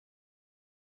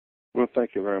Well,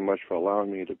 thank you very much for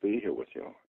allowing me to be here with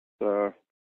you.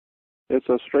 It's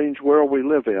a strange world we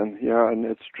live in, yeah, and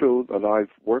it's true that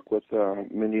I've worked with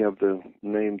many of the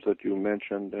names that you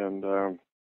mentioned, and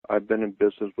I've been in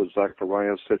business with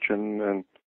Zachariah Sitchin and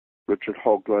Richard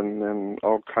Hoagland and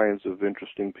all kinds of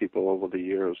interesting people over the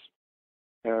years.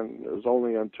 And it was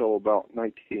only until about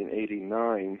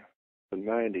 1989 to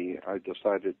 90 I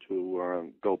decided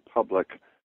to go public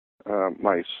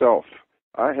myself.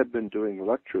 I had been doing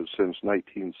lectures since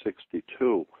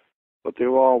 1962, but they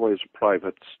were always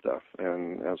private stuff,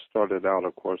 and I started out,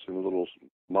 of course, in little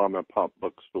mom-and-pop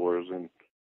bookstores and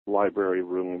library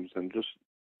rooms, and just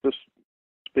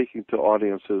speaking to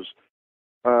audiences,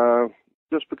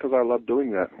 just because I love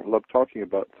doing that. I love talking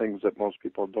about things that most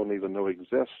people don't even know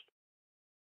exist.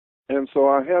 And so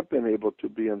I have been able to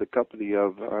be in the company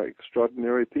of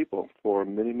extraordinary people for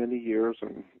many, many years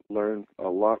and learn a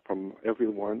lot from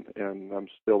everyone, and I'm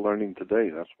still learning today.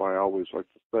 That's why I always like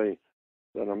to say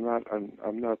that I'm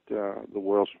not the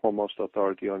world's foremost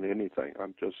authority on anything.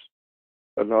 I'm just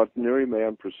an ordinary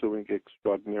man pursuing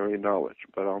extraordinary knowledge.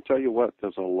 But I'll tell you what,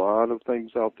 there's a lot of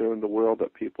things out there in the world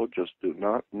that people just do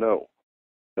not know.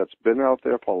 That's been out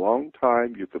there for a long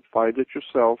time. You could find it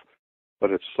yourself,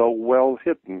 but it's so well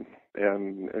hidden,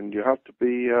 and you have to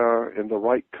be in the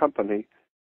right company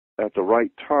at the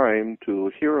right time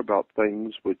to hear about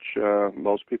things which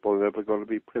most people are never going to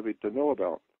be privy to know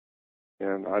about.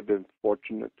 And I've been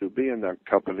fortunate to be in that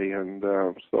company, and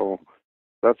so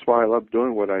that's why I love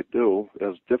doing what I do,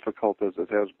 as difficult as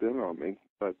it has been on me.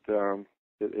 But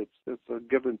it's a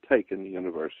give and take in the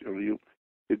universe. You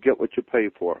get what you pay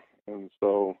for, and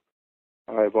so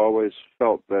I've always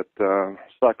felt that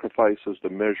sacrifice is the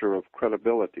measure of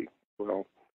credibility. Well,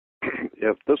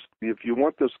 if you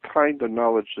want this kind of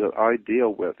knowledge that I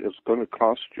deal with, it's going to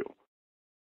cost you.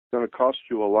 It's going to cost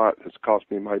you a lot. It's cost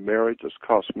me my marriage. It's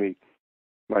cost me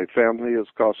my family. It's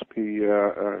cost me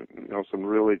some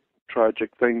really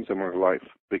tragic things in my life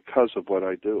because of what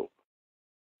I do,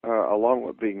 along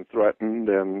with being threatened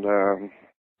and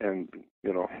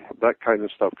that kind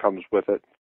of stuff comes with it.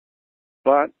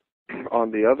 But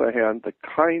on the other hand, the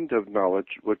kind of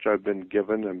knowledge which I've been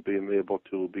given and being able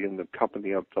to be in the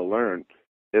company of to learn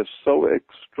is so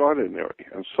extraordinary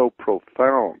and so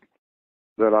profound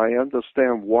that I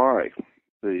understand why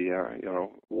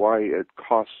why it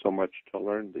costs so much to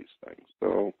learn these things.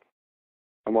 So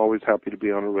I'm always happy to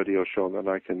be on a radio show that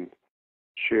I can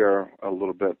share a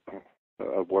little bit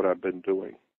of what I've been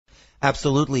doing.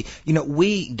 Absolutely.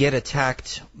 We get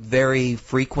attacked very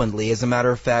frequently. As a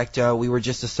matter of fact, we were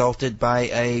just assaulted by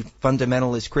a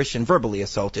fundamentalist Christian, verbally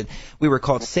assaulted. We were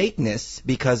called Satanists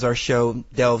because our show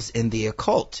delves in the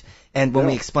occult. And when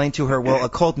we explained to her, well,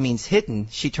 occult means hidden,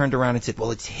 she turned around and said,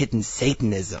 well, it's hidden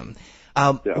Satanism.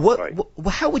 Right.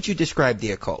 How would you describe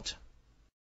the occult?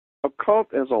 Occult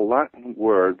is a Latin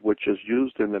word which is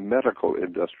used in the medical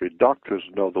industry. Doctors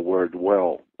know the word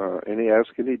well.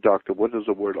 Ask any doctor, what does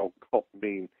the word occult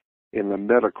mean in the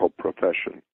medical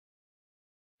profession?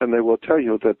 And they will tell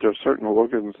you that there are certain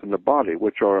organs in the body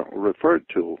which are referred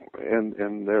to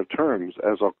in their terms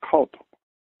as occult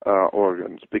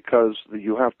organs, because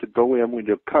you have to go in when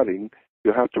you're cutting,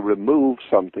 you have to remove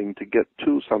something to get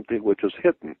to something which is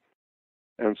hidden.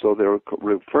 And so they're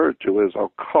referred to as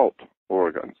occult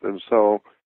organs. And so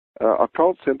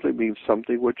occult simply means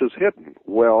something which is hidden.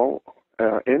 Well,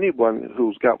 anyone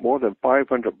who's got more than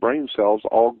 500 brain cells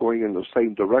all going in the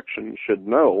same direction should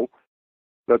know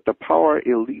that the power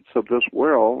elites of this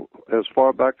world, as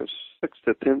far back as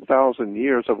 6,000 to 10,000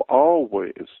 years, have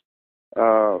always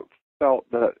felt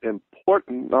that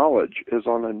important knowledge is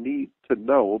on a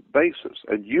need-to-know basis,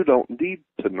 and you don't need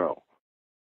to know.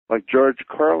 Like George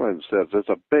Carlin says, there's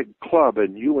a big club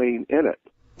and you ain't in it.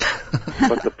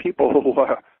 But the people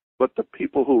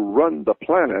who run the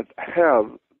planet have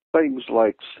things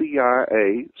like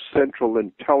CIA, Central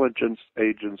Intelligence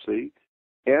Agency,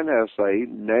 NSA,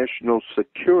 National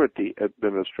Security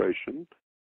Administration,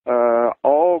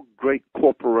 all great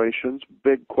corporations,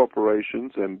 big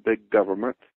corporations and big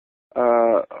government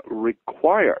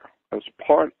require, as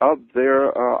part of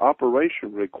their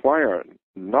operation, require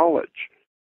knowledge,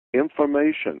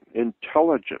 information,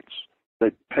 intelligence.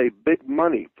 They pay big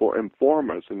money for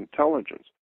informers, intelligence.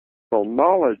 So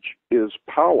knowledge is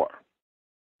power.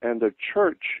 And the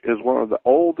church is one of the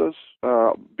oldest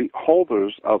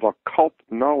beholders of occult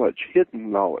knowledge, hidden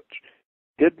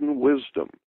wisdom.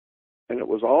 And it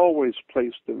was always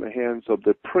placed in the hands of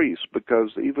the priests, because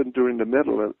even during the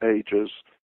Middle Ages,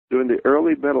 during the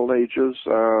early Middle Ages,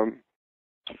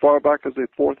 as far back as the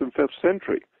 4th and 5th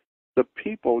century, the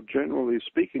people, generally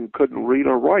speaking, couldn't read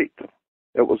or write.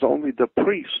 It was only the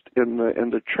priests in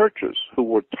the churches who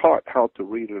were taught how to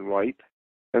read and write,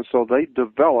 and so they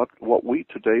developed what we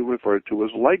today refer to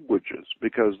as languages,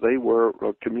 because they were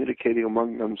communicating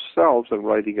among themselves and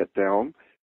writing it down.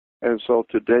 And so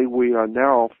today we are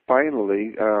now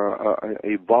finally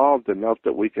evolved enough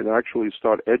that we can actually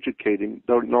start educating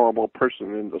the normal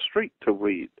person in the street to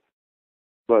read.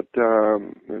 But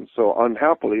and so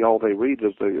unhappily, all they read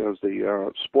is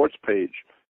the sports page.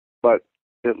 But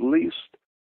at least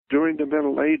during the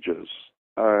Middle Ages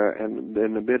and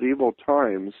in the medieval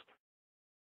times,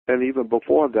 and even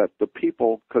before that, the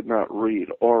people could not read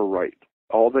or write.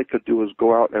 All they could do is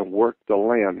go out and work the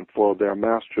land for their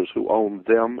masters who owned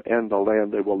them and the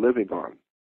land they were living on.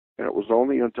 And it was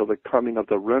only until the coming of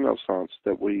the Renaissance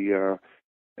that we, in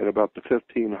about the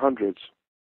 1500s,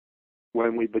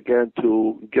 when we began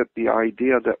to get the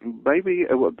idea that maybe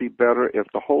it would be better if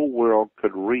the whole world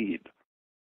could read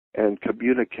and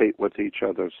communicate with each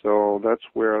other. So that's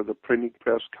where the printing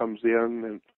press comes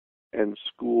in, and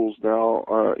schools now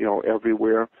are,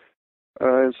 everywhere.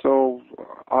 And so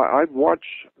I've watched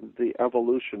the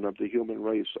evolution of the human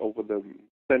race over the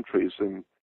centuries in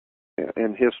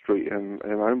history, and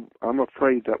I'm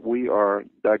afraid that we are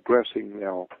digressing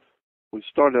now. We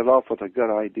started off with a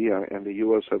good idea in the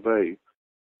U.S. of A.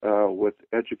 With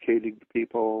educating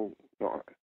people,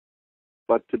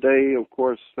 but today, of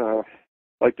course,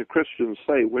 like the Christians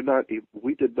say,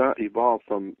 we did not evolve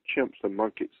from chimps and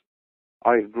monkeys.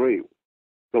 I agree.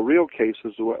 The real case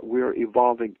is we're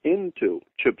evolving into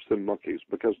chimps and monkeys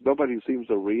because nobody seems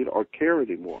to read or care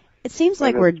anymore. It seems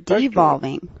like we're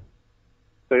devolving.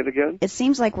 Say it again? It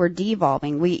seems like we're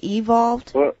devolving. We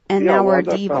evolved, now we're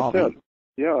devolving.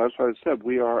 Yeah, that's what I said.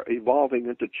 We are evolving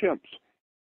into chimps.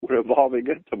 We're evolving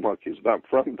into monkeys, not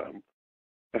from them.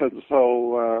 And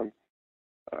so,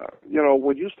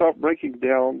 when you start breaking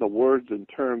down the words and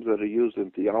terms that are used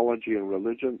in theology and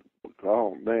religion,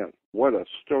 oh, man, what a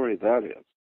story that is.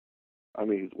 I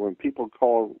mean, when people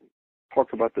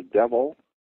talk about the devil,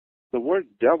 the word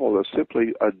devil is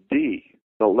simply a D,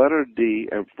 the letter D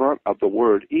in front of the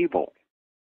word evil.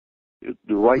 You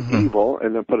write evil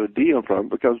and then put a D in front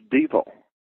because devil.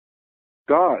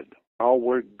 God, our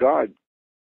word God,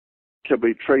 can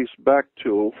be traced back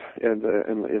to, in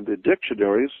the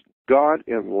dictionaries, God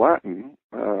in Latin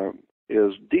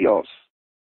is Dios,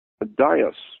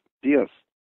 Dios,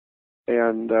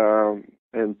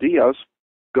 and Dios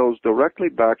goes directly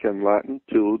back in Latin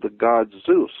to the god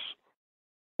Zeus.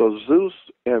 So Zeus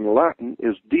in Latin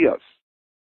is Dios,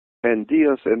 and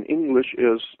Dios in English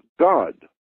is God.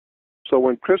 So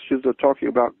when Christians are talking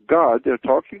about God, they're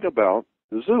talking about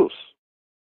Zeus,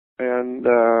 and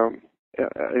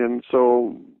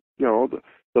so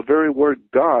the very word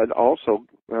God also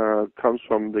comes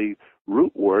from the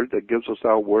root word that gives us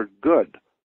our word good.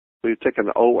 So you take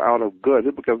an O out of good,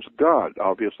 it becomes God.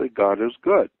 Obviously, God is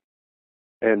good.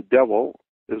 And devil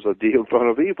is a D in front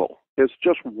of evil. It's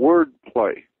just word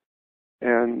play.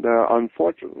 And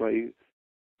unfortunately,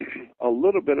 a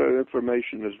little bit of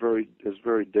information is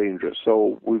very dangerous.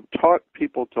 So we've taught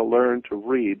people to learn to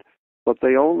read, but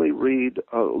they only read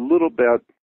a little bit.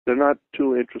 They're not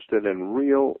too interested in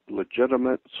real,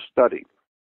 legitimate study,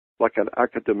 like an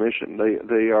academician.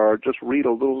 They are just read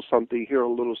a little something, hear a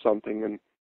little something,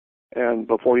 and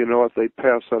before you know it, they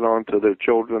pass it on to their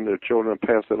children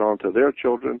pass it on to their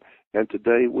children, and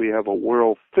today we have a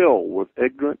world filled with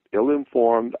ignorant,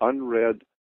 ill-informed, unread,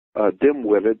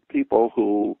 dim-witted people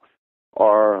who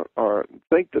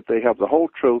think that they have the whole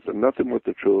truth and nothing but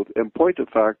the truth, in point of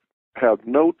fact, have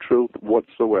no truth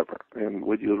whatsoever. And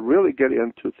when you really get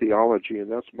into theology,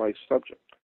 and that's my subject,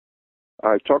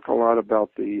 I talk a lot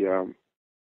about the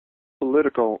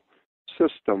political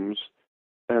systems,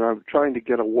 and I'm trying to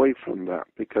get away from that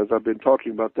because I've been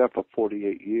talking about that for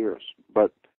 48 years.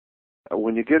 But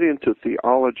when you get into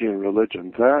theology and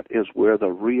religion, that is where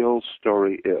the real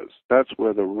story is. That's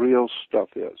where the real stuff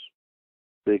is.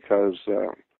 Because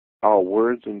our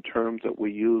words and terms that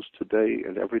we use today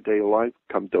in everyday life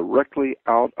come directly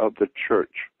out of the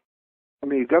church. I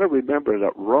mean, you've got to remember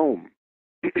that Rome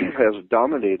has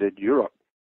dominated Europe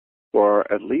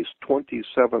for at least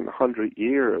 2,700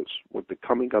 years with the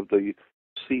coming of the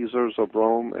Caesars of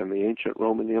Rome and the ancient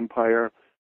Roman Empire,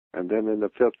 and then in the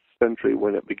 5th century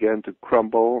when it began to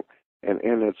crumble, and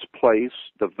in its place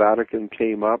the Vatican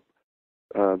came up.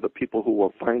 The people who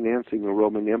were financing the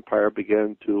Roman Empire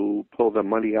began to pull the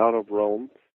money out of Rome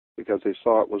because they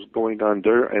saw it was going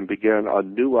under, and began a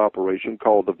new operation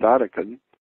called the Vatican.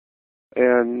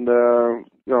 And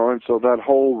and so that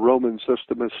whole Roman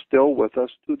system is still with us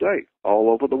today, all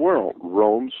over the world.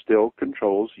 Rome still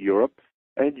controls Europe,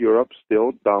 and Europe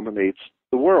still dominates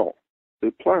the world.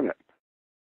 the planet.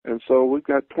 And so we've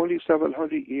got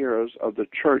 2,700 years of the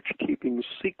church keeping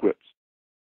secrets.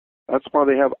 That's why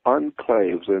they have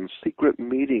enclaves and secret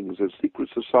meetings and secret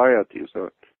societies.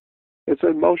 It's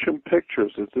in motion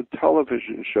pictures. It's in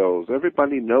television shows.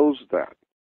 Everybody knows that.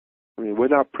 I mean, we're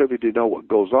not privy to know what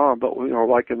goes on, but,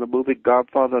 like in the movie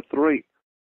Godfather 3,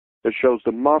 it shows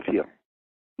the mafia,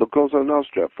 the Cosa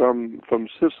Nostra from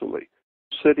Sicily,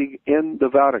 sitting in the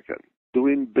Vatican,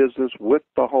 doing business with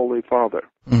the Holy Father.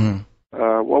 Mm-hmm.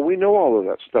 Well, we know all of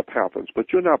that stuff happens,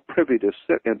 but you're not privy to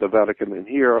sit in the Vatican and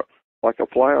hear, like a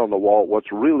fly on the wall,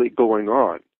 what's really going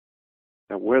on,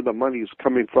 and where the money's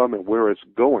coming from and where it's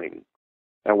going,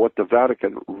 and what the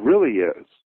Vatican really is,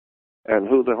 and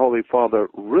who the Holy Father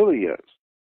really is,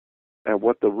 and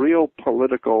what the real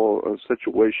political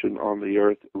situation on the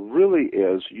earth really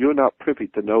is. You're not privy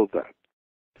to know that.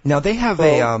 Now they have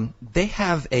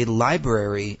a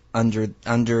library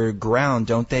underground,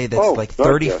 don't they? That's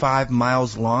 35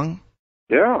 miles long.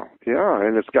 Yeah,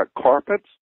 and it's got carpets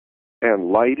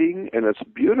and lighting, and it's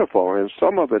beautiful, and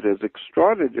some of it is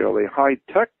extraordinarily high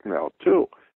tech now too.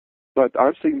 But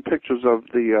I've seen pictures of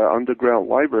the underground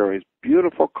libraries.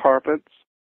 Beautiful carpets.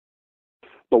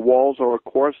 The walls are, of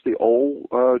course, the old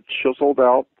chiseled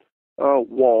out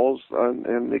walls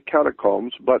and the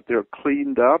catacombs, but they're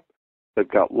cleaned up. They've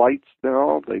got lights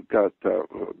now. They've got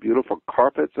beautiful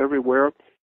carpets everywhere.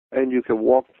 And you can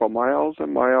walk for miles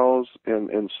and miles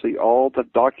and see all the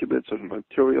documents and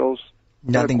materials.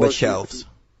 Nothing but shelves.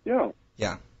 Yeah.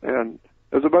 Yeah. And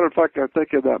as a matter of fact, I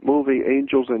think of that movie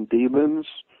Angels and Demons,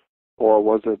 or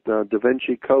was it Da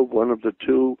Vinci Code, one of the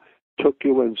two, took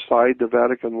you inside the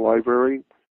Vatican Library.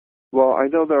 Well, I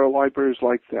know there are libraries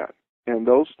like that. And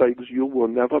those things you'll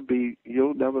never be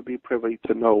privy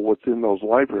to know what's in those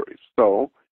libraries. So,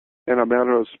 in a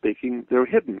manner of speaking, they're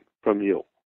hidden from you.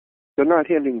 They're not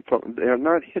hidden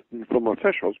from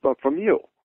officials, but from you.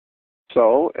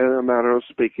 So, in a manner of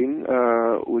speaking,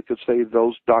 we could say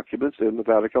those documents in the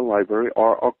Vatican Library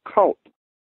are occult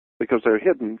because they're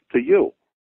hidden to you.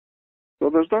 So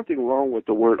there's nothing wrong with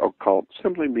the word occult. It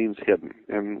simply means hidden.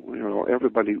 And,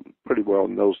 everybody pretty well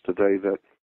knows today that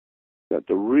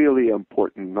the really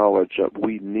important knowledge that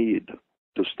we need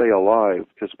to stay alive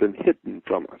has been hidden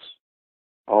from us.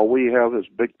 All we have is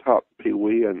Big Top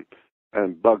Pee-wee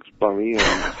and Bugs Bunny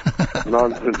and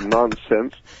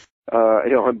nonsense,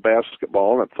 and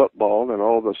basketball and football and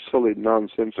all the silly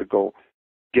nonsensical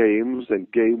games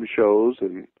and game shows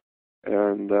and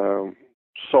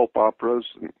soap operas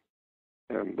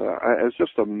and it's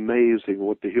just amazing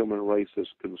what the human race is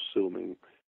consuming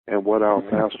and what our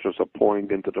masters are pouring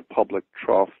into the public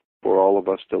trough for all of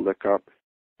us to lick up.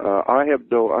 I have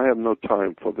no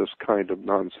time for this kind of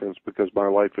nonsense because my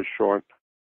life is short.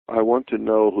 I want to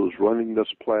know who's running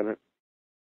this planet,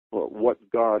 what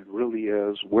God really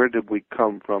is, where did we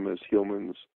come from as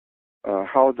humans,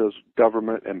 how does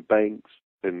government and banks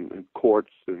and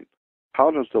courts and how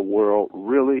does the world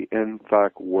really in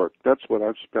fact work? That's what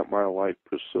I've spent my life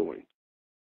pursuing.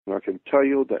 And I can tell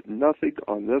you that nothing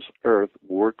on this earth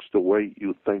works the way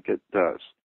you think it does.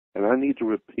 And I need to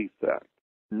repeat that.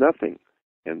 Nothing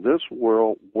in this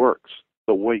world works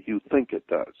the way you think it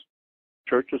does.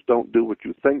 Churches don't do what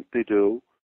you think they do.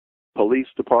 Police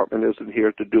department isn't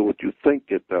here to do what you think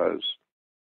it does.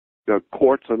 The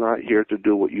courts are not here to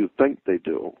do what you think they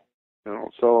do.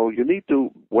 So you need to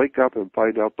wake up and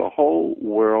find out the whole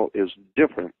world is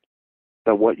different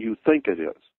than what you think it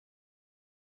is.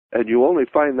 And you only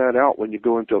find that out when you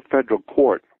go into a federal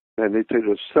court and they tell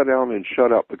you to sit down and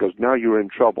shut up because now you're in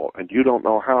trouble and you don't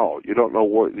know how. You don't know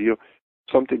what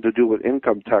something to do with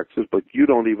income taxes, but you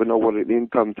don't even know what an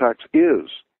income tax is.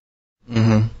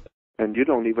 Mm-hmm. And you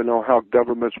don't even know how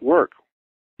governments work.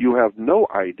 You have no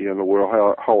idea in the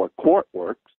world how a court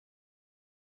works.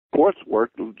 Courts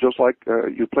work just like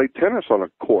you play tennis on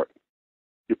a court.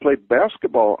 You play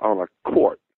basketball on a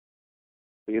court.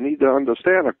 You need to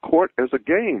understand a court is a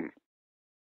game.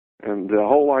 And the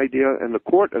whole idea in the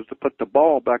court is to put the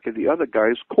ball back in the other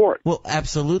guy's court. Well,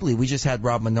 absolutely. We just had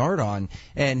Rob Menard on,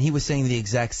 and he was saying the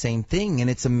exact same thing. And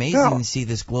it's amazing to see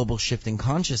this global shift in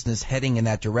consciousness heading in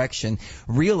that direction,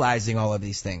 realizing all of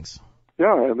these things.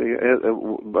 Yeah, I mean,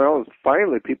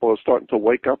 finally people are starting to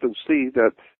wake up and see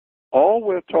that all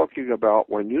we're talking about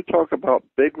when you talk about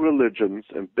big religions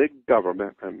and big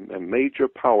government and major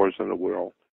powers in the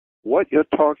world, what you're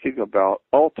talking about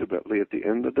ultimately at the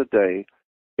end of the day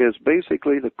is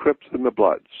basically the Crips and the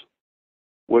Bloods.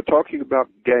 We're talking about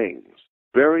gangs,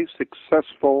 very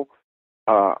successful,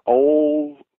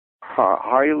 old,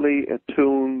 highly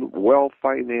attuned,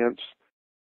 well-financed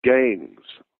gangs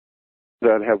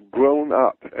that have grown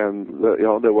up. And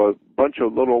there were a bunch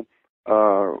of little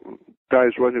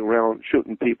guys running around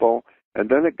shooting people, and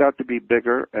then it got to be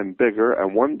bigger and bigger,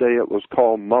 and one day it was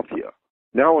called mafia.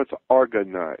 Now it's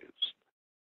organized.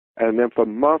 And then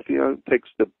from mafia takes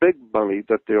the big money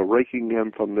that they're raking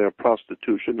in from their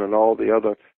prostitution and all the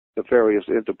other nefarious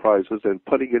enterprises and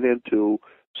putting it into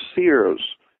Sears,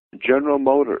 General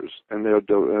Motors, and they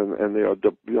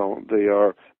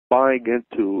are buying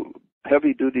into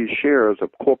heavy-duty shares of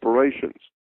corporations.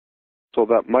 So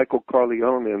that Michael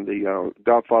Corleone in the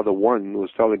Godfather 1 was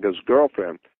telling his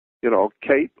girlfriend,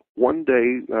 Kate, one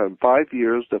day, 5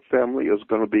 years, the family is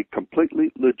going to be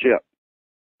completely legit,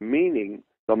 meaning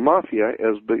the mafia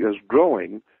is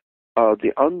growing.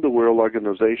 The underworld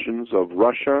organizations of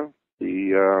Russia,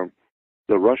 the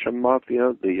Russian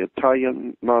mafia, the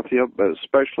Italian mafia, but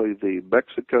especially the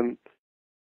Mexican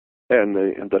and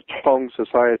the Tong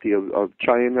Society of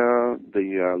China,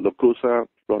 the Yakuza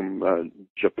from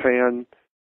Japan,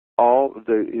 all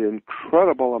the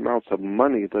incredible amounts of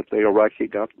money that they are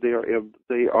racking up,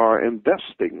 they are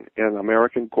investing in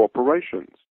American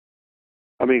corporations.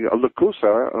 I mean,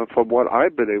 Yakuza, from what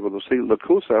I've been able to see,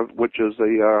 Yakuza, which is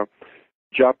a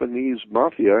Japanese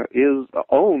mafia,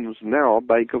 owns now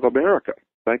Bank of America.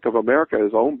 Bank of America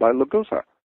is owned by Yakuza,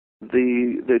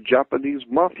 the Japanese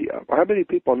mafia. How many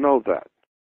people know that?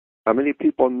 How many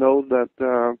people know that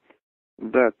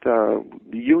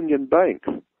Union Bank?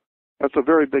 That's a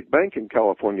very big bank in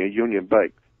California, Union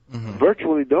Bank. Mm-hmm.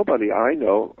 Virtually nobody I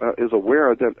know is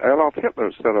aware that Adolf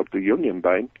Hitler set up the Union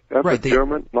Bank. That's a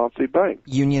German Nazi bank.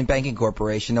 Union Banking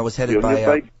Corporation that was headed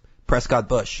by Prescott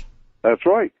Bush. That's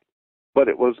right. But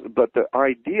the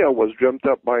idea was dreamt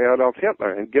up by Adolf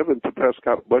Hitler and given to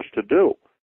Prescott Bush to do.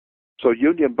 So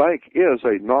Union Bank is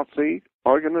a Nazi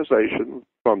organization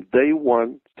from day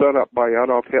one, set up by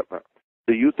Adolf Hitler.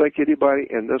 Do you think anybody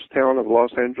in this town of Los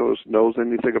Angeles knows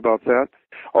anything about that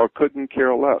or couldn't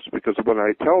care less? Because when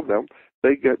I tell them,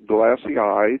 they get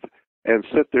glassy-eyed and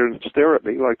sit there and stare at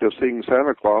me like they're seeing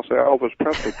Santa Claus or Elvis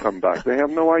Presley come back. They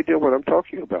have no idea what I'm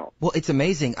talking about. Well, it's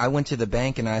amazing. I went to the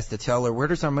bank and I asked the teller, where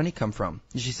does our money come from?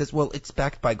 And she says, well, it's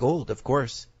backed by gold, of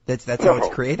course. That's how it's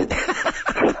created.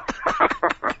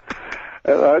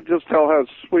 And I just tell her,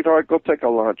 sweetheart, go take a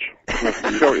lunch.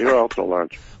 You're out to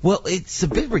lunch. Well, it's a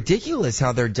bit ridiculous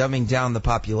how they're dumbing down the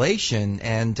population.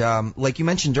 And like you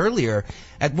mentioned earlier,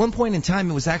 at one point in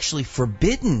time, it was actually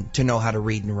forbidden to know how to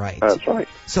read and write. That's right.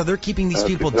 So they're keeping these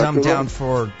people dumbed down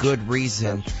for good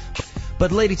reason.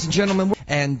 But ladies and gentlemen,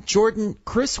 and Jordan,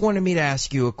 Chris wanted me to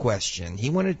ask you a question. He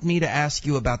wanted me to ask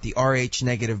you about the Rh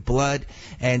negative blood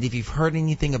and if you've heard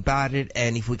anything about it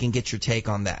and if we can get your take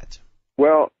on that.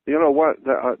 Well, you know what?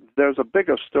 There's a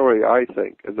bigger story, I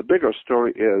think, and the bigger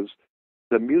story is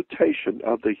the mutation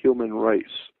of the human race.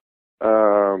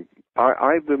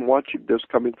 I've been watching this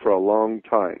coming for a long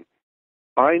time.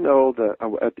 I know that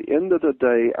at the end of the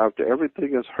day, after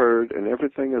everything is heard and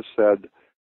everything is said,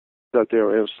 that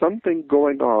there is something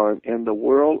going on in the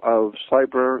world of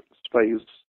cyberspace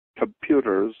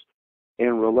computers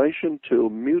in relation to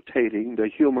mutating the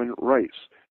human race.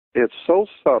 It's so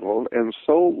subtle and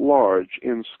so large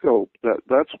in scope that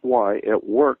that's why it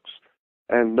works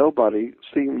and nobody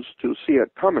seems to see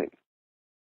it coming.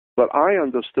 But I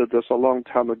understood this a long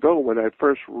time ago when I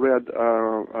first read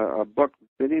a book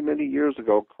many, many years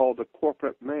ago called The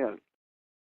Corporate Man,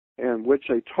 in which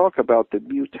they talk about the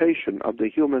mutation of the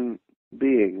human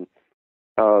being,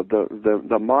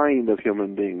 the mind of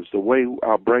human beings, the way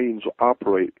our brains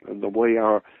operate and the way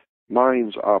our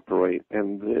minds operate,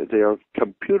 and they are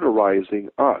computerizing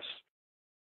us.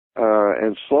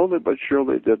 And slowly but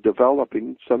surely they're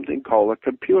developing something called a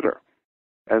computer.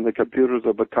 And the computers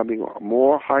are becoming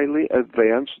more highly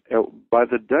advanced by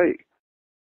the day.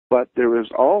 But there is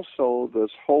also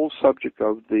this whole subject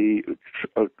of the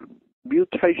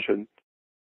mutation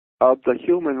of the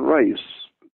human race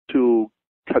to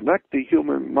connect the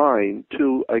human mind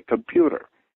to a computer.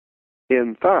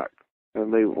 In fact,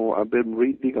 and I've been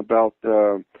reading about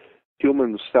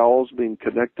human cells being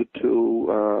connected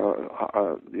to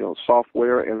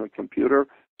software in a computer,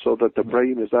 so that the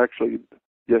brain is actually,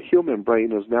 the human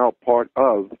brain is now part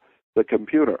of the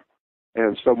computer,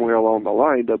 and somewhere along the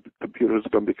line, the computer is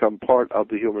going to become part of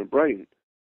the human brain.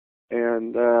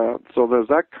 And so there's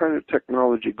that kind of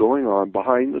technology going on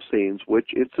behind the scenes,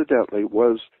 which incidentally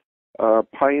was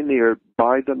pioneered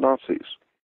by the Nazis.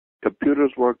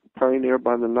 Computers were pioneered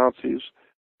by the Nazis.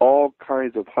 All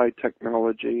kinds of high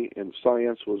technology and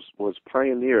science was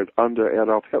pioneered under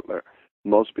Adolf Hitler.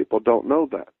 Most people don't know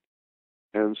that.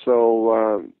 And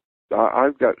so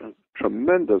I've got a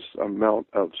tremendous amount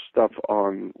of stuff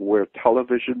on where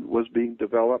television was being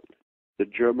developed, the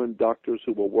German doctors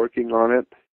who were working on it,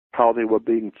 how they were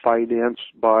being financed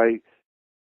by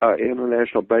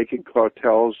international banking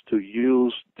cartels to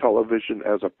use television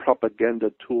as a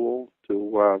propaganda tool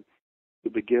to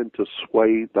begin to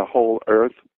sway the whole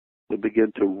earth, to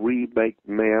begin to remake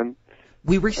man.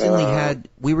 We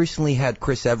recently had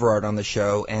Chris Everard on the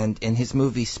show, and in his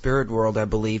movie Spirit World, I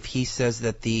believe, he says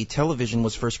that the television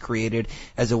was first created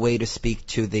as a way to speak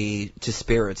to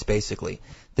spirits, basically.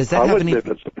 Does that have any? I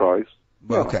wouldn't be surprised.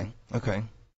 Yeah. Okay.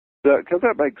 Because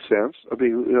that makes sense. I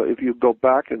mean, if you go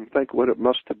back and think what it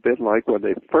must have been like when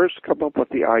they first come up with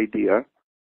the idea,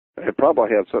 it probably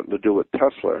had something to do with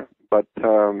Tesla, but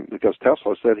because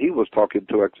Tesla said he was talking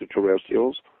to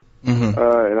extraterrestrials. Mm-hmm.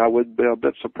 And I would be a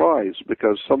bit surprised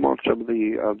because so much of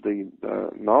the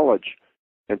knowledge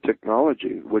and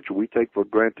technology which we take for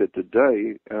granted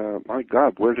today, my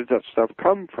God, where did that stuff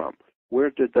come from?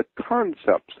 Where did the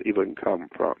concepts even come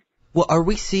from? Well, are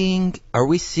we seeing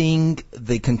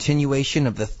the continuation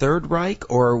of the Third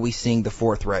Reich, or are we seeing the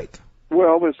Fourth Reich?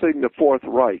 Well, we're seeing the Fourth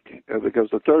Reich because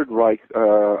the Third Reich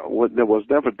was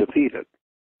never defeated.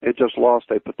 It just lost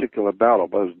a particular battle,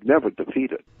 but it was never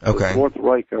defeated. Okay. The Fourth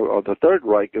Reich, or the Third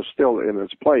Reich, is still in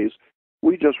its place.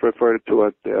 We just refer to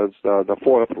it as the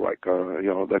Fourth Reich.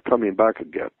 They're coming back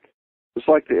again. It's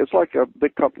like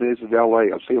big companies in L.A.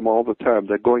 I see them all the time.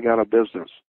 They're going out of business.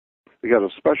 They got a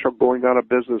special going out of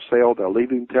business sale. They're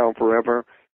leaving town forever,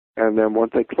 and then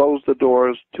once they close the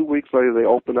doors, 2 weeks later they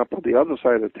open up on the other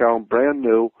side of town, brand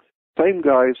new, same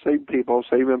guys, same people,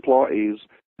 same employees.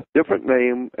 Different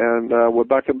name, and we're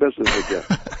back in business again.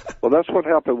 Well, that's what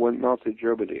happened with Nazi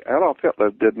Germany. Adolf Hitler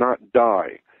did not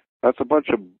die. That's a bunch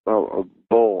of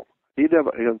bull.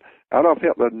 Adolf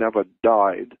Hitler never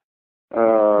died.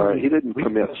 He didn't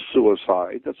commit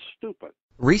suicide. That's stupid.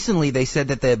 Recently, they said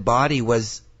that the body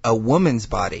was a woman's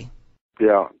body.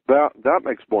 Yeah, that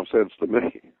makes more sense to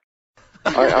me.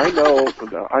 I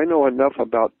know enough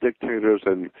about dictators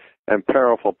and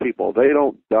powerful people. They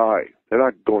don't die. They're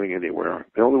not going anywhere.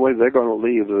 The only way they're going to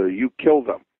leave is you kill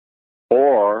them,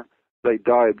 or they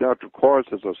die of natural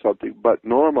causes or something. But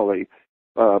normally,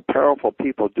 powerful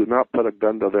people do not put a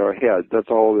gun to their head. That's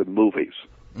all in movies.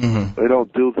 Mm-hmm. They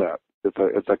don't do that.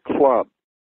 It's a club,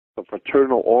 a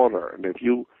fraternal order, and if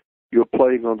you're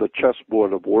playing on the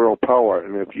chessboard of world power,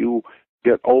 and if you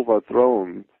get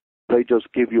overthrown, they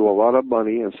just give you a lot of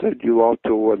money and send you out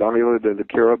to an island in the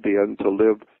Caribbean to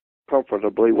live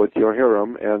comfortably with your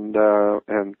harem,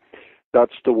 and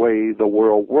that's the way the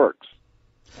world works.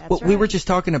 Right. We were just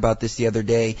talking about this the other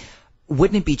day.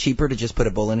 Wouldn't it be cheaper to just put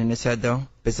a bullet in his head, though?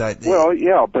 Well,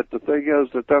 yeah, but the thing is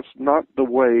that's not the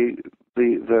way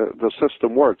the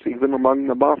system works. Even among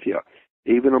the mafia,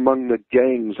 even among the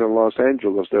gangs in Los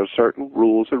Angeles, there are certain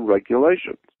rules and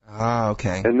regulations. Ah,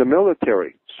 okay. In the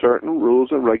military, certain rules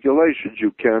and regulations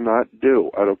you cannot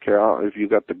do. I don't care if you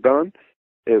got the gun.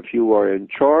 If you are in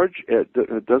charge, it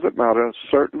doesn't matter.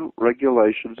 Certain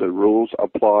regulations and rules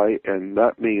apply, and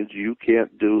that means you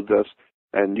can't do this.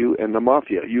 And you, in the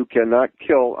mafia, you cannot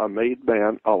kill a made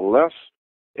man unless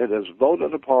it is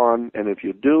voted upon, and if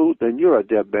you do, then you're a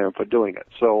dead man for doing it.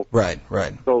 So, right.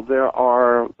 So there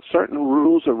are certain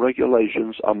rules and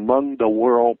regulations among the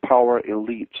world power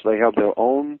elites. They have their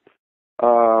own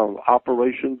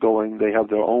operation going. They have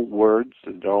their own words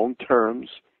and their own terms,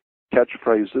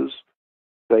 catchphrases.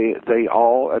 They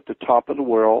all, at the top of the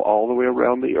world, all the way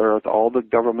around the earth, all the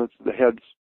governments, the heads,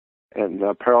 and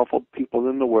powerful people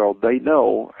in the world, they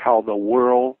know how the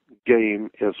world game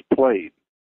is played.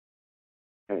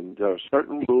 And there are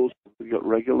certain rules and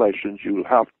regulations you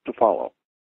have to follow.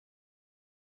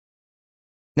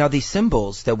 Now, these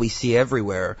symbols that we see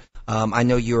everywhere, I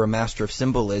know you're a master of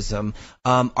symbolism.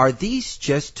 Are these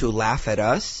just to laugh at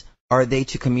us? Are they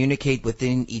to communicate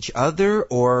within each other,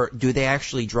 or do they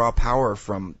actually draw power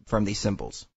from these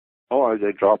symbols? Oh,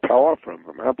 they draw power from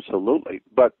them, absolutely.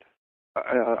 But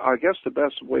I guess the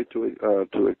best way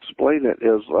to explain it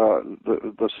is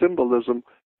the symbolism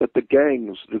that the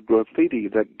gangs, the graffiti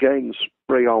that gangs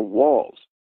spray on walls.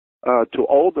 To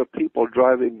older people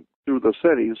driving through the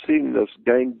city, seeing this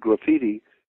gang graffiti,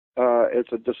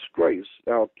 it's a disgrace.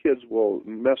 Now, kids will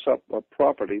mess up a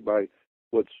property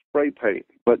with spray paint.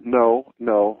 But no.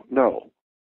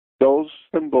 Those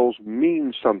symbols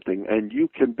mean something, and you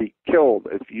can be killed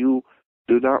if you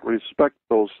do not respect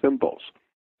those symbols.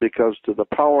 Because to the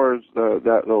powers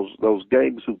that those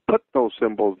gangs who put those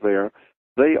symbols there,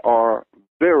 they are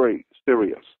very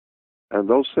serious, and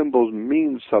those symbols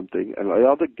mean something, and the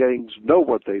other gangs know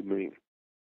what they mean.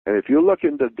 And if you're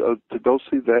looking to go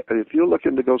see that, if you're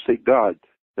looking to go see God,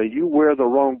 then you wear the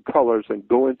wrong colors and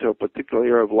go into a particular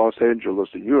area of Los Angeles,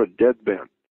 and you're a dead man.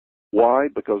 Why?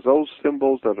 Because those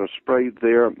symbols that are sprayed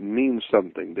there mean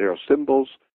something. They are symbols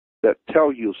that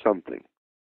tell you something.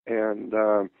 And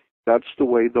that's the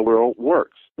way the world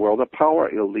works. Well, the power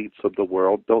elites of the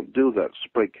world don't do that,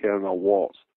 spray can on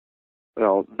walls.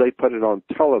 Now, they put it on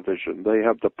television. They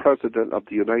have the President of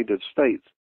the United States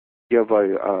give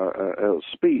a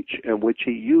speech in which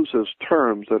he uses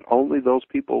terms that only those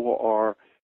people who are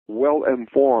well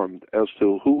informed as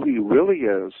to who he really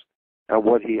is and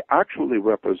what he actually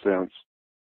represents,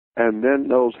 and then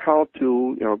knows how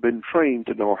to, been trained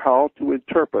to know how to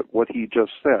interpret what he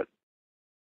just said.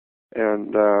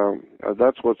 And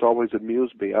that's what's always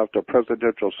amused me. After a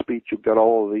presidential speech, you've got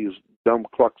all of these dumb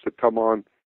clucks that come on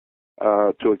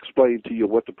to explain to you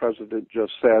what the president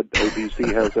just said.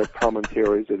 ABC has their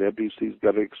commentaries, and NBC's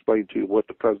got to explain to you what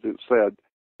the president said,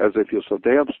 as if you're so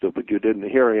damn stupid you didn't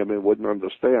hear him and wouldn't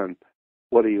understand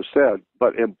what he said.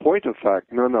 But in point of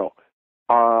fact, no.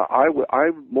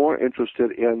 I'm more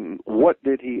interested in what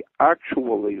did he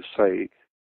actually say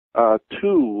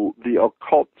to the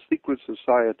occult secret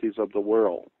societies of the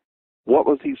world. What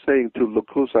was he saying to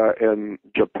Lukusa in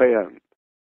Japan?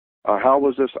 How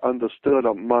was this understood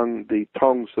among the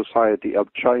Tong Society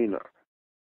of China,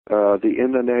 the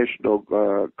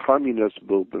international communist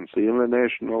movements, the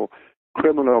international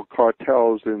criminal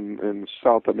cartels in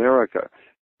South America?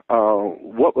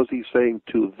 What was he saying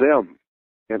to them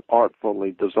in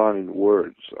artfully designed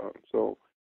words? So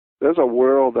there's a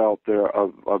world out there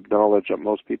of knowledge that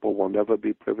most people will never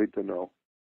be privy to know.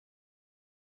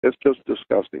 It's just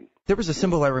disgusting. There was a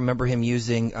symbol I remember him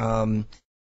using.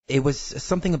 It was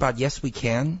something about "Yes, we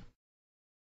can."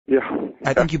 Yeah.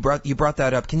 I think you brought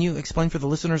that up. Can you explain for the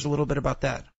listeners a little bit about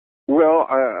that? Well,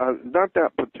 not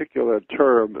that particular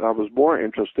term. I was more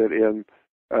interested in,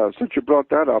 since you brought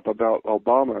that up about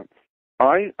Obama,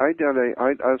 I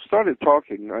started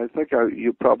talking. I think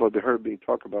you probably heard me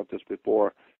talk about this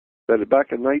before. That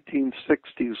back in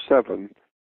 1967,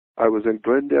 I was in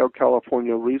Glendale,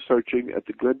 California, researching at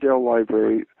the Glendale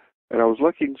Library, and I was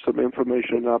looking some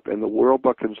information up in the World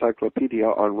Book Encyclopedia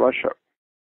on Russia,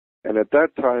 and at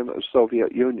that time, the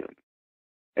Soviet Union.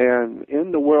 And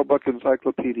in the World Book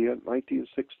Encyclopedia,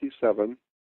 1967,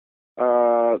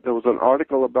 there was an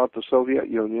article about the Soviet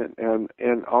Union,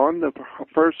 and on the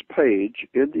first page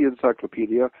in the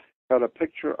encyclopedia had a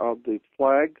picture of the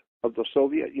flag of the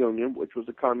Soviet Union, which was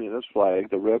the communist flag,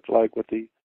 the red flag with the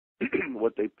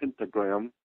with the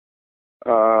pentagram,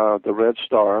 the red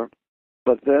star.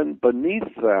 But then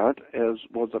beneath that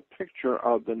was a picture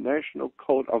of the national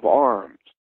coat of arms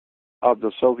of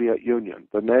the Soviet Union,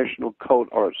 the national coat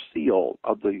or seal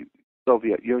of the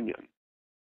Soviet Union.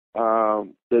 The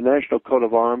national coat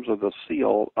of arms or the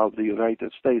seal of the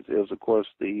United States is, of course,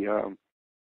 the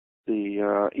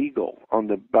eagle on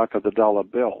the back of the dollar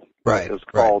bill. Right. It's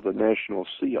called the national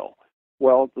seal.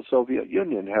 Well, the Soviet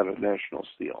Union had a national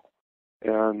seal,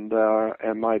 and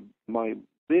my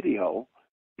video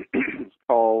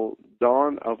called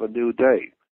 "Dawn of a New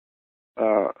Day"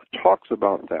 talks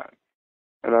about that,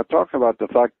 and I talk about the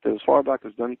fact that as far back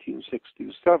as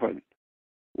 1967.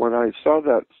 When I saw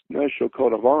that national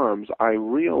coat of arms, I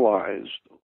realized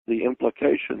the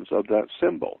implications of that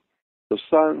symbol. The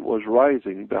sun was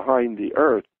rising behind the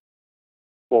earth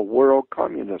for world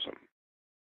communism.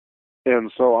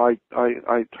 And so I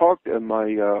talked in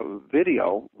my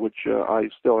video, which I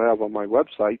still have on my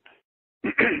website,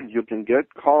 you can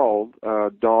get, called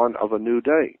Dawn of a New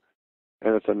Day.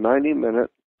 And it's a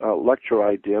 90-minute lecture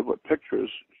I did with pictures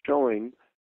showing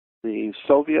the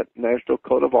Soviet national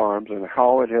coat of arms and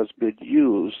how it has been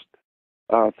used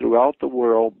throughout the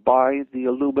world by the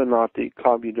Illuminati,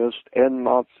 communist, and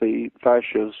Nazi,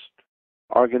 fascist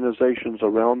organizations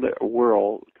around the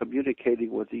world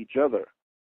communicating with each other.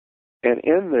 And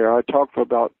in there, I talked for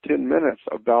about 10 minutes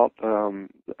about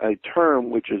a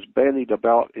term which is bandied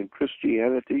about in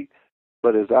Christianity,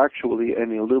 but is actually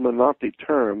an Illuminati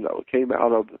term that came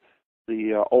out of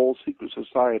the old secret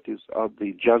societies of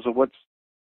the Jesuits.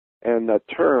 And that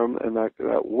term and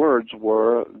that words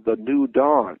were the New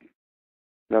Dawn.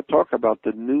 Now talk about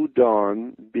the New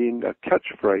Dawn being a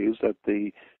catchphrase that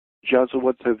the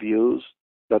Jesuits have used,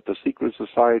 that the secret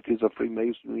societies of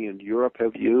Freemasonry in Europe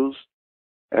have used,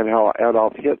 and how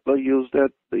Adolf Hitler used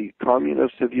it. The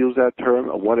communists have used that term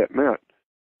and what it meant.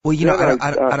 Well,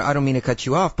 I don't mean to cut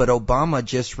you off, but Obama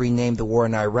just renamed the war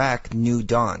in Iraq New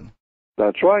Dawn.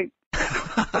 That's right.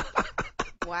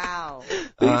 Wow.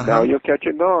 See, now you're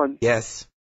catching on. Yes.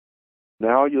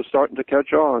 Now you're starting to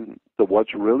catch on to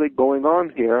what's really going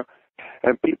on here.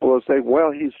 And people will say,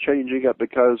 well, he's changing it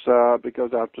because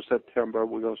after September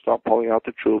we're going to start pulling out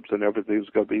the troops and everything's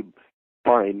going to be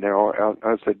fine now.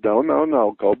 I said,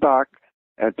 no, go back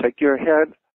and take your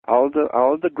head out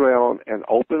of the ground and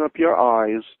open up your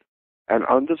eyes and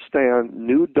understand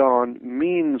New Dawn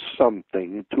means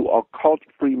something to occult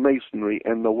Freemasonry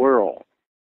in the world.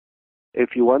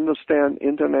 If you understand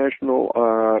international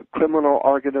criminal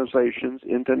organizations,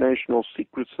 international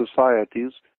secret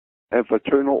societies, and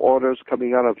fraternal orders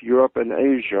coming out of Europe and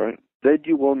Asia, then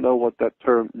you will know what that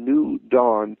term New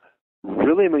Dawn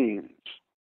really means.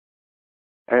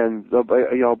 And but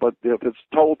if it's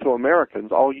told to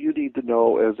Americans, all you need to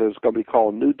know is it's going to be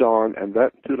called New Dawn, and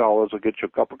that $2 will get you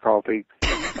a cup of coffee,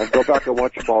 and go back and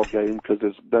watch a ball game because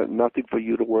there's nothing for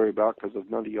you to worry about because it's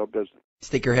none of your business.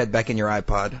 Stick your head back in your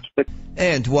iPod.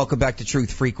 And welcome back to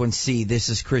Truth Frequency. This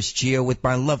is Chris Gio with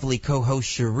my lovely co-host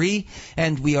Cherie,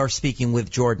 and we are speaking with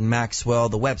Jordan Maxwell.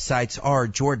 The websites are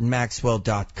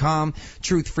jordanmaxwell.com,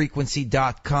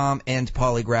 truthfrequency.com, and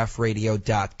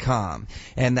polygraphradio.com.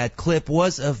 And that clip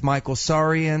was of Michael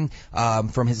Sarian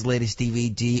from his latest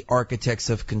DVD, Architects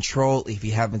of Control. If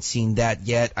you haven't seen that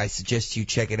yet, I suggest you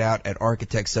check it out at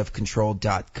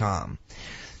architectsofcontrol.com.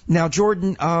 Now,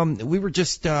 Jordan, we were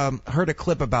just heard a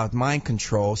clip about mind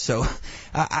control. So,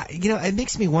 it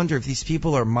makes me wonder if these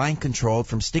people are mind controlled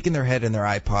from sticking their head in their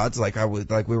iPods, like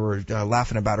we were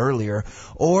laughing about earlier,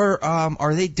 or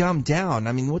are they dumbed down?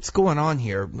 I mean, what's going on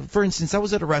here? For instance, I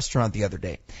was at a restaurant the other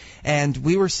day, and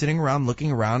we were sitting around,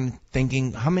 looking around,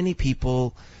 thinking, how many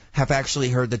people have actually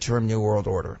heard the term New World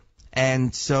Order?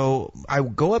 And so I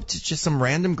go up to just some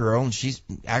random girl, and she's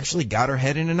actually got her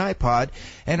head in an iPod,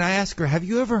 and I ask her, have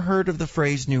you ever heard of the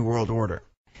phrase New World Order?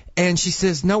 And she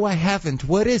says, no, I haven't.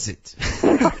 What is it?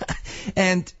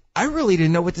 And I really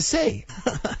didn't know what to say.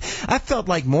 I felt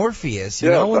like Morpheus.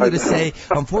 I wanted to say,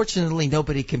 unfortunately,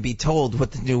 nobody can be told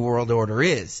what the New World Order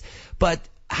is. But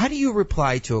how do you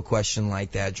reply to a question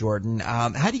like that, Jordan?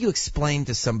 How do you explain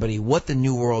to somebody what the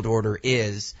New World Order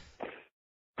is?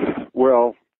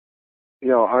 Well,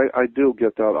 I do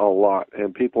get that a lot,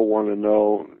 and people want to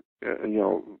know,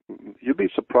 you'd be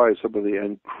surprised some of the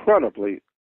incredibly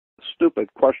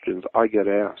stupid questions I get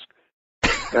asked.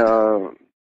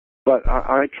 But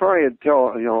I try and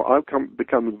tell, I've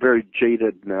become very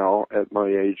jaded now at my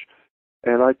age,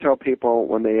 and I tell people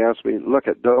when they ask me, look,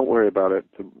 don't worry about it.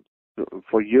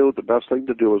 For you, the best thing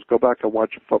to do is go back and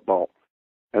watch football.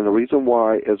 And the reason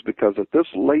why is because at this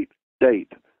late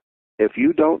date, if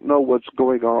you don't know what's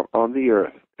going on the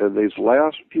earth in these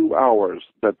last few hours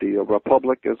that the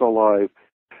Republic is alive,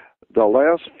 the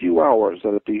last few hours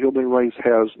that the human race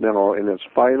has now in its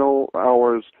final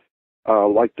hours,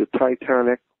 like the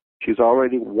Titanic, she's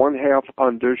already one half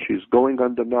under. She's going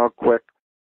under now quick,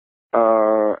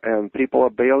 and people are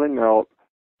bailing out.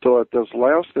 So at this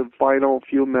last and final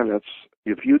few minutes,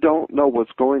 if you don't know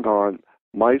what's going on,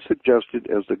 my suggestion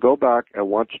is to go back and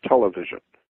watch television.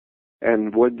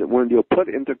 And when you're put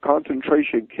into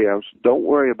concentration camps, don't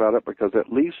worry about it because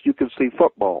at least you can see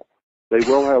football. They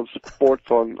will have sports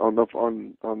on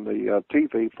the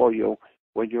TV for you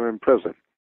when you're in prison.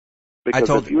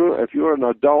 Because if you're an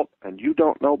adult and you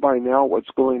don't know by now what's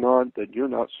going on, then you're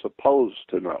not supposed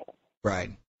to know.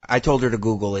 Right. I told her to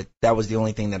Google it. That was the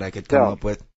only thing that I could come up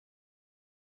with.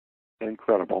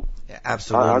 Incredible. Yeah,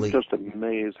 absolutely. I'm just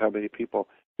amazed how many people.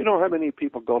 You know how many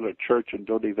people go to church and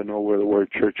don't even know where the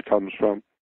word church comes from?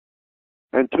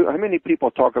 And how many people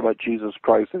talk about Jesus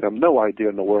Christ and have no idea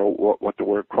in the world what the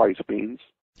word Christ means?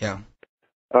 Yeah.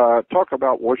 Talk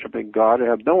about worshiping God and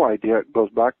have no idea. It goes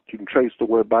back, you can trace the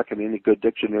word back in any good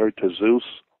dictionary to Zeus.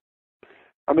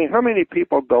 I mean, how many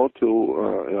people go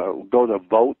to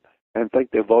vote and think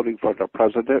they're voting for the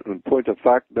president, and point of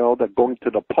fact, no, they're going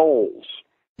to the polls.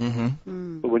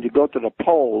 Mm-hmm. But when you go to the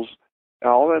polls,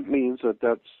 all that means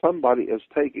that somebody is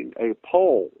taking a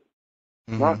poll,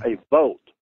 not a vote.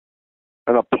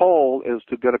 And a poll is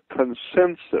to get a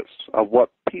consensus of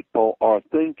what people are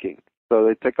thinking. So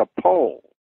they take a poll.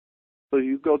 So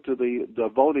you go to the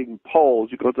voting polls,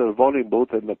 you go to the voting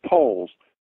booth in the polls,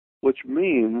 which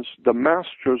means the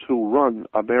masters who run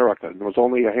America, and there's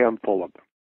only a handful of them,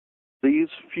 these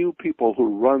few people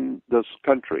who run this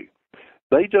country,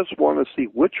 they just want to see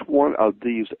which one of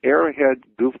these airhead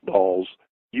goofballs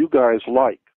you guys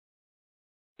like.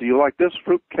 Do you like this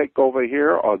fruitcake over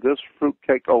here, or this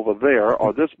fruitcake over there,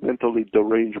 or this mentally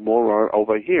deranged moron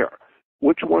over here?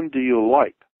 Which one do you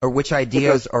like? Or which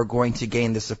ideas are going to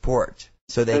gain the support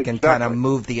so they can kind of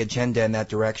move the agenda in that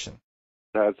direction?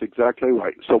 That's exactly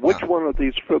right. So which one of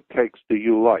these fruitcakes do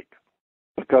you like?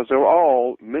 Because they're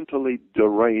all mentally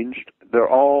deranged. They're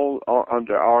all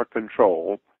under our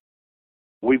control.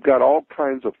 We've got all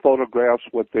kinds of photographs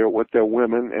with their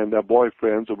women and their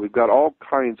boyfriends, and we've got all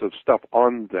kinds of stuff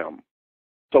on them.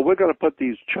 So we're going to put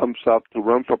these chumps up to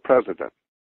run for president.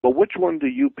 but which one do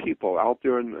you people out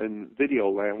there in video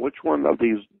land, which one of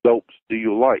these dopes do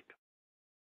you like?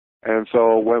 And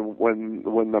so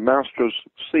when the masters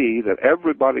see that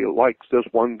everybody likes this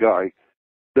one guy,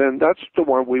 then that's the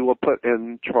one we will put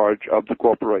in charge of the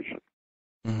corporation.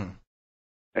 Mm-hmm.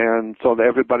 And so that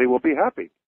everybody will be happy.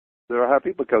 They're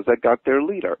happy because they got their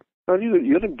leader. Now,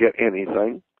 you didn't get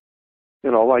anything.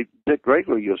 You know, like Dick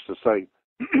Gregory used to say,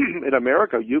 in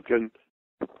America,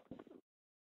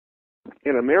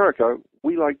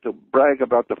 we like to brag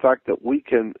about the fact that we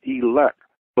can elect,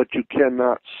 but you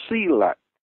cannot select.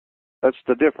 That's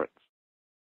the difference.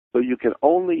 So you can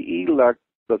only elect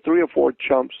the 3 or 4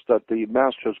 chumps that the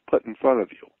masters put in front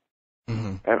of you.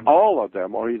 Mm-hmm. And all of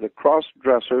them are either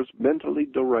cross-dressers, mentally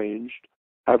deranged,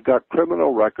 have got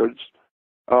criminal records,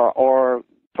 or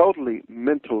totally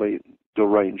mentally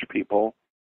deranged people.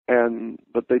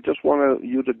 But they just want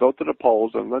you to go to the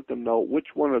polls and let them know which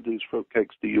one of these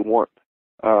fruitcakes do you want,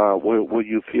 will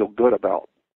you feel good about.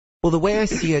 Well, the way I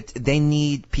see it, they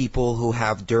need people who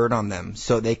have dirt on them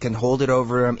so they can hold it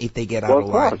over them if they get out of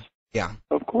line. Yeah.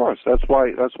 Of course. That's why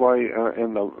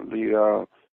in the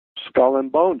Skull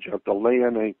and Bones, you have to lay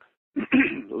in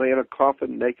a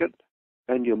coffin naked,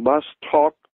 and you must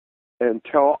talk and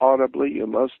tell audibly. You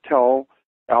must tell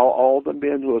all the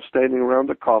men who are standing around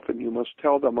the coffin, you must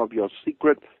tell them of your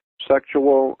secret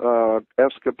sexual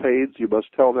escapades. You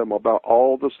must tell them about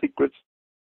all the secrets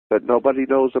that nobody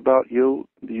knows about you.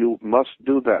 You must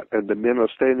do that. And the men are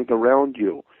standing around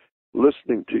you,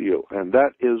 listening to you. And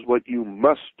that is what you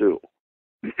must do.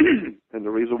 And the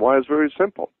reason why is very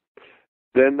simple.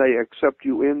 Then they accept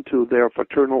you into their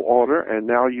fraternal order, and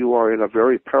now you are in a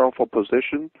very powerful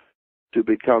position to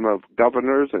become of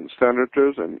governors and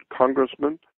senators and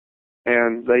congressmen,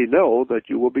 and they know that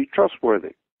you will be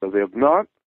trustworthy. Because if not,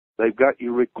 they've got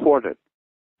you recorded.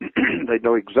 They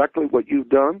know exactly what you've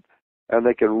done, and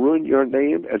they can ruin your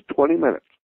name in 20 minutes.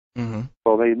 Mm-hmm.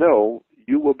 So they know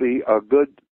you will be a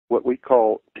good, what we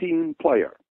call, team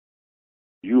player.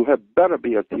 You had better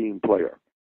be a team player,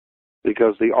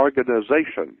 because the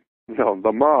organization,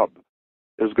 the mob,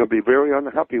 is going to be very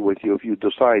unhappy with you if you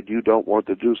decide you don't want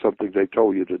to do something they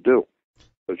told you to do.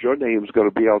 Because your name's going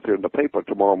to be out there in the paper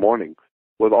tomorrow morning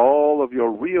with all of your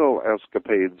real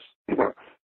escapades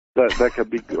that can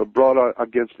be brought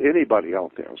against anybody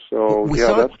out there. So,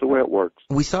 that's the way it works.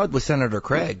 We saw it with Senator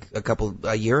Craig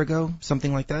a year ago,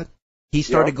 something like that. He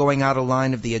started going out of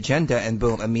line of the agenda, and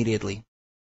boom, immediately.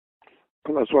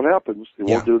 Well, that's what happens. He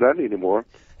won't do that anymore.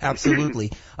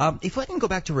 Absolutely. If I can go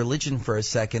back to religion for a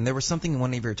second, there was something in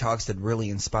one of your talks that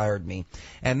really inspired me.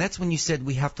 And that's when you said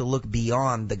we have to look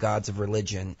beyond the gods of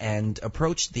religion and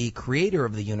approach the creator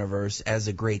of the universe as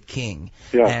a great king.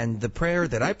 Yeah. And the prayer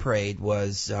that I prayed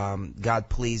was, God,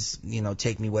 please,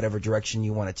 take me whatever direction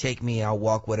you want to take me. I'll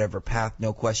walk whatever path,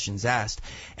 no questions asked.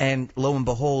 And lo and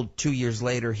behold, 2 years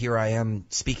later, here I am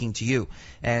speaking to you.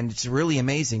 And it's really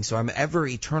amazing. So I'm ever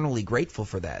eternally grateful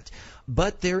for that.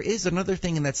 But there is another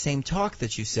thing in that same talk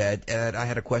that you said that I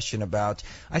had a question about.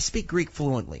 I speak Greek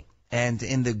fluently. And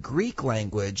in the Greek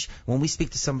language, when we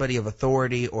speak to somebody of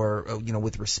authority or,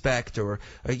 with respect or,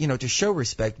 to show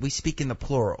respect, we speak in the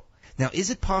plural. Now,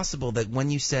 is it possible that when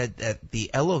you said that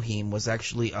the Elohim was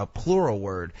actually a plural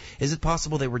word, is it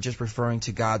possible they were just referring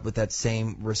to God with that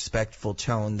same respectful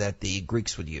tone that the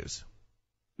Greeks would use?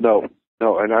 No,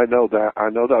 and I know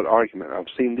that argument. I've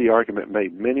seen the argument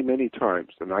made many, many times,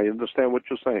 and I understand what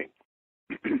you're saying.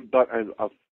 But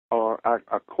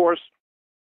of course,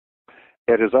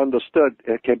 it is understood.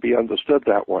 It can be understood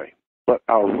that way. But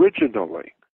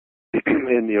originally,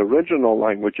 in the original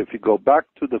language, if you go back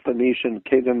to the Phoenician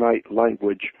Canaanite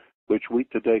language, which we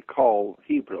today call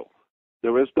Hebrew,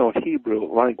 there is no Hebrew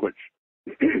language.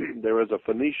 There is a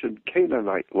Phoenician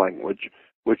Canaanite language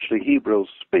which the Hebrews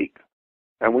speak.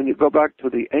 And when you go back to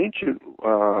the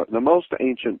most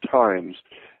ancient times,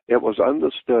 it was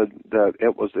understood that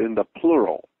it was in the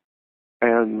plural.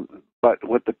 But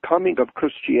with the coming of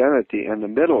Christianity in the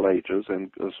Middle Ages,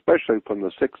 and especially from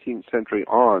the 16th century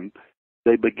on,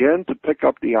 they began to pick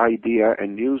up the idea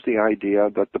and use the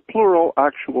idea that the plural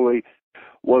actually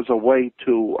was a way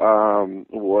to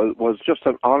was just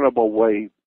an honorable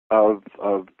way of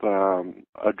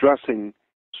addressing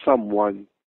someone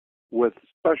with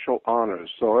special honors.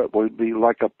 So it would be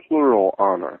like a plural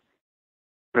honor.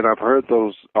 And I've heard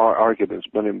those arguments,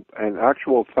 but in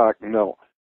actual fact, no.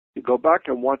 You go back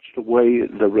and watch the way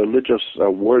the religious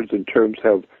words and terms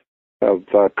have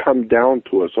come down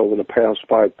to us over the past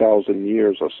 5,000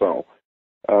 years or so.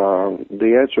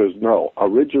 The answer is no.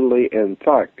 Originally, in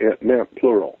fact, it meant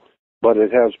plural, but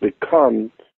it has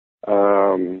become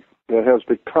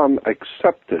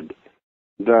accepted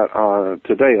that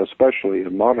today, especially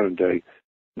in modern day,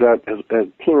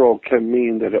 that plural can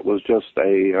mean that it was just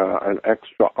an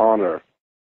extra honor.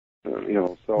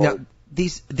 So now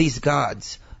these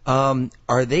gods,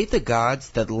 are they the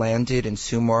gods that landed in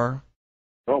Sumer?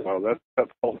 Oh well, that's a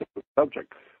whole different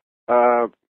subject.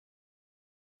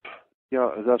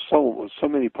 There's so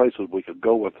many places we could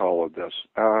go with all of this.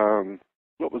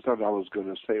 What was that I was going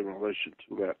to say in relation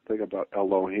to that thing about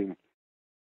Elohim?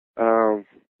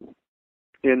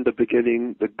 In the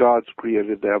beginning, the gods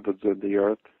created the heavens and the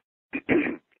earth.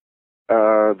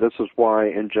 This is why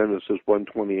in Genesis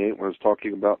 1:28, when it's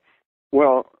talking about,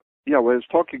 when it's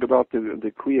talking about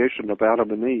the creation of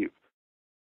Adam and Eve,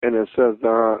 and it says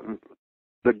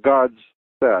the gods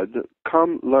said,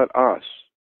 "Come, let us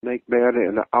make man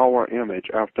in our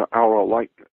image, after our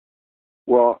likeness."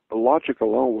 Well, logic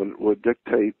alone would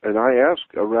dictate, and I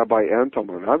asked Rabbi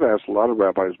Antelman, I've asked a lot of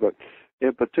rabbis, but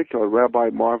in particular,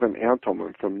 Rabbi Marvin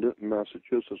Antelman from Newton,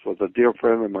 Massachusetts, was a dear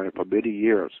friend of mine for many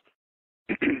years.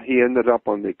 He ended up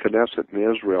on the Knesset in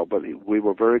Israel, but we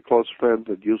were very close friends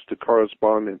and used to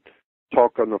correspond and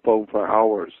talk on the phone for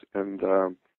hours. And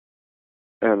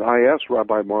I asked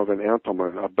Rabbi Marvin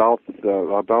Antelman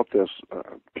about this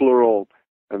plural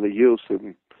and the use,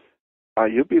 and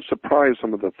you'd be surprised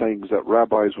some of the things that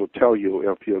rabbis will tell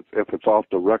you if it's off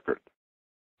the record.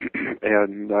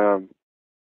 And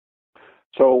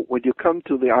so when you come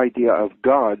to the idea of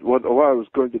God, what I was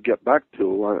going to get back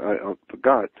to, I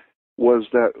forgot, was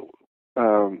that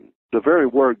the very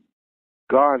word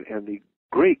God in the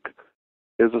Greek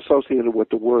is associated with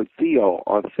the word theo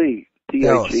or the,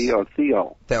 T-H-E or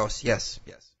theo. Theos, yes.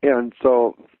 And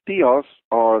so theos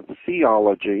or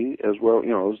theology is where,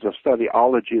 is the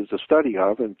studyology is the study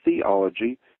of, and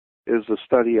theology is the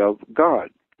study of God,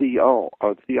 theo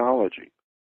or theology.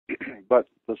 But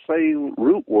the same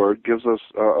root word gives us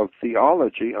of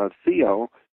theology, theo,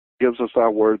 gives us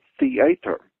our word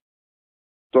theater.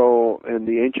 So in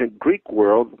the ancient Greek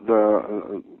world,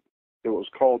 it was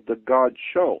called the God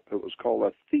show. It was called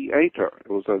a theater.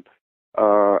 It was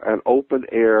an open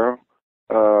air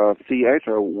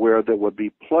theater where there would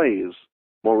be plays,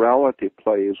 morality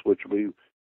plays, which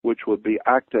would be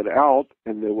acted out,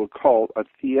 and they were called a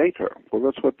theater. Well,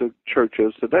 that's what the church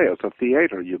is today. It's a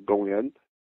theater. You go in.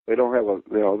 They don't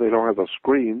have a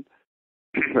screen.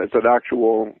 It's an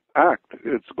actual act.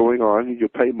 It's going on. You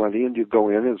pay money and you go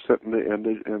in and sit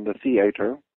in the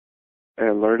theater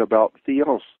and learn about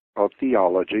theos or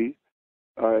theology.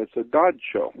 It's a God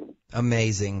show.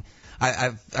 Amazing.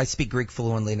 I speak Greek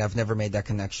fluently, and I've never made that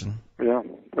connection. Yeah.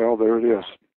 Well, there it is.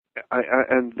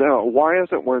 And why is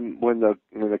it when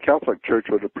the Catholic Church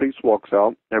or the priest walks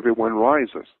out, everyone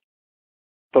rises?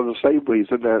 For the same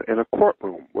reason that in a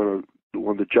courtroom,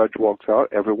 when the judge walks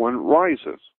out, everyone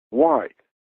rises. Why?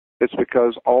 It's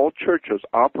because all churches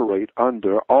operate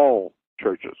under all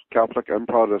churches, Catholic and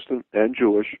Protestant and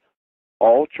Jewish.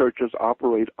 All churches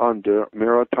operate under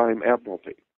maritime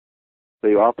admiralty.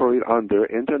 They operate under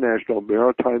international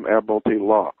maritime admiralty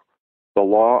law, the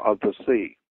law of the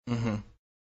sea,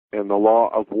 and the law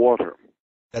of water.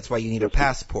 That's why you need a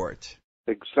passport.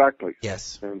 Exactly.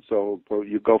 Yes. And so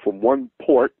you go from one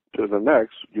port to the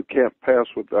next. You can't pass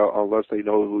unless they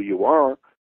know who you are.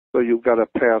 So you've got a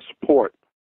passport.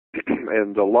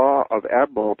 And the law of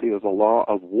admiralty is the law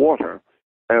of water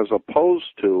as opposed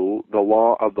to the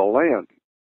law of the land.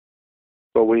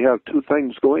 So we have two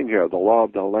things going here, the law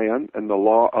of the land and the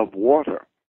law of water.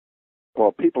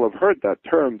 Well, people have heard that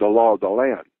term, the law of the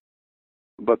land.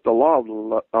 But the law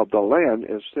of the land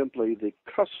is simply the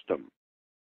custom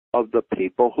of the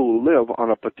people who live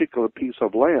on a particular piece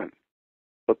of land.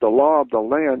 But the law of the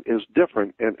land is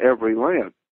different in every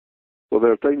land. Well,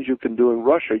 there are things you can do in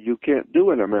Russia you can't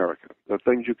do in America. There are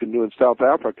things you can do in South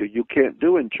Africa you can't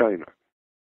do in China.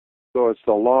 So it's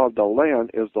the law of the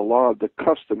land is the law of the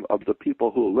custom of the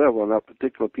people who live on that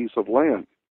particular piece of land.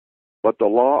 But the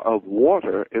law of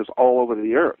water is all over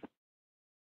the earth.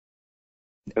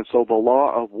 And so the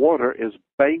law of water is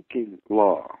banking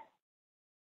law.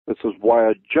 This is why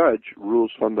a judge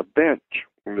rules from the bench.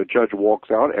 When the judge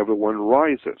walks out, everyone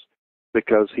rises,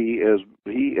 because he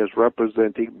is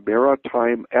representing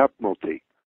maritime admiralty.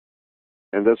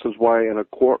 And this is why in a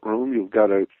courtroom you've got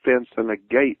a fence and a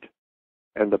gate.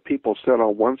 And the people sit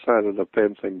on one side of the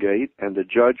fence and gate, and the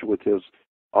judge with his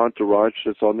entourage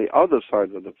sits on the other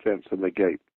side of the fence and the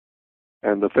gate.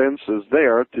 And the fence is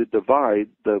there to divide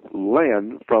the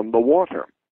land from the water.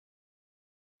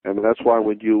 And that's why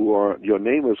when your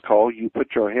name is called, you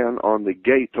put your hand on the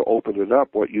gate to open it up.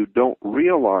 What you don't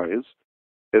realize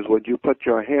is when you put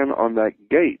your hand on that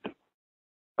gate,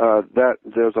 that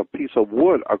there's a piece of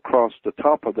wood across the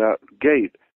top of that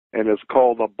gate, and it's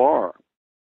called a bar.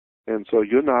 And so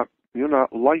you're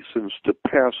not licensed to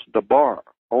pass the bar.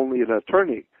 Only an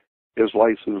attorney is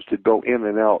licensed to go in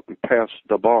and out and pass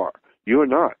the bar. You're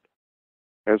not.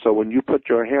 And so when you put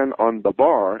your hand on the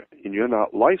bar and you're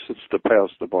not licensed to pass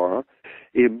the bar,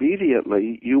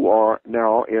 immediately you are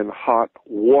now in hot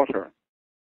water.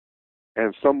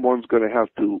 And someone's going to have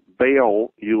to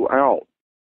bail you out.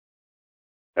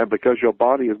 And because your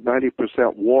body is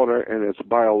 90% water and it's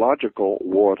biological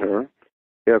water,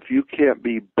 if you can't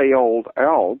be bailed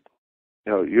out,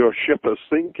 your ship is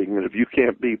sinking, and if you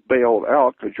can't be bailed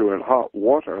out because you're in hot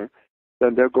water,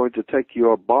 then they're going to take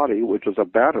your body, which is a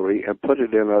battery, and put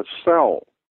it in a cell.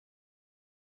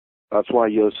 That's why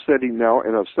you're sitting now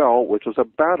in a cell, which is a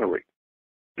battery.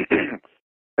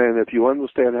 And if you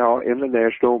understand how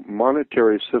international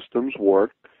monetary systems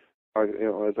work,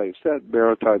 as I said,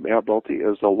 maritime admiralty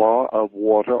is the law of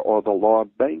water or the law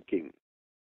of banking.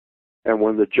 And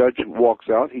when the judge walks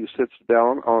out, he sits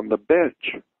down on the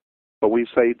bench. But we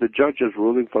say the judge is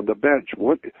ruling from the bench.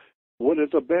 What is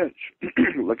a bench?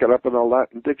 Look it up in a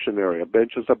Latin dictionary. A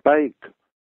bench is a bank.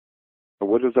 And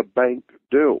what does a bank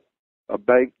do? A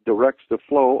bank directs the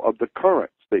flow of the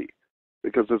currency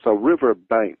because it's a river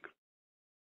bank.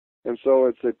 And so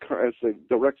it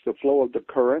directs the flow of the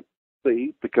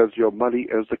currency because your money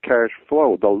is the cash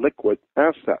flow, the liquid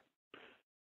asset.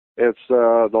 It's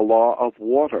the law of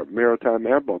water, maritime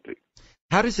admiralty.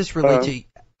 How does this relate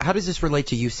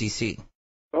to UCC?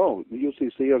 Oh, the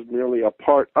UCC is merely a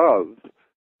part of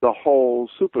the whole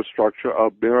superstructure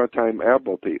of maritime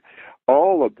admiralty.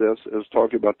 All of this is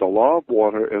talking about the law of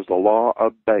water is the law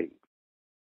of banks.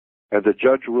 And the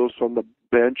judge rules from the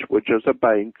bench, which is a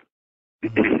bank,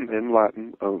 in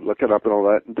Latin. Look it up in a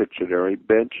Latin dictionary.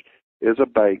 Bench is a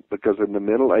bank because in the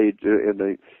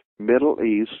Middle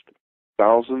East,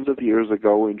 thousands of years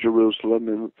ago in Jerusalem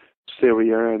and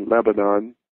Syria and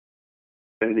Lebanon,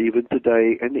 and even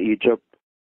today in Egypt,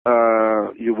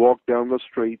 you walk down the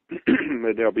street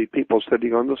and there'll be people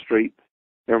sitting on the street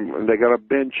and they got a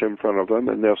bench in front of them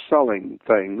and they're selling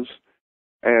things.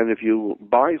 And if you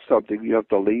buy something, you have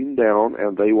to lean down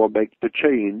and they will make the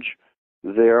change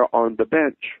there on the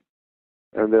bench.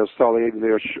 And they're selling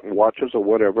their watches or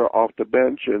whatever off the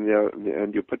bench, and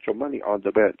you put your money on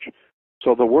the bench.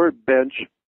 So the word bench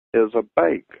is a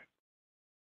bank.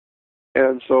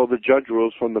 And so the judge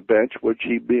rules from the bench, which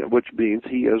means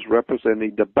he is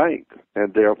representing the bank.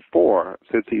 And therefore,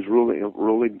 since he's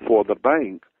ruling for the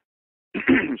bank,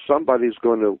 somebody's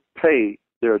going to pay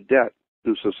their debt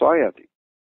to society.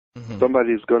 Mm-hmm.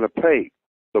 Somebody's going to pay.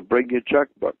 So bring your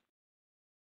checkbook.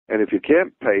 And if you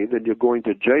can't pay, then you're going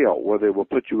to jail where they will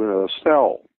put you in a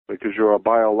cell because you're a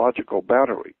biological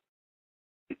battery.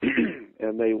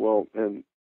 And they will, and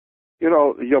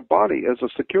your body is a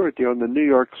security on the New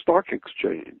York Stock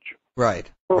Exchange.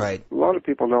 Right, well, right. A lot of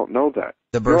people don't know that.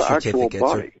 The birth certificates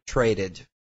are traded.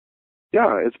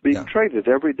 Yeah, it's being traded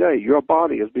every day. Your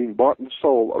body is being bought and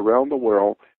sold around the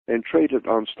world and traded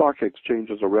on stock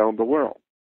exchanges around the world.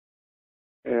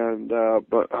 And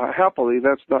but happily,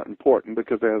 that's not important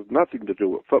because it has nothing to do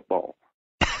with football.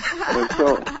 And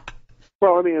so,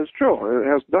 well, I mean, it's true. It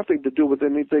has nothing to do with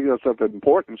anything that's of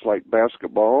importance like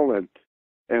basketball and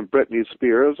Britney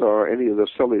Spears or any of the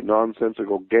silly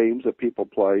nonsensical games that people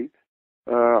play.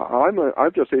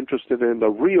 I'm just interested in the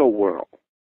real world.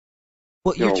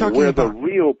 Well, you're talking where about the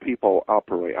real people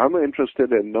operate. I'm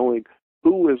interested in knowing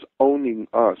who is owning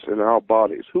us in our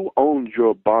bodies. Who owns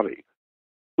your body?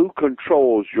 Who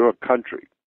controls your country?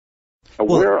 And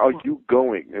where are you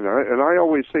going? And I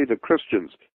always say to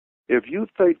Christians, if you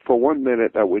think for 1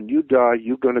 minute that when you die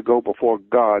you're going to go before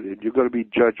God and you're going to be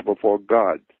judged before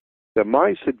God, then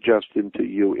my suggestion to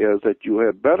you is that you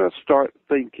had better start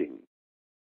thinking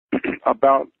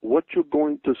about what you're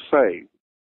going to say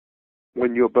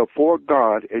when you're before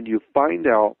God and you find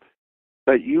out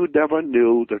that you never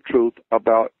knew the truth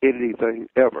about anything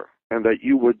ever, and that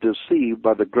you were deceived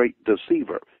by the great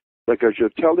deceiver, because you're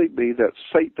telling me that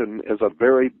Satan is a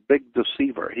very big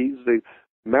deceiver. He's the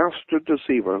master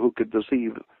deceiver who could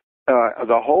deceive.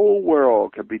 The whole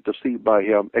world can be deceived by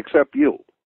him except you.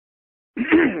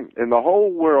 And the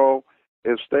whole world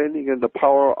is standing in the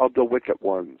power of the wicked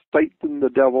one. Satan, the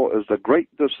devil, is the great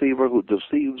deceiver who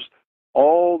deceives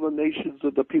all the nations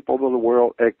of the people of the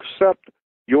world except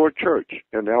your church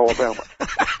in Alabama.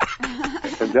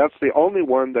 And that's the only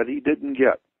one that he didn't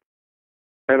get.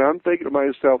 And I'm thinking to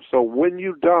myself, so when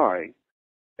you die,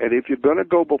 and if you're going to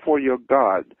go before your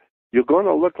God, you're going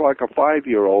to look like a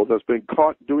 5-year-old that's been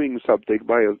caught doing something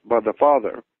by the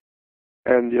father.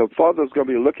 And your father's going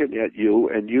to be looking at you,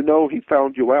 and you know he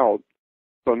found you out.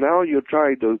 So now you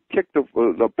try to kick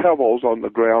the pebbles on the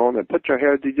ground and put your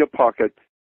head in your pocket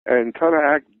and kind of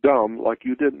act dumb like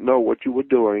you didn't know what you were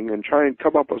doing and try and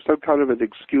come up with some kind of an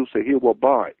excuse that he will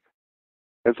buy.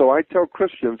 And so I tell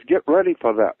Christians, get ready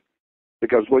for that.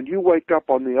 Because when you wake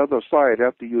up on the other side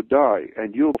after you die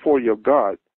and you're before your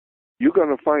God, you're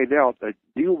going to find out that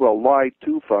you were lied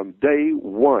to from day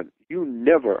one. You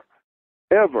never,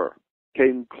 ever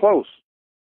came close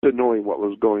to knowing what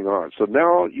was going on. So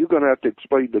now you're going to have to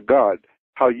explain to God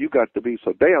how you got to be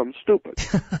so damn stupid.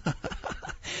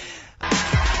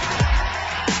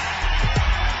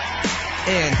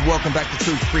 And welcome back to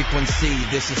Truth Frequency.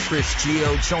 This is Chris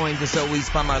Geo, joined as always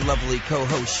by my lovely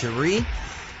co-host Cherie.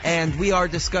 And we are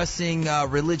discussing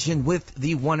religion with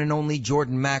the one and only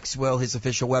Jordan Maxwell. His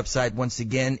official website, once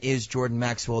again, is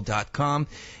jordanmaxwell.com.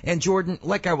 And Jordan,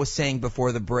 like I was saying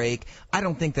before the break, I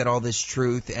don't think that all this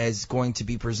truth is going to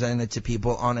be presented to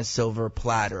people on a silver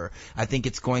platter. I think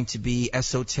it's going to be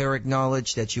esoteric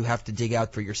knowledge that you have to dig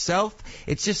out for yourself.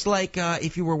 It's just like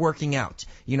if you were working out.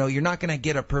 You know, you're not going to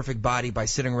get a perfect body by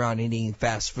sitting around and eating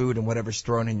fast food and whatever's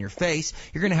thrown in your face.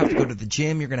 You're going to have to go to the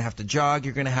gym. You're going to have to jog.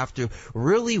 You're going to have to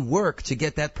really work to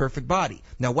get that perfect body.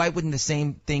 Now, why wouldn't the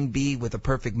same thing be with a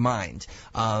perfect mind?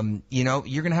 You know,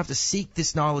 you're going to have to seek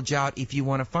this knowledge out if you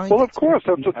want to find it. Well, of course,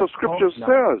 that's what the Scripture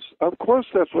says. Of course,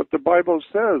 that's what the Bible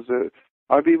says.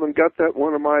 I've even got that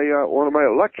one of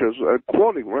my lectures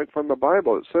quoting right from the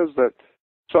Bible. It says that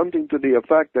something to the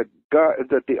effect that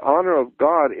that the honor of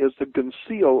God is to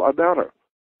conceal a matter.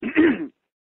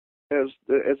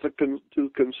 To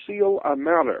conceal a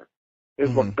matter is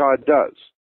what God does.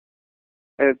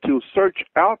 And to search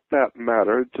out that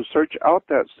matter, to search out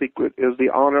that secret, is the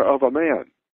honor of a man.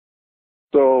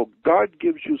 So God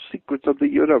gives you secrets of the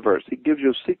universe. He gives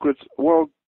you secrets. Well,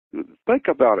 think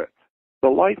about it. The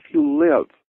life you live,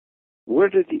 where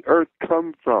did the earth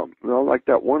come from? You know, like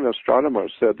that one astronomer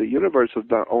said, the universe is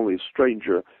not only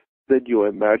stranger than you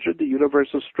imagine, the universe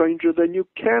is stranger than you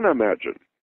can imagine.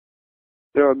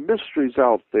 There are mysteries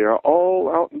out there,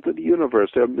 all out into the universe.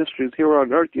 There are mysteries here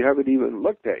on earth you haven't even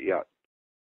looked at yet.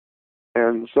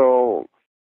 And so,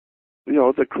 you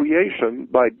know, the creation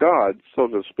by God, so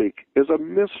to speak, is a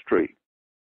mystery.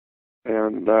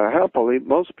 And happily,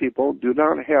 most people do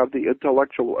not have the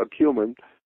intellectual acumen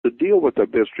to deal with the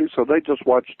mystery, so they just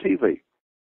watch TV.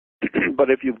 But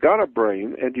if you've got a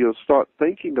brain and you start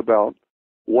thinking about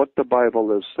what the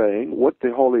Bible is saying, what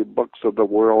the holy books of the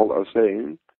world are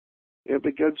saying, you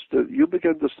begin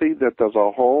to see that there's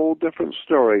a whole different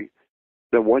story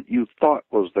than what you thought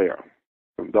was there.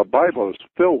 The Bible is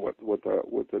filled with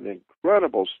an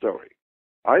incredible story.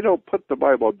 I don't put the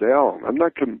Bible down. I'm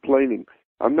not complaining.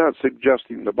 I'm not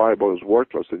suggesting the Bible is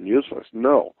worthless and useless.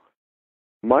 No.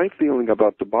 My feeling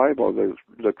about the Bible,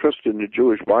 the Christian, the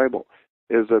Jewish Bible,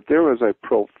 is that there is a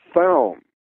profound,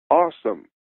 awesome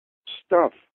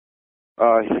stuff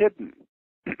hidden.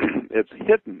 It's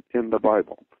hidden in the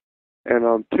Bible. And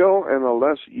until and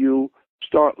unless you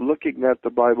start looking at the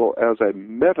Bible as a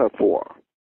metaphor,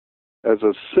 as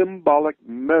a symbolic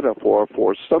metaphor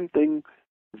for something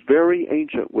very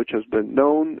ancient which has been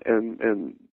known,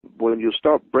 and when you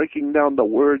start breaking down the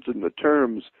words and the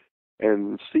terms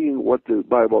and seeing what the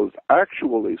Bible is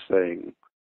actually saying,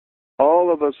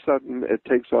 all of a sudden it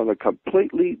takes on a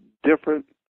completely different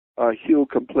hue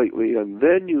completely, and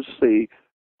then you see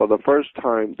for the first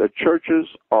time that churches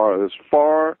are as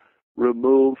far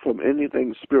removed from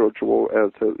anything spiritual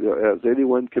as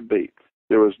anyone can be.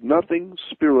 There is nothing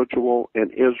spiritual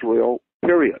in Israel,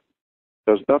 period.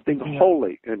 There's nothing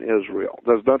holy in Israel.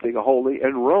 There's nothing holy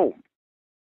in Rome.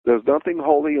 There's nothing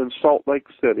holy in Salt Lake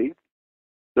City.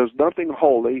 There's nothing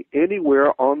holy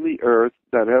anywhere on the earth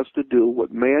that has to do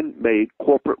with man-made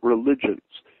corporate religions.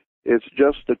 It's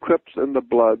just the Crips and the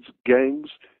Bloods, gangs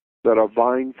that are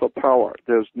vying for power.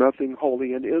 There's nothing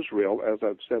holy in Israel, as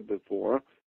I've said before.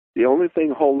 The only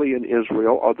thing holy in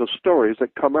Israel are the stories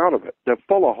that come out of it. They're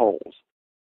full of holes.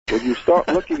 When you start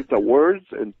looking at the words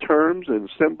and terms and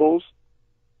symbols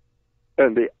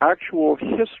and the actual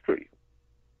history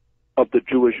of the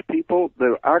Jewish people,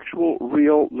 their actual,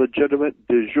 real, legitimate,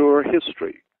 de jure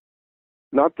history,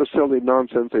 not the silly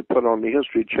nonsense they put on the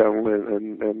History Channel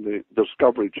and the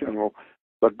Discovery Channel,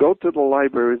 but go to the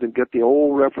libraries and get the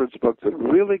old reference books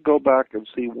and really go back and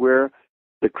see where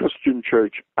the Christian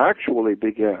church actually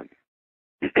began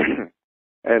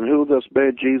and who this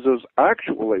man Jesus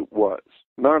actually was,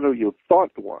 not who you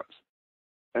thought was.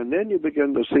 And then you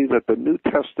begin to see that the New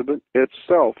Testament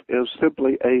itself is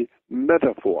simply a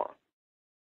metaphor.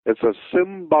 It's a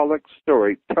symbolic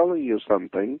story telling you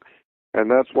something, and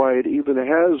that's why it even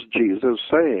has Jesus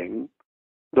saying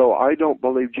though I don't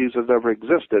believe Jesus ever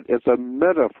existed. It's a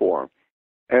metaphor.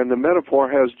 And the metaphor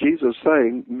has Jesus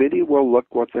saying, many will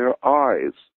look with their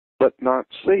eyes, but not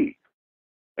see,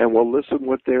 and will listen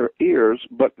with their ears,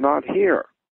 but not hear,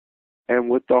 and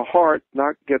with the heart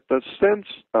not get the sense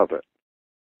of it.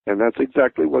 And that's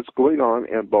exactly what's going on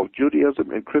in both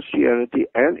Judaism and Christianity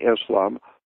and Islam.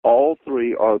 All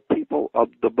three are people of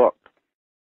the book.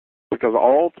 Because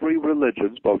all three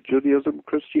religions, both Judaism,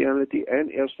 Christianity,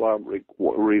 and Islam,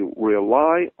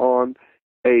 rely on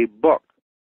a book.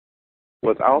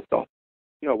 Without the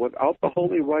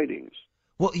holy writings.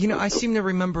 Well, I seem to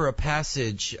remember a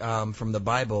passage from the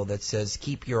Bible that says,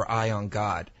 "Keep your eye on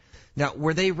God." Now,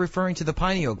 were they referring to the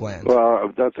pineal gland?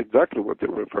 Well, that's exactly what they're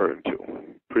referring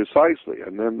to, precisely.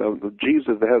 And then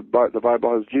the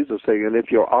Bible has Jesus saying, "And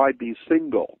if your eye be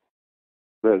single,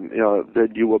 then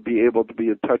you will be able to be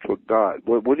in touch with God."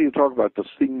 What do you talk about? The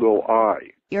single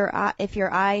eye. If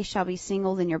your eye shall be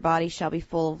single, then your body shall be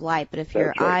full of light. But if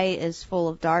your eye is full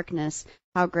of darkness,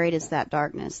 how great is that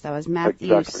darkness? That was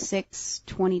Matthew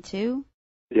 6:22.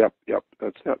 Yep,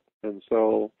 that's it. And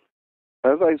so,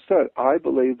 as I said, I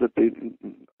believe that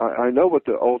I know what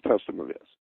the Old Testament is.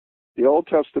 The Old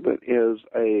Testament is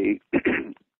a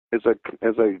is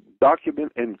a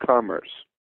document in commerce.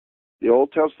 The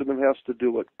Old Testament has to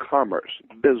do with commerce,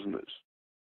 business.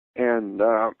 And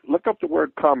look up the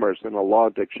word commerce in a law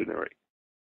dictionary.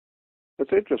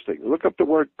 It's interesting. Look up the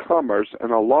word commerce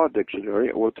in a law dictionary.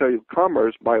 It will tell you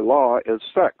commerce by law is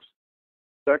sex.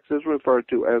 Sex is referred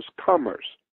to as commerce.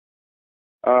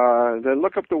 Then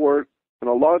look up the word in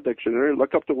a law dictionary.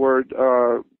 Look up the word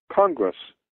Congress.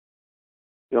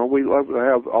 We love to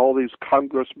have all these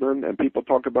congressmen, and people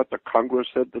talk about the Congress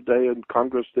said today, and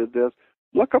Congress did this.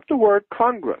 Look up the word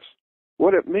Congress,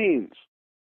 what it means.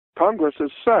 Congress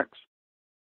is sex.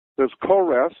 There's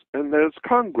Kores and there's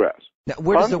Congress. Now,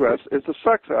 Congress is a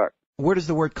sex act. Where does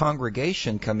the word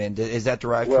congregation come in? Is that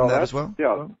derived from that as well?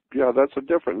 Yeah, that's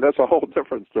a whole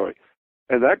different story.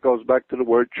 And that goes back to the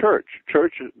word church.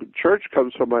 Church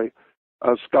comes from a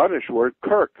Scottish word,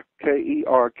 kirk,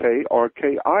 K-E-R-K or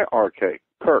K-I-R-K,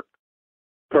 kirk.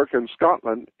 Kirk in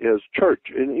Scotland is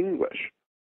church in English.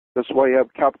 That's why you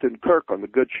have Captain Kirk on the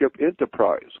good ship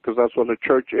Enterprise, because that's what a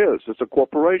church is. It's a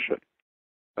corporation.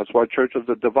 That's why churches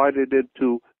are divided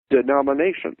into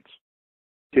denominations,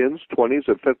 10s, 20s,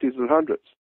 and 50s, and 100s.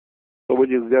 So when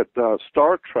you get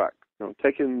Star Trek,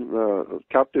 taking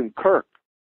Captain Kirk,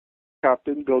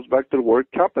 captain goes back to the word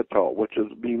capital, which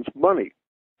means money.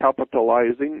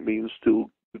 Capitalizing means to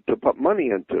put money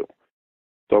into.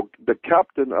 So the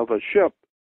captain of a ship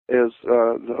is,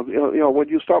 when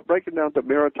you start breaking down the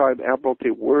maritime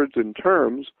admiralty words and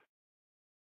terms,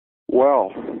 well,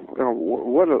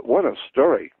 what a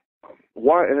story.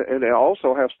 Why? And it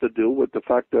also has to do with the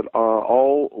fact that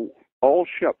all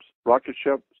ships, rocket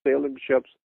ships, sailing ships,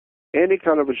 any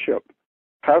kind of a ship,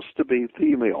 has to be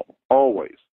female,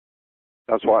 always.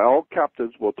 That's why all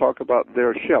captains will talk about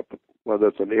their ship, whether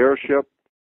it's an airship,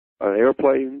 an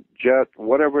airplane, jet,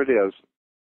 whatever it is,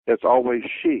 it's always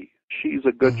she. She's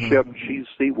a good ship, she's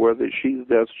seaworthy, she's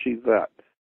this, she's that.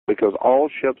 Because all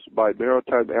ships by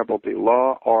maritime admiralty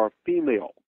law are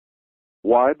female.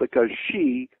 Why? Because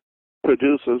she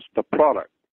produces the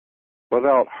product.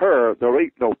 Without her, there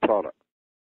ain't no product.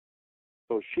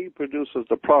 So she produces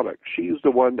the product. She's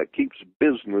the one that keeps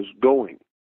business going.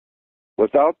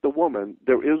 Without the woman,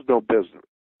 there is no business.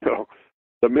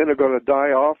 The men are going to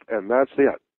die off, and that's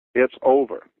it. It's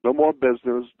over. No more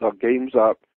business. The game's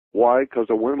up. Why? Because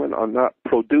the women are not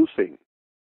producing.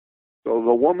 So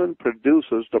the woman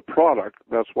produces the product.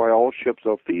 That's why all ships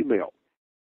are female.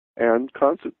 And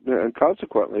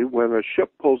consequently, when a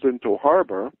ship pulls into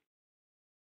harbor,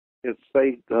 let's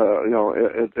say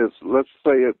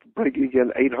it's bringing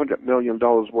in $800 million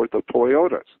worth of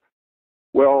Toyotas.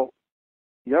 Well,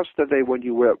 yesterday when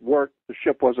you were at work, the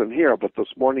ship wasn't here, but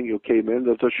this morning you came in,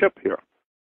 there's a ship here.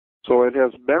 So it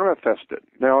has manifested.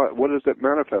 Now, what is it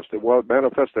manifested? Well, it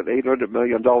manifested $800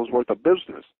 million worth of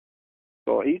business.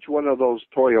 So each one of those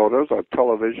Toyotas or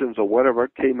televisions or whatever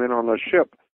came in on a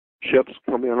ship. Ships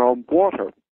come in on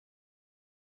water.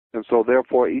 And so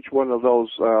therefore each one of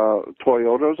those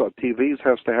Toyotas or TVs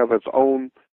has to have its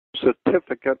own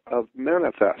certificate of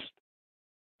manifest.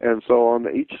 And so on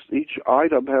each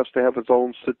item has to have its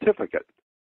own certificate.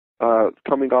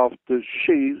 Coming off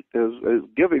she is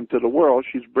giving to the world,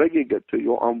 she's bringing it to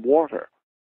you on water.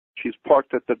 She's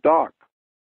parked at the dock.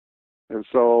 And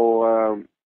so,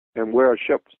 and where a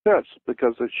ship sits,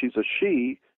 because if she's a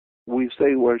she, we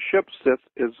say where a ship sits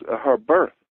is her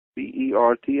berth,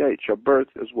 B-E-R-T-H. Her berth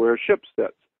is where a ship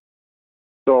sits.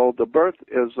 So the berth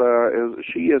is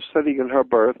she is sitting in her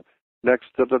berth, next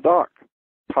to the dock,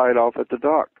 tied off at the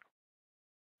dock.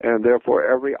 And therefore,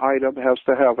 every item has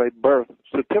to have a birth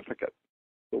certificate.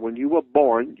 So when you were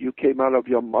born, you came out of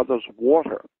your mother's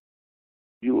water.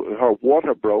 Her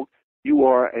water broke. You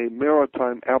are a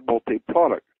maritime admiralty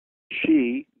product.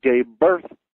 She gave birth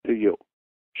to you.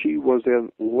 She was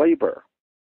in labor.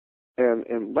 And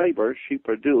in labor, she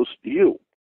produced you.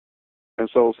 And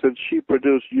so since she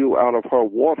produced you out of her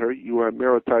water, you are a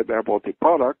maritime admiralty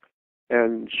product,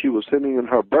 and she was sitting in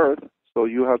her berth, so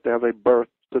you have to have a birth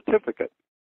certificate.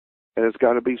 And it's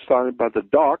got to be signed by the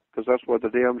dock, because that's where the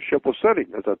damn ship was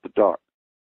sitting, is at the dock.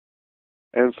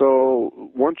 And so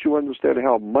once you understand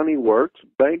how money works,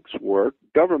 banks work,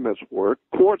 governments work,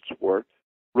 courts work,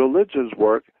 religions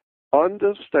work,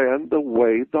 understand the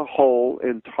way the whole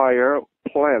entire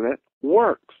planet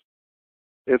works.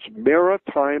 It's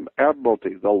maritime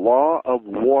admiralty, the law of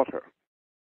water.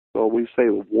 So we say,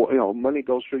 money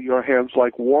goes through your hands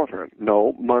like water.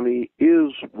 No, money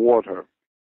is water.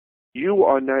 You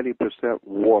are 90%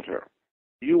 water.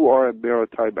 You are a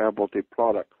maritime admiralty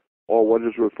product, or what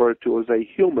is referred to as a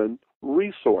human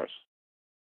resource.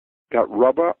 Got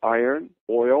rubber, iron,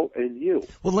 oil, and you.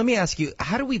 Well, let me ask you,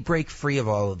 how do we break free of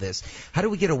all of this? How do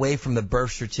we get away from the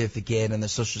birth certificate and the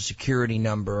Social Security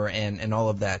number and all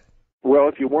of that? Well,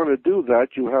 if you want to do that,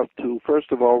 you have to,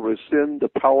 first of all, rescind the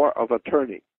power of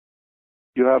attorney.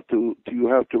 You have to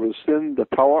rescind the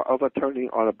power of attorney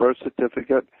on a birth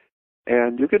certificate,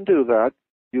 and you can do that.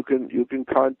 You can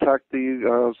contact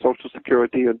the Social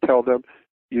Security and tell them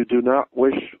you do not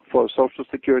wish for Social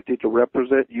Security to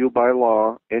represent you by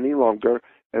law any longer,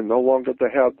 and no longer to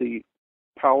have the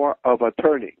power of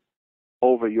attorney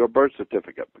over your birth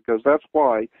certificate. Because that's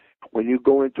why when you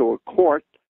go into a court,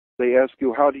 they ask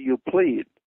you, how do you plead?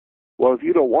 Well, if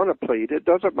you don't want to plead, it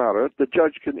doesn't matter. The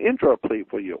judge can enter a plea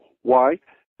for you. Why?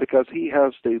 Because he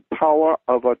has the power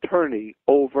of attorney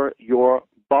over your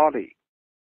body.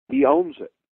 He owns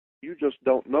it. You just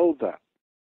don't know that.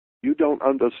 You don't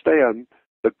understand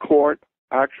the court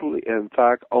actually, in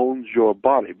fact, owns your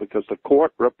body, because the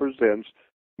court represents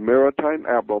maritime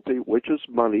admiralty, which is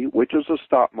money, which is the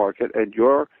stock market, and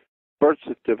your birth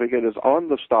certificate is on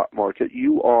the stock market.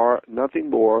 You are nothing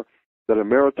more than a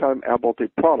maritime admiralty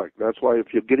product. That's why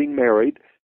if you're getting married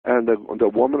and the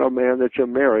woman or man that you're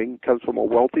marrying comes from a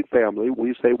wealthy family,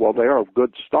 we say, well, they are of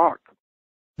good stock.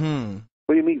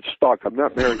 What do you mean stock? I'm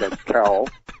not marrying a cow.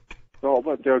 No,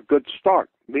 but they're good stock,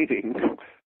 meaning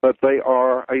that they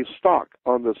are a stock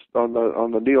on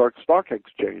the New York Stock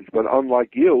Exchange. But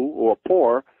unlike you, who are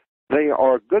poor, they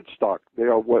are good stock. They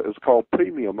are what is called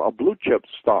premium, a blue chip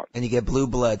stock. And you get blue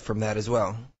blood from that as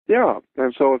well. Yeah,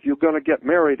 and so if you're going to get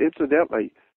married,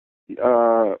 incidentally,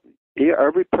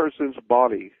 every person's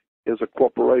body is a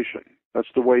corporation. That's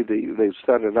the way they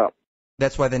set it up.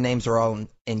 That's why the names are all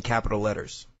in capital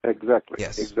letters. Exactly.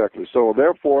 Yes. Exactly. So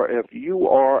therefore, if you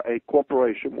are a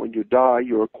corporation, when you die,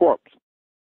 you're a corpse.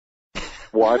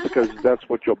 Why? Because that's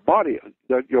what your body is.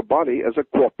 That your body is a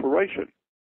corporation.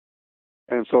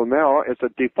 And so now it's a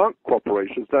defunct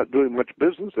corporation. It's not doing much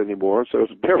business anymore, so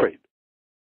it's buried.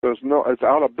 It's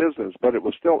out of business, but it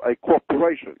was still a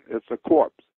corporation. It's a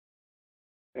corpse.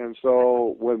 And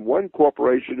so when one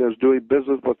corporation is doing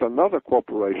business with another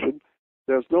corporation,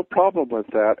 there's no problem with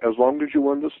that as long as you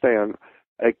understand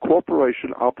a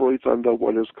corporation operates under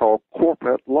what is called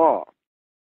corporate law.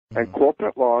 And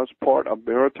corporate law is part of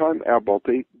maritime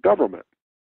admiralty government.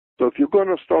 So if you're going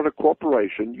to start a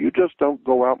corporation, you just don't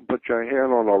go out and put your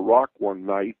hand on a rock one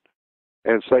night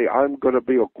and say, I'm going to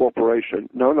be a corporation.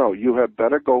 No, you had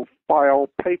better go file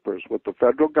papers with the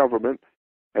federal government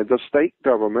and the state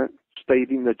government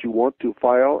stating that you want to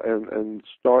file and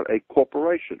start a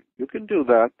corporation. You can do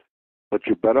that, but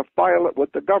you better file it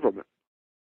with the government.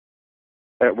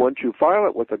 And once you file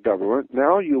it with the government,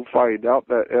 now you find out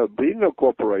that being a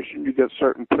corporation, you get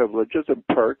certain privileges and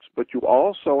perks, but you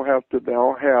also have to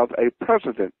now have a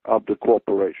president of the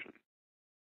corporation.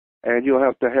 And you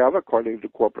have to have, according to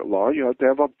corporate law, you have to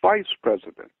have a vice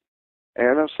president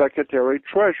and a secretary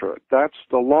treasurer. That's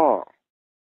the law.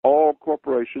 All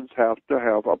corporations have to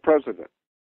have a president.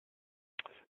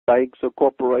 Banks are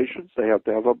corporations. They have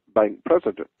to have a bank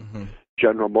president.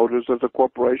 General Motors is a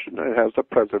corporation. It has the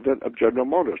president of General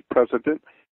Motors. President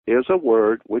is a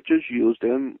word which is used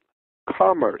in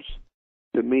commerce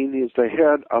to mean he's the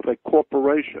head of a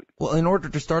corporation. Well, in order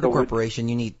to start a corporation,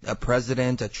 you need a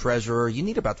president, a treasurer. You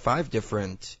need about 5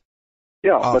 different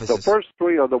offices. But the first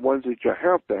 3 are the ones that you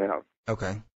have to have.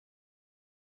 Okay.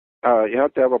 You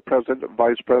have to have a president,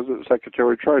 vice president,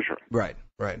 secretary, treasurer. Right.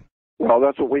 Well,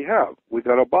 that's what we have. We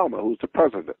got Obama, who's the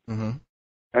president.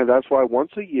 And that's why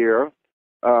once a year,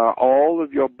 all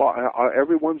of your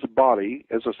everyone's body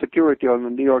is a security on the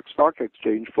New York Stock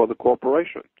Exchange for the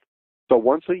corporation. So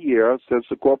once a year, since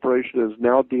the corporation is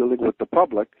now dealing with the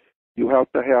public, you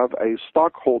have to have a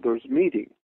stockholders meeting.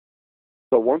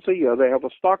 So once a year they have a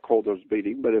stockholders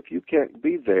meeting, but if you can't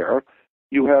be there,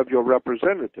 you have your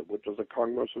representative, which is a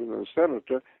congressman and a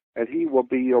senator, and he will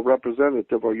be your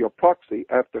representative or your proxy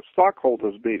at the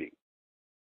stockholders meeting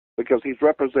because he's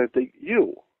representing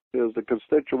you. As the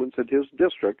constituents in his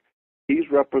district, he's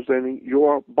representing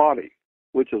your body,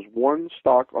 which is one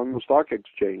stock on the stock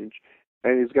exchange,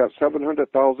 and he's got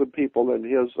 700,000 people in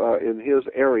his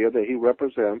area that he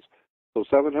represents. So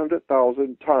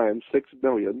 700,000 times 6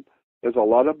 million is a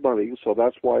lot of money, so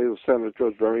that's why the senator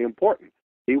is very important.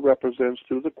 He represents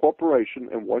to the corporation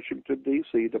in Washington,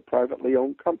 D.C., the privately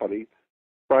owned company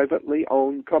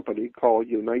called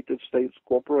United States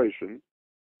Corporation.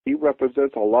 He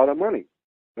represents a lot of money.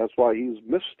 That's why he's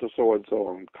Mr. So-and-so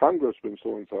and Congressman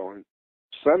so-and-so and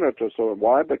Senator so-and-so.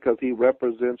 Why? Because he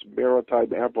represents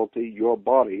Maritime Admiralty, your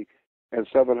body, and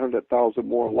 700,000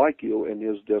 more like you in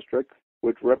his district,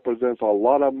 which represents a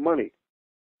lot of money.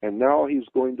 And now he's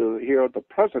going to hear the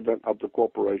president of the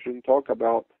corporation talk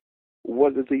about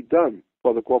what has he done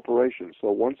for the corporation.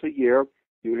 So once a year,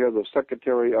 you hear the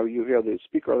secretary, or you hear the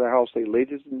Speaker of the House say,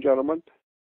 "Ladies and gentlemen,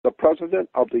 the President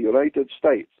of the United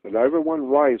States," and everyone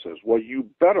rises. Well, you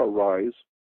better rise.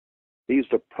 He's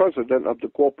the president of the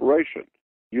corporation.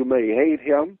 You may hate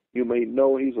him, you may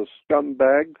know he's a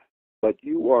scumbag, but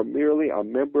you are merely a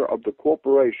member of the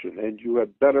corporation, and you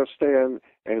had better stand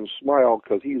and smile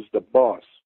because he's the boss.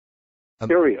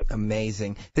 Period.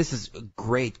 Amazing. This is a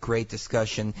great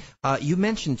discussion. You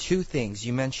mentioned two things.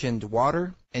 You mentioned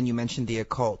water, and you mentioned the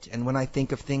occult. And when I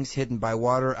think of things hidden by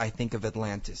water, I think of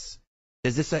Atlantis.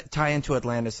 Does this tie into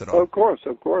Atlantis at all? Of course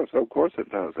it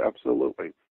does.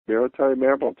 Absolutely. Maritime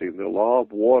Admiralty, the law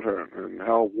of water, and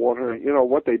how water,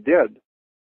 what they did.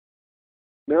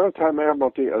 Maritime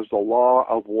Admiralty is the law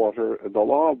of water. The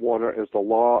law of water is the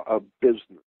law of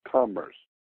business, commerce,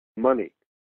 money,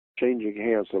 changing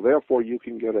hands. So therefore, you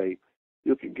can get a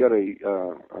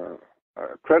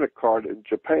credit card in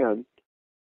Japan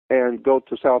and go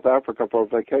to South Africa for a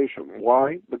vacation.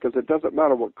 Why? Because it doesn't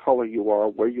matter what color you are,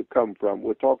 where you come from.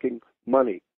 We're talking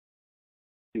money.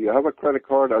 Do you have a credit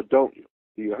card or don't you?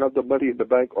 Do you have the money in the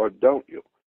bank or don't you?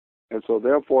 And so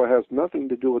therefore it has nothing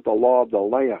to do with the law of the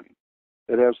land.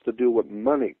 It has to do with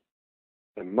money.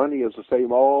 And money is the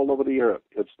same all over the earth.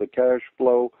 It's the cash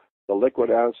flow, the liquid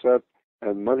asset,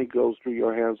 and money goes through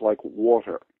your hands like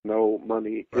water. No,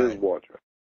 money is water.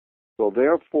 So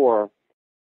therefore,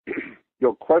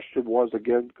 your question was,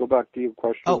 again, go back to your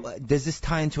question. Oh, does this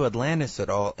tie into Atlantis at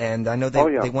all? And I know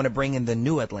they want to bring in the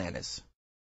new Atlantis.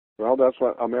 Well, that's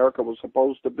what America was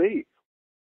supposed to be.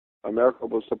 America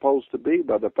was supposed to be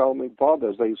by the Founding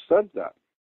Fathers. They said that.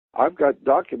 I've got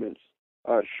documents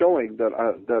showing that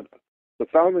the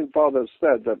Founding Fathers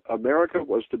said that America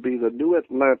was to be the new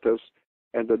Atlantis,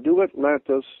 and the new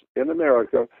Atlantis in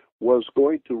America was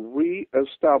going to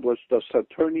reestablish the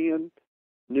Saturnian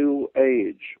New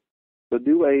Age, the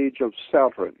New Age of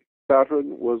Saturn.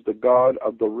 Saturn was the god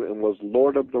of was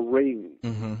Lord of the Rings.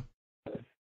 Mm-hmm.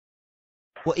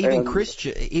 Well, even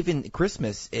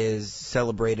Christmas is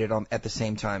celebrated at the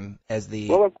same time as the.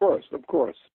 Well, of course.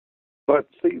 But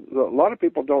see, a lot of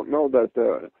people don't know that.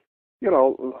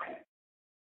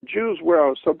 Jews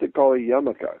wear something called a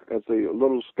yarmulke. It's a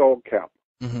little skull cap.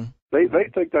 Mm-hmm. They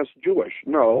think that's Jewish.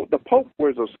 No, the Pope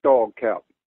wears a skull cap.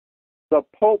 The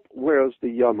Pope wears the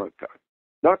yarmulke,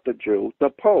 not the Jew. The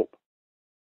Pope.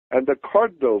 And the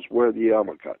cardinals wear the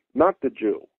yarmulke, not the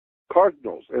Jew.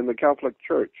 Cardinals in the Catholic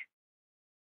Church.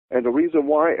 And the reason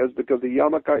why is because the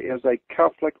yarmulke is a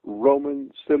Catholic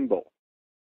Roman symbol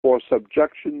for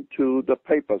subjection to the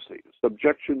papacy,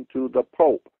 subjection to the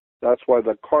Pope. That's why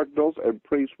the cardinals and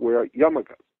priests wear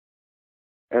yarmulkes.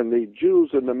 And the Jews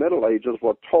in the Middle Ages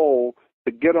were told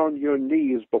to get on your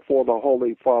knees before the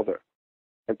Holy Father.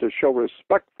 And to show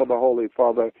respect for the Holy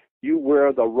Father, you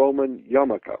wear the Roman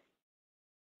yarmulke.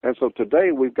 And so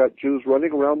today we've got Jews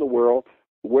running around the world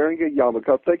wearing a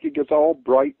yarmulke, thinking it's all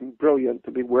bright and brilliant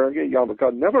to be wearing a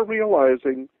yarmulke, never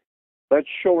realizing that's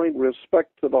showing respect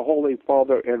to the Holy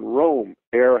Father in Rome,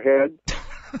 airhead.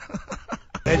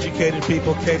 Educated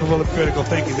people capable of critical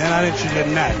thinking. They're not interested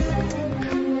in that.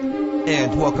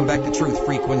 And welcome back to Truth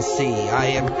Frequency. I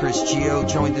am Chris Gio,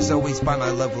 joined as always by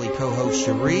my lovely co-host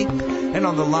Cherie. And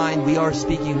on the line, we are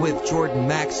speaking with Jordan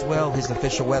Maxwell. His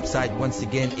official website, once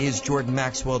again, is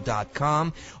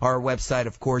jordanmaxwell.com. Our website,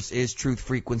 of course, is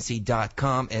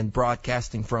truthfrequency.com and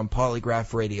broadcasting from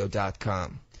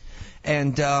polygraphradio.com.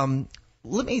 And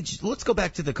Let's go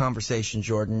back to the conversation,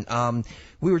 Jordan.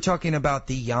 We were talking about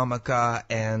the yarmulke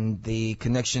and the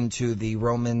connection to the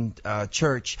Roman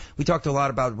Church. We talked a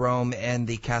lot about Rome and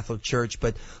the Catholic Church,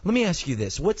 but let me ask you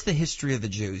this: what's the history of the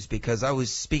Jews? Because I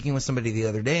was speaking with somebody the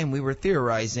other day, and we were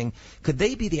theorizing, could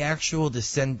they be the actual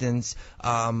descendants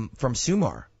from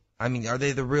Sumer? I mean, are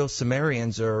they the real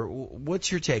Sumerians, or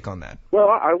what's your take on that? Well,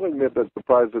 I wouldn't have been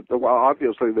surprised that. Well,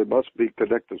 obviously they must be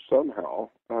connected somehow.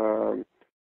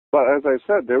 But as I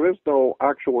said, there is no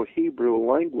actual Hebrew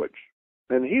language.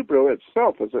 And Hebrew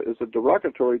itself is a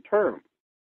derogatory term.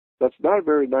 That's not a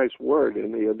very nice word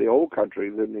in the old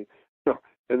countries, in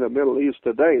the Middle East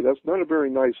today. That's not a very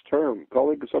nice term.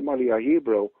 Calling somebody a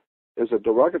Hebrew is a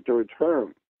derogatory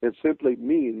term. It simply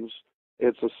means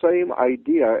it's the same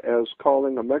idea as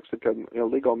calling a Mexican,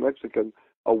 illegal Mexican,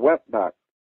 a wetback.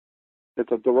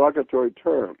 It's a derogatory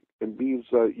term. It means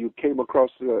you came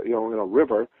across, in a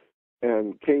river,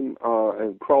 and came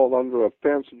and crawled under a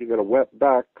fence, and you got a wet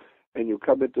back, and you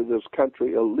come into this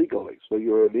country illegally. So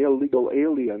you're an illegal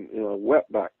alien,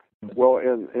 wetback. Well,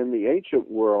 in the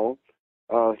ancient world,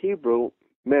 Hebrew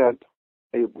meant,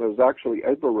 it was actually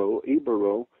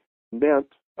Iberu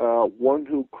meant one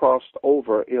who crossed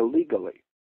over illegally.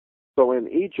 So in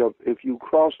Egypt, if you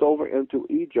crossed over into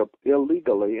Egypt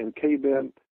illegally and came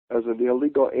in as an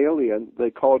illegal alien,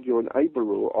 they called you an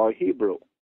Iberu or Hebrew.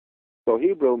 So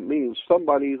Hebrew means some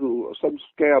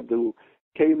scab who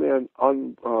came in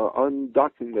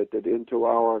undocumented into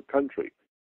our country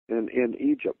in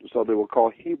Egypt. So they were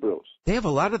called Hebrews. They have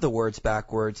a lot of the words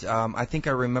backwards. I think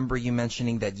I remember you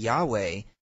mentioning that Yahweh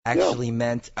actually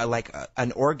meant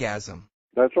an orgasm.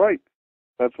 That's right.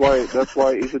 That's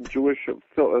why even Jewish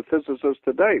physicists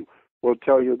today will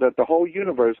tell you that the whole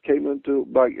universe came into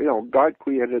God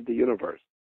created the universe.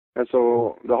 And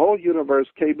so the whole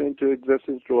universe came into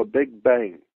existence through a big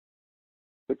bang.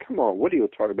 But come on, what are you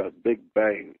talking about, big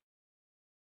bang?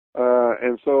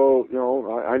 And so,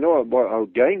 I know what a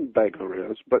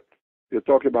gangbanger is, but you're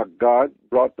talking about God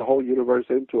brought the whole universe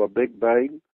into a big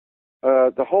bang.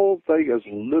 The whole thing is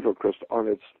ludicrous on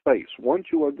its face. Once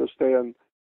you understand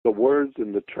the words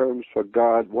and the terms for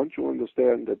God, once you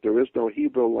understand that there is no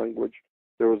Hebrew language,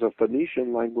 there is a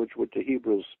Phoenician language which the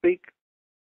Hebrews speak.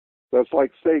 That's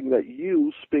like saying that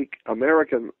you speak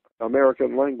American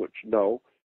language. No,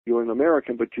 you're an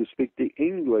American, but you speak the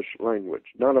English language,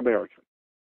 not American.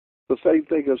 The same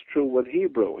thing is true with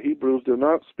Hebrew. Hebrews do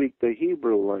not speak the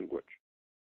Hebrew language.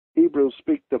 Hebrews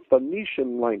speak the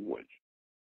Phoenician language.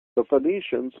 The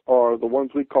Phoenicians are the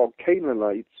ones we call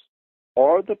Canaanites,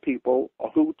 are the people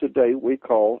who today we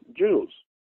call Jews.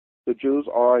 The Jews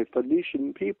are a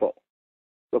Phoenician people.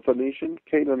 The Phoenician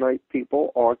Canaanite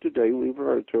people are today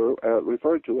referred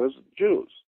to as Jews.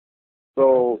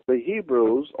 So the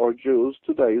Hebrews or Jews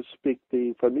today speak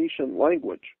the Phoenician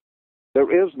language.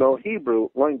 There is no Hebrew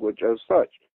language as such.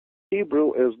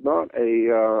 Hebrew is not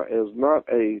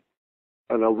an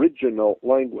original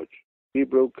language.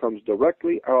 Hebrew comes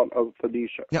directly out of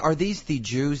Phoenicia. Now, are these the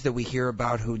Jews that we hear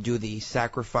about who do the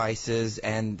sacrifices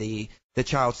and the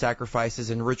child sacrifices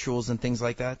and rituals and things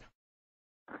like that?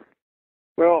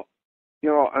 Well,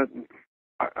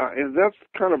 that's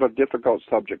kind of a difficult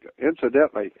subject.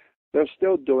 Incidentally, they're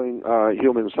still doing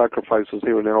human sacrifices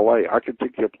here in L.A. I could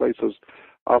take you places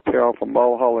up here off of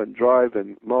Mulholland Drive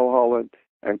and Mulholland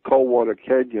and Coldwater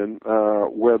Canyon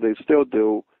where they still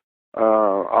do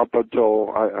up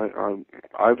until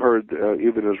I've heard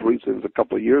even as recent as a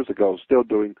couple of years ago, still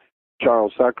doing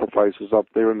child sacrifices up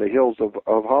there in the hills of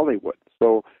Hollywood.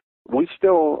 So we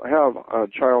still have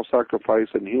child sacrifice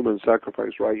and human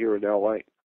sacrifice right here in L.A.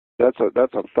 That's a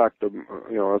fact of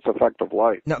it's a fact of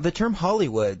life. Now the term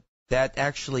Hollywood, that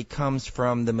actually comes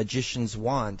from the magician's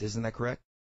wand, isn't that correct?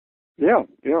 Yeah,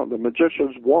 the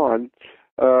magician's wand.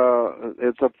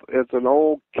 It's an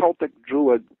old Celtic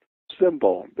Druid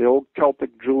symbol, the old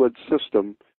Celtic Druid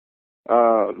system,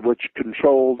 which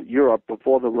controlled Europe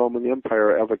before the Roman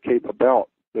Empire ever came about.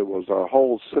 There was a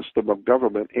whole system of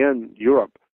government in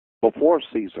Europe before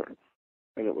Caesar,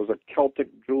 and it was a Celtic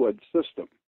Druid system.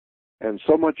 And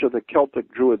so much of the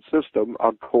Celtic Druid system,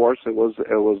 of course, it was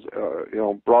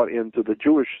brought into the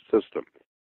Jewish system,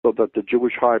 so that the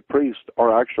Jewish high priests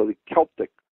are actually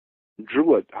Celtic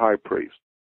Druid high priests.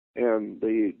 And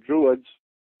the Druids,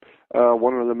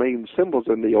 one of the main symbols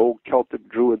in the old Celtic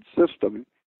Druid system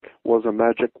was a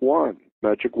magic wand.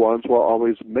 Magic wands were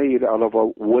always made out of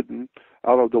the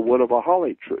wood of a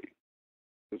holly tree.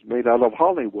 It was made out of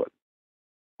Hollywood.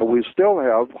 And we still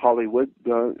have Hollywood,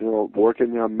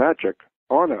 working magic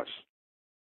on us.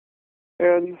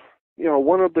 And,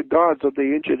 one of the gods of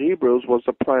the ancient Hebrews was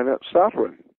the planet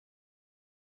Saturn.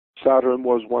 Saturn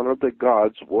was one of the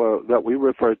gods that we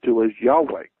refer to as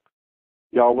Yahweh.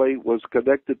 Yahweh was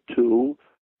connected to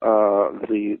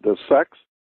the sex.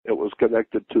 It was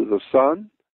connected to the sun.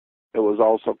 It was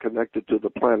also connected to the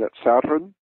planet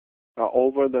Saturn.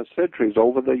 Over the centuries,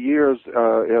 over the years,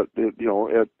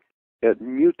 it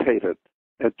mutated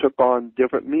and took on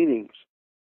different meanings.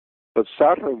 But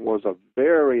Saturn was a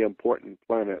very important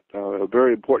planet, a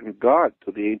very important god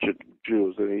to the ancient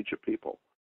Jews and ancient people.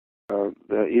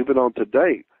 Even on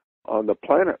today, on the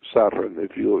planet Saturn,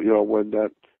 if when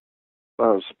that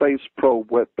space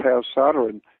probe went past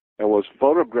Saturn and was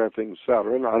photographing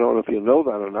Saturn, I don't know if you know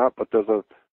that or not, but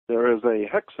there is a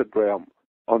hexagram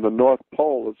on the North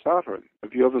Pole of Saturn.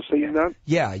 Have you ever seen that?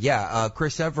 Yeah.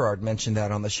 Chris Everard mentioned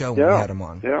that on the show when we had him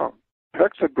on. Yeah,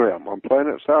 hexagram on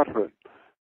planet Saturn.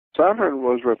 Saturn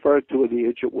was referred to in the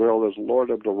ancient world as Lord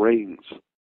of the Rings.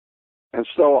 And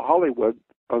so Hollywood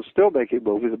is still making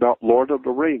movies about Lord of the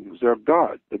Rings. Their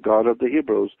god, the god of the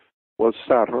Hebrews, was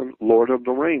Saturn, Lord of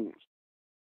the Rings.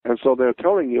 And so they're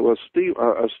telling you a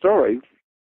story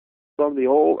from the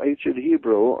old ancient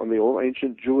Hebrew and the old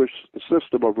ancient Jewish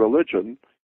system of religion.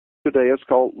 Today it's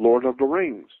called Lord of the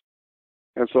Rings.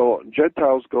 And so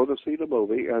Gentiles go to see the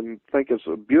movie and think it's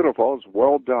beautiful, it's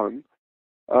well done,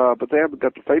 but they haven't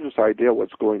got the faintest idea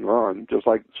what's going on, just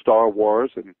like Star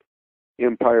Wars and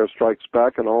Empire Strikes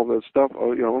Back and all this stuff.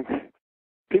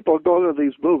 People go to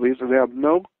these movies and they have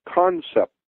no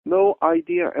concept, no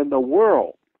idea in the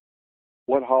world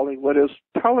what Hollywood is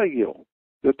telling you.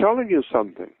 They're telling you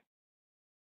something.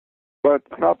 But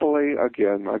happily,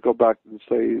 again, I go back and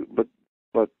say, but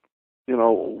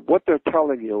what they're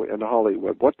telling you in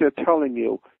Hollywood, what they're telling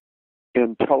you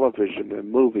in television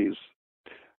and movies,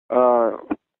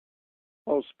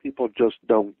 most people just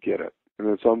don't get it, and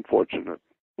it's unfortunate.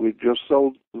 We're just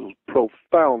so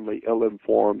profoundly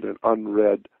ill-informed and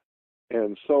unread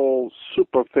and so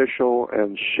superficial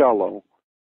and shallow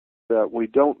that we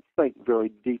don't think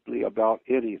very deeply about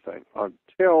anything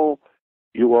until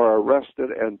you are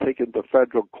arrested and taken to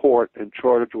federal court and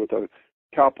charged with a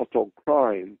capital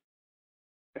crime.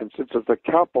 And since it's a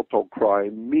capital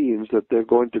crime, means that they're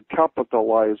going to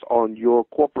capitalize on your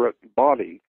corporate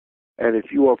body. And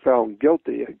if you are found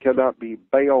guilty and cannot be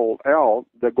bailed out,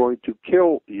 they're going to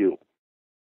kill you.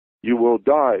 You will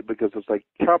die because it's a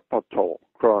capital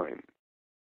crime,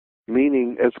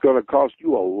 meaning it's going to cost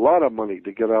you a lot of money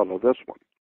to get out of this one.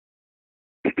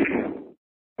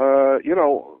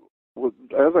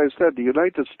 As I said, the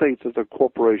United States is a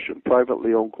corporation,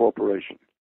 privately owned corporation.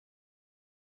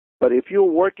 But if you're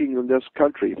working in this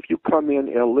country, if you come in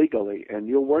illegally and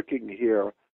you're working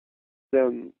here,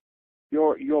 then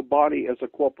your body is a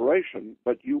corporation,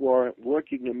 but you are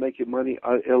working and making money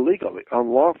illegally,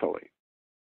 unlawfully.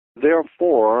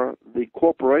 Therefore, the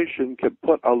corporation can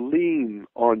put a lien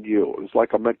on you. It's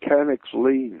like a mechanic's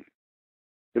lien.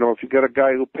 If you get a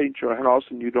guy who paints your house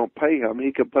and you don't pay him,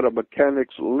 he can put a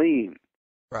mechanic's lien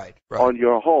on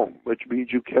your home, which means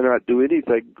you cannot do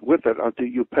anything with it until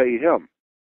you pay him.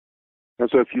 And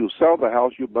so if you sell the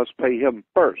house, you must pay him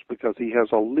first because he has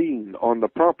a lien on the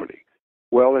property.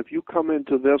 Well, if you come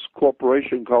into this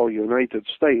corporation called United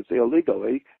States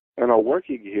illegally and are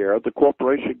working here, the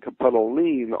corporation can put a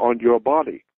lien on your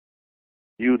body.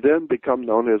 You then become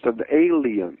known as an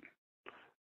alien.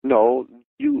 No,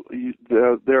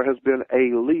 there has been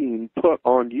a lien put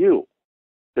on you.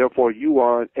 Therefore, you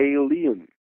are an alien.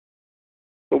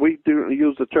 But we do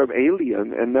use the term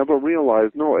alien and never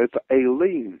realize, no, it's a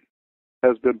lien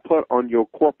has been put on your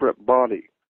corporate body.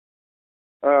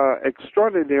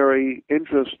 Extraordinary,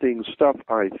 interesting stuff,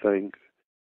 I think,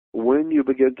 when you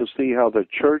begin to see how the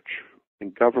church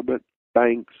and government,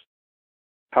 banks,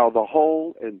 how the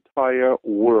whole entire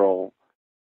world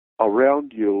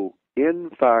around you,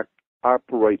 in fact,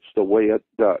 operates the way it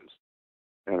does.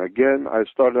 And again, I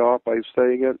started off by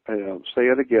saying it, and I'll say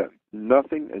it again.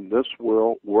 Nothing in this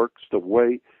world works the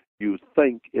way you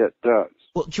think it does.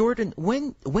 Well, Jordan,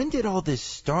 when did all this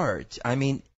start? I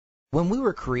mean, when we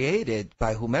were created,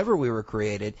 by whomever we were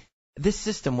created, this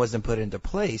system wasn't put into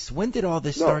place. When did all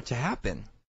this start to happen?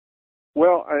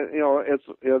 Well,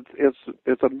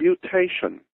 it's a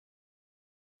mutation.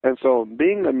 And so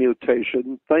being a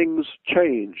mutation, things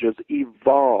change. It's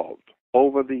evolved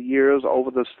over the years, over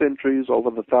the centuries,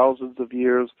 over the thousands of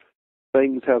years.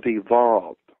 Things have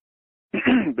evolved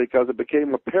because it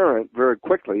became apparent very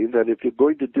quickly that if you're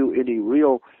going to do any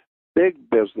real big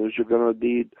business, you're going to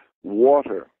need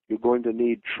water. You're going to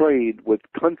need trade with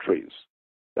countries.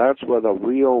 That's where the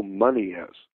real money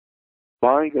is.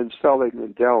 Buying and selling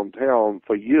in downtown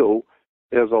for you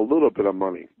is a little bit of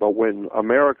money. But when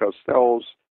America sells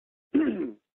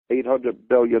 $800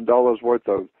 billion worth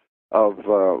of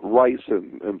rice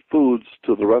and foods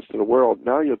to the rest of the world.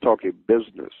 Now you're talking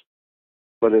business,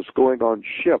 but it's going on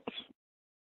ships.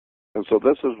 And so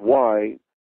this is why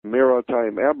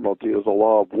maritime admiralty is a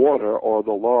law of water or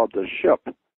the law of the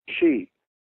ship, she.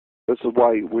 This is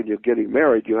why when you're getting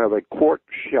married, you have a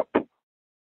courtship.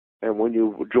 And when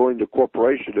you join the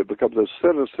corporation, it becomes a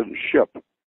citizenship.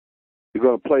 You're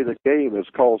going to play the game. It's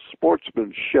called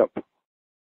sportsmanship.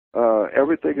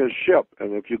 Everything is ship.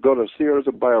 And if you go to Sears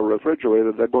and buy a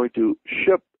refrigerator, they're going to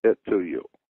ship it to you.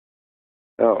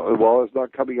 Well, it's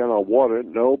not coming out on water,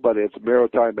 no, but it's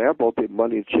maritime admiralty,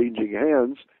 money changing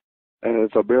hands, and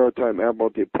it's a maritime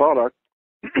admiralty product,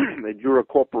 and you're a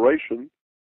corporation.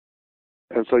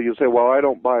 And so you say, well, I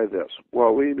don't buy this.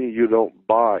 Well, what do you mean you don't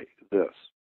buy this?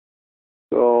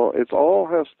 So it all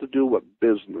has to do with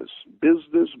business.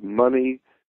 Business, money,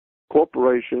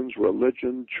 corporations,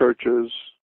 religion, churches.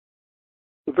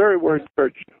 The very word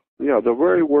church, the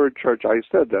very word church, I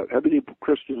said that. How many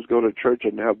Christians go to church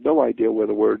and have no idea where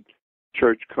the word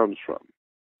church comes from?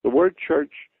 The word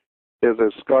church is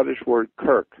a Scottish word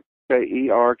kirk,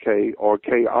 K-E-R-K or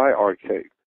K-I-R-K.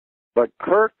 But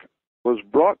kirk was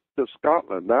brought to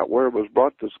Scotland. That word was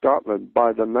brought to Scotland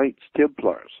by the Knights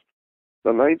Templars.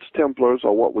 The Knights Templars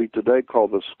are what we today call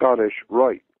the Scottish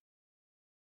Rite.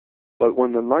 But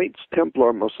when the Knights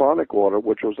Templar Masonic Order,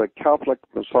 which was a Catholic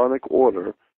Masonic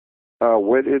order,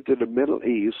 went into the Middle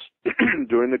East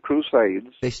during the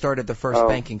Crusades. They started the first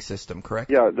banking system,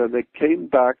 correct? Yeah, then they came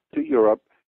back to Europe,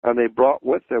 and they brought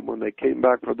with them, when they came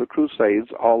back from the Crusades,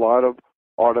 a lot of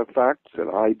artifacts and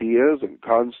ideas and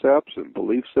concepts and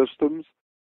belief systems.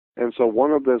 And so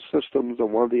one of the systems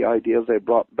and one of the ideas they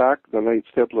brought back, the Knights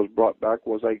Templars brought back,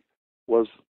 was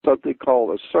something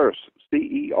called a Circe,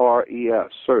 C-E-R-E-S,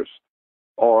 Circe,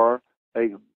 or a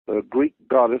Greek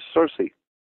goddess Circe.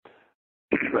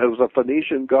 It was a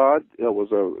Phoenician god. There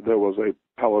was a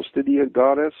Palestinian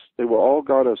goddess. They were all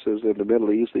goddesses in the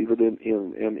Middle East, even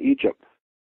in Egypt.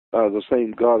 The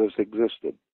same goddess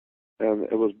existed, and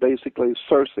it was basically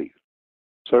Circe.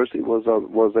 Circe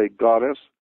was a goddess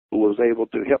who was able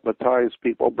to hypnotize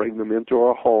people, bring them into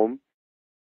her home,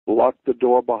 lock the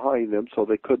door behind them so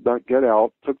they could not get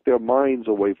out, took their minds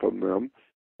away from them,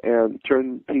 and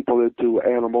turned people into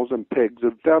animals and pigs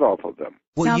and fed off of them.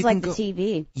 Well, sounds like the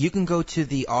TV. You can go to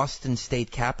the Austin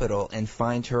State Capitol and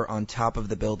find her on top of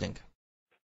the building.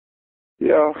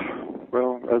 Yeah,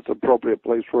 well, that's an appropriate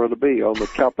place for her to be, on the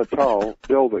Capitol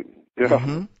building. Yeah.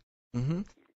 Mm-hmm. Mm-hmm.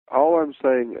 All I'm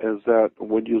saying is that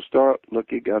when you start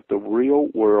looking at the real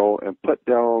world and put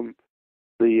down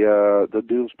the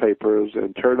newspapers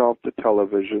and turn off the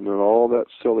television and all that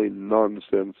silly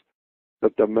nonsense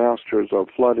that the masters are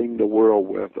flooding the world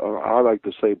with, I like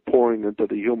to say pouring into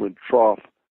the human trough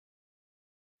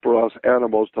for us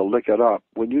animals to lick it up.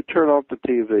 When you turn off the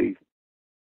TV,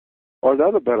 or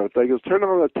another better thing is turn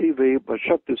on the TV but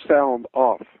shut the sound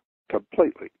off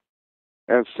completely.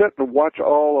 And sit and watch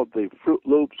all of the Fruit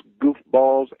Loops,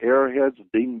 goofballs, airheads,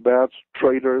 dingbats,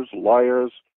 traitors,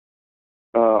 liars.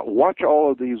 Watch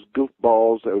all of these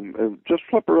goofballs and just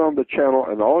flip around the channel,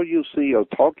 and all you see are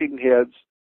talking heads,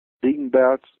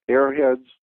 dingbats, airheads,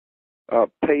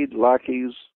 paid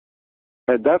lackeys,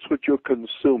 and that's what you're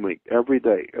consuming every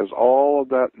day, is all of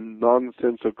that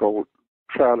nonsensical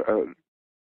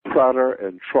pratter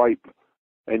and tripe,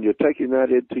 and you're taking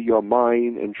that into your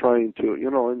mind and trying to,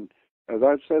 and as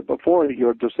I've said before,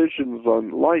 your decisions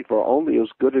on life are only as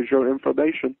good as your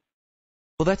information.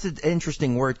 Well, that's an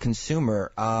interesting word,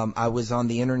 consumer. I was on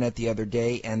the internet the other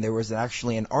day, and there was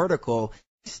actually an article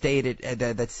stated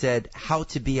that said how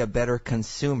to be a better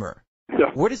consumer.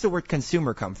 Yeah. Where does the word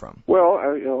consumer come from? Well,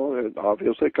 it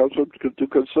obviously comes from to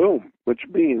consume, which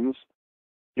means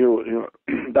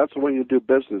that's when you do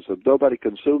business. If nobody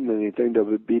consumed anything, there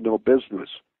would be no business.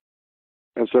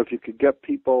 And so if you could get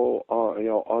people,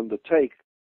 on the take,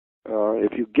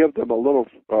 if you give them a little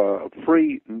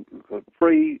free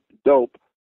dope,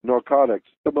 narcotics,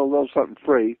 give them a little something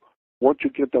free. Once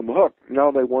you get them hooked,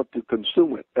 now they want to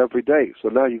consume it every day. So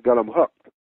now you've got them hooked.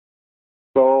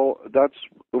 So that's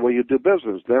the way you do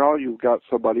business. Now you've got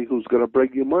somebody who's going to bring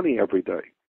you money every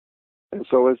day. And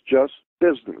so it's just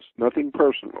business, nothing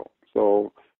personal.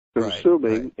 So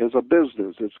consuming is a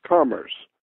business. It's commerce.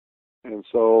 And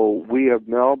so we have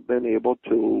now been able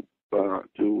to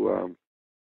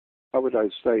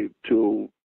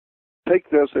take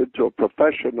this into a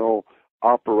professional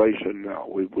operation now.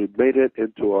 We've made it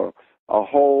into a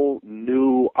whole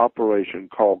new operation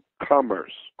called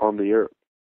commerce on the earth,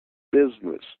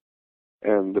 business.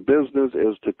 And the business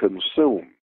is to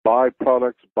consume, buy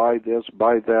products, buy this,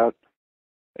 buy that.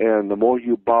 And the more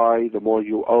you buy, the more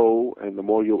you owe, and the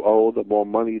more you owe, the more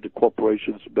money the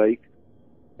corporations make.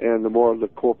 And the more the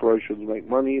corporations make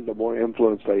money, the more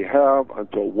influence they have,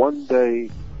 until one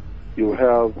day you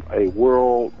have a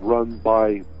world run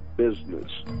by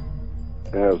business.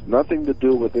 It has nothing to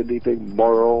do with anything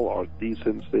moral or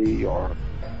decency or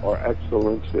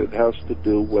excellence. It has to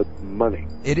do with money.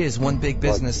 It is one big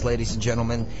business, ladies and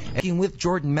gentlemen. And with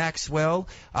Jordan Maxwell,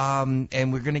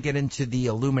 and we're going to get into the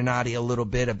Illuminati a little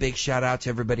bit. A big shout out to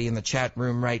everybody in the chat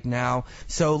room right now.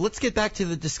 So let's get back to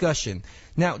the discussion.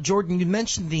 Now, Jordan, you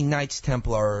mentioned the Knights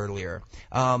Templar earlier.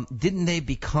 Didn't they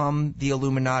become the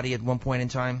Illuminati at one point in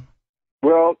time?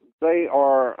 Well, they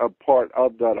are a part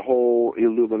of that whole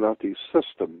Illuminati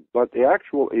system, but the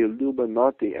actual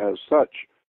Illuminati as such,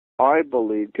 I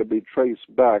believe, can be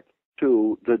traced back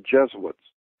to the Jesuits.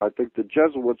 I think the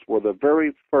Jesuits were the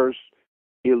very first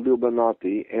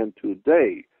Illuminati, and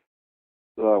today,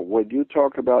 when you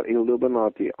talk about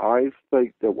Illuminati, I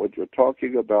think that what you're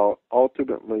talking about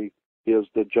ultimately is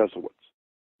the Jesuits.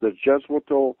 The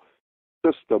Jesuitical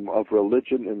system of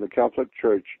religion in the Catholic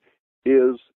Church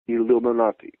is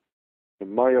Illuminati.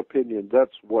 In my opinion,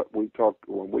 that's what we talk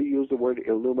when we use the word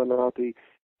Illuminati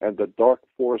and the dark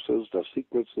forces, the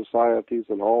secret societies,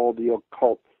 and all the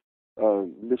occult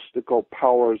mystical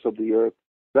powers of the earth.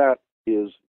 That is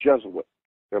Jesuit,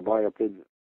 in my opinion.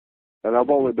 And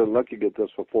I've only been looking at this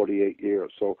for 48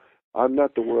 years, so I'm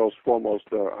not the world's foremost.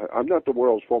 I'm not the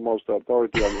world's foremost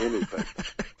authority on anything.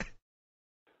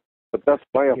 But that's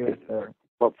my opinion.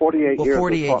 But 48 years.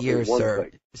 48 years,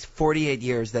 sir. 48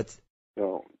 years. That's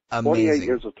amazing. 48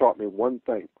 years have taught me one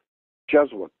thing: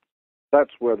 Jesuit.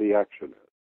 That's where the action is.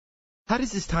 How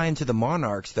does this tie into the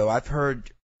monarchs, though? I've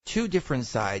heard two different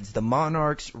sides. The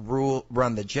monarchs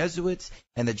run the Jesuits,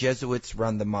 and the Jesuits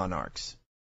run the monarchs.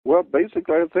 Well,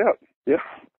 basically, that's it. Yeah.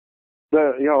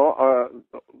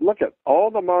 Look at all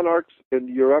the monarchs in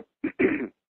Europe.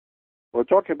 We're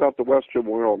talking about the Western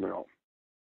world now.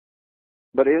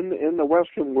 But in the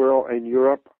Western world and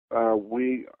Europe,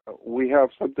 we have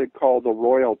something called the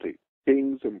royalty,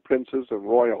 kings and princes and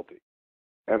royalty.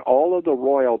 And all of the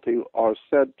royalty are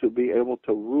said to be able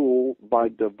to rule by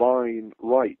divine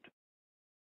right.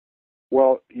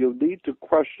 Well, you need to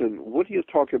question, what do you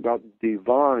talk about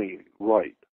divine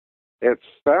right? It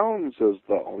sounds as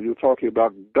though you're talking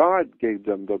about God gave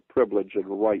them the privilege and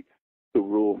right to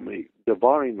rule me,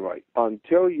 divine right,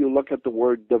 until you look at the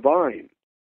word divine.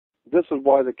 This is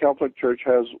why the Catholic Church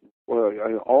has,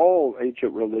 all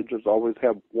ancient religions always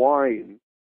have wine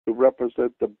to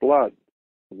represent the blood.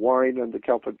 Wine in the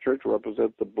Catholic Church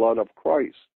represents the blood of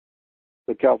Christ.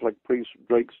 The Catholic priest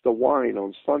drinks the wine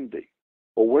on Sunday.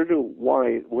 Well,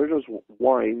 where does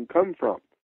wine come from?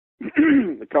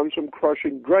 It comes from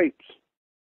crushing grapes.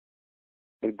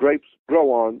 And grapes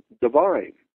grow on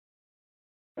divine.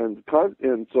 And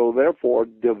so, therefore,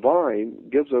 divine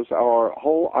gives us our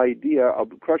whole idea of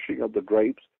the crushing of the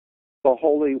grapes, the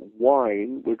holy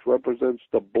wine, which represents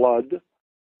the blood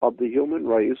of the human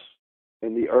race,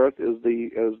 and the earth is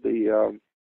the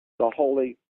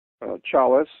holy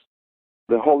chalice,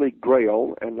 the holy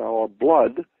grail, and our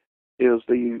blood is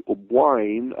the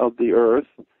wine of the earth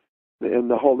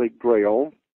and the holy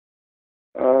grail.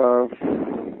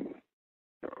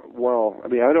 Well, I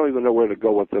mean, I don't even know where to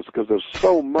go with this because there's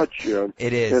so much here.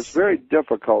 It is. It's very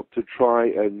difficult to try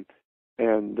and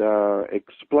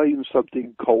explain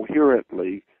something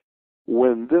coherently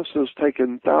when this has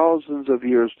taken thousands of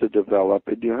years to develop,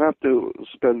 and you have to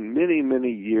spend many,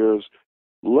 many years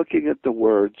looking at the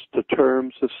words, the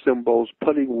terms, the symbols,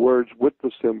 putting words with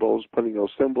the symbols, putting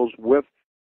those symbols with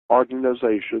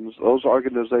organizations, those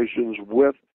organizations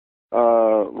with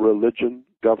religion,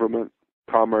 government,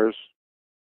 commerce.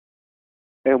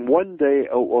 And one day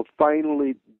it will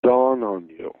finally dawn on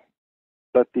you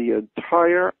that the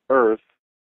entire earth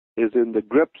is in the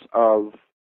grips of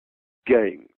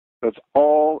gangs. That's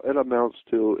all it amounts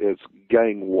to, is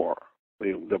gang war.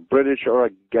 The British are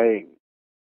a gang,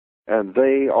 and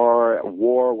they are at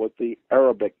war with the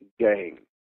Arabic gang.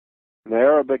 And the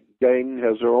Arabic gang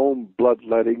has their own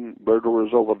bloodletting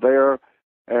murderers over there,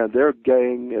 and their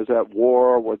gang is at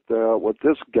war with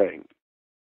this gang.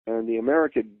 And the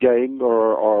American gang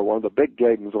are one of the big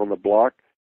gangs on the block,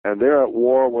 and they're at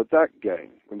war with that gang,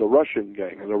 and the Russian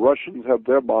gang. And the Russians have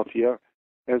their mafia,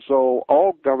 and so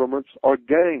all governments are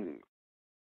gangs.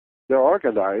 They're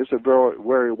organized and very,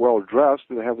 very well dressed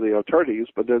and have the attorneys,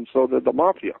 but then so did the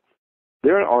mafia.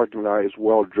 They're organized,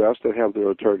 well dressed, and have their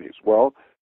attorneys. Well,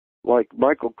 like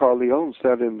Michael Corleone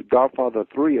said in Godfather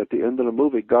 3, at the end of the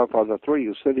movie Godfather 3,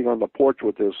 he's sitting on the porch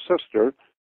with his sister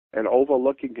and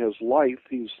overlooking his life.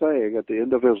 He's saying, at the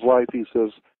end of his life, he says,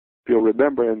 you'll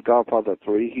remember in Godfather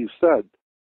 3, he said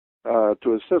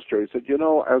to his sister, he said,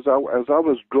 as I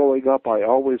was growing up, I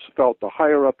always felt the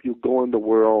higher up you go in the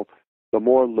world, the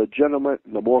more legitimate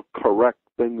and the more correct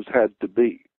things had to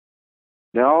be.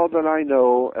 Now that I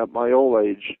know at my old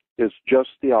age, it's just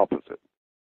the opposite.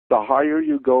 The higher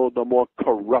you go, the more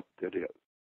corrupt it is.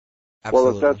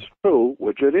 Absolutely. Well, if that's true,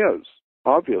 which it is,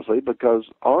 obviously, because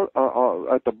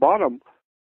at the bottom,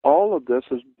 all of this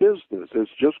is business.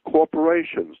 It's just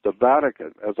corporations, the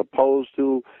Vatican, as opposed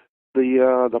to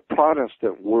the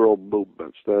Protestant world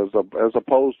movements, as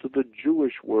opposed to the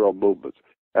Jewish world movements,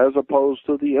 as opposed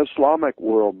to the Islamic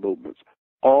world movements.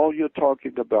 All you're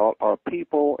talking about are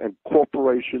people and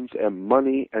corporations and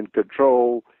money and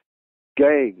control,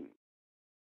 gangs.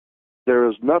 There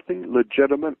is nothing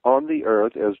legitimate on the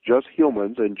earth as just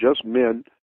humans and just men,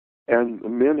 and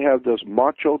men have this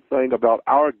macho thing about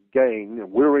our gang,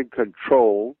 and we're in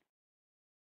control,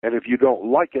 and if you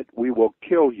don't like it, we will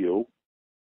kill you.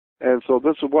 And so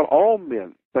this is what all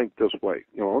men think this way.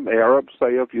 The Arabs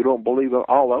say, if you don't believe in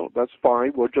Allah, that's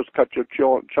fine, we'll just cut your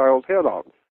child's head off,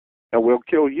 and we'll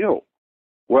kill you.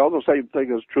 Well, the same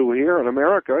thing is true here in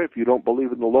America. If you don't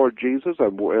believe in the Lord Jesus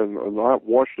and not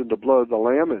washed in the blood of the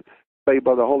Lamb and saved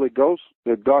by the Holy Ghost,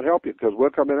 then God help you, because we're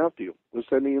coming after you. We're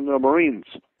sending in the Marines.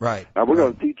 Right. And we're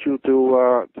going to teach you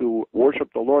to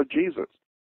worship the Lord Jesus.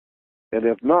 And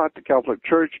if not, the Catholic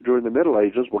Church during the Middle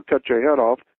Ages will cut your head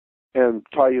off and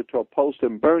tie you to a post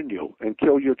and burn you and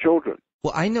kill your children.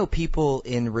 Well, I know people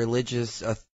in religious,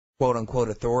 quote-unquote,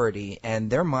 authority, and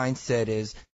their mindset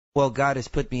is, well, God has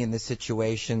put me in this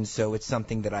situation, so it's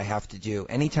something that I have to do.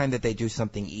 Anytime that they do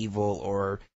something evil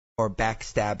or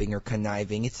backstabbing or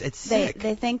conniving, it's sick.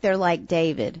 They think they're like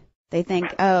David. They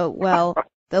think, oh, well,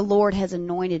 the Lord has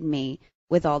anointed me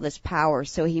with all this power,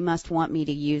 so he must want me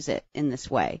to use it in this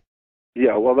way.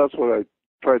 Yeah, well, that's what I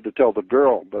tried to tell the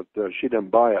girl, but she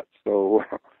didn't buy it. So,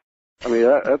 I mean,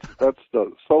 that's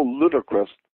so ludicrous.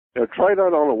 Try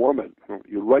that on a woman.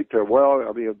 You right there. Well,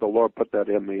 I mean, the Lord put that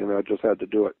in me, and I just had to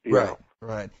do it.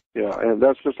 Right. Yeah, and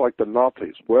that's just like the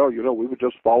Nazis. Well, we were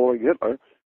just following Hitler,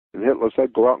 and Hitler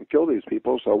said, go out and kill these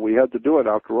people, so we had to do it.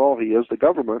 After all, he is the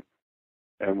government,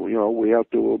 and we have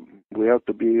to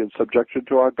be in subjection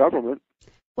to our government.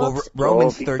 Well,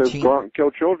 Romans so 13. Says, go out and kill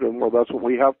children. Well, that's what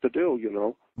we have to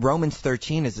do. Romans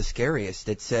 13 is the scariest.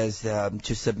 It says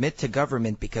to submit to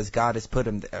government because God has put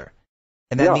him there.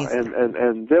 And that means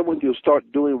and then when you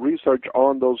start doing research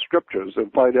on those scriptures and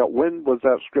find out when was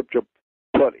that scripture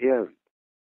put in,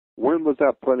 when was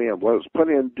that put in? Well, it was put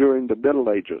in during the Middle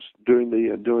Ages, during the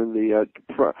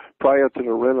prior to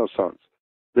the Renaissance.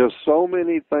 There's so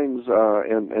many things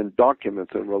and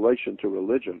documents in relation to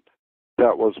religion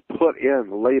that was put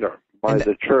in later by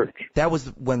the church. That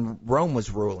was when Rome was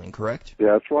ruling, correct?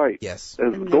 Yeah, that's right. Yes.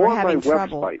 And go on my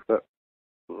website.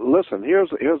 Listen,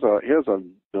 here's a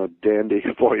dandy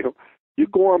for you. You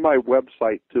go on my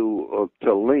website to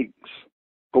links.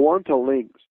 Go on to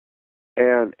links,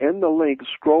 and in the link,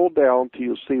 scroll down till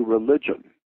you see religion,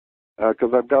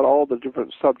 because I've got all the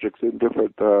different subjects in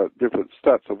different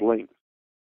sets of links.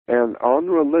 And on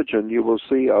religion, you will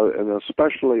see an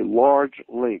especially large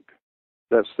link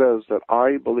that says that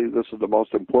I believe this is the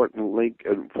most important link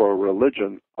for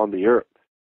religion on the earth,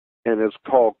 and it's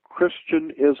called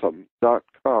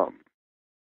Christianism.com.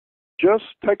 Just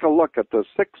take a look at the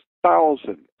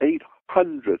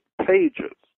 6,800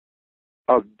 pages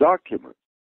of documents,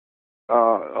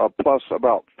 plus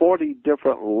about 40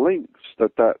 different links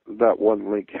that one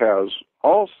link has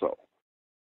also.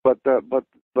 But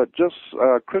just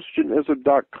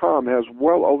Christianism.com has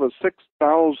well over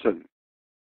 6,000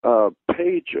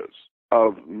 pages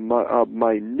of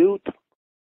minute,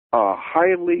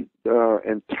 highly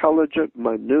intelligent,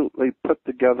 minutely put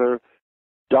together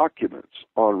documents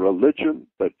on religion,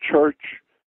 the church,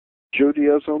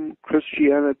 Judaism,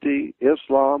 Christianity,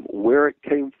 Islam, where it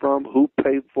came from, who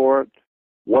paid for it,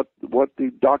 what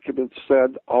the documents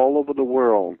said all over the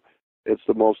world. It's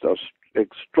the most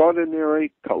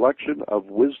extraordinary collection of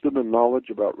wisdom and knowledge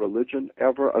about religion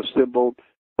ever assembled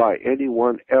by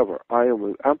anyone ever. I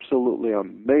am absolutely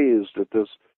amazed at this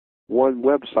one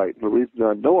website. And the reason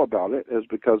I know about it is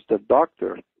because the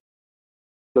doctor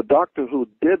who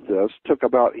did this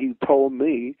he told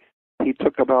me he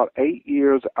took about 8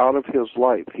 years out of his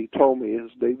life. He told me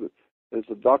his name is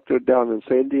a doctor down in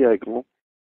San Diego,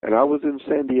 and I was in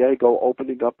San Diego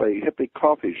opening up a hippie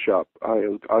coffee shop.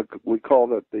 We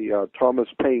called it the Thomas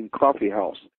Paine Coffee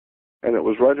House, and it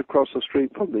was right across the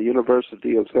street from the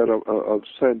University of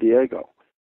San Diego.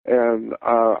 And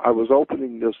I was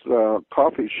opening this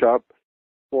coffee shop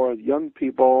for young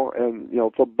people and,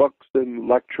 for books and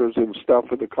lectures and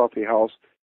stuff at the coffee house.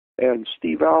 And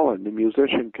Steve Allen, the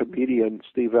musician, comedian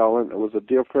Steve Allen, was a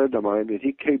dear friend of mine, and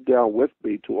he came down with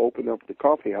me to open up the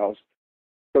coffee house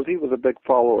because he was a big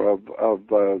follower of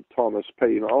Thomas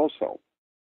Paine also.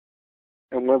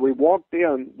 And when we walked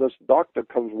in, this doctor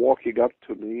comes walking up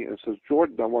to me and says,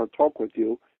 "Jordan, I want to talk with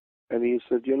you." And he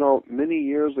said, "You know, many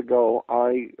years ago,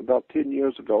 about 10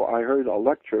 years ago, I heard a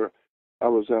lecture. I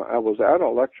was at a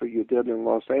lecture you did in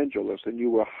Los Angeles, and you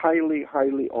were highly,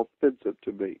 highly offensive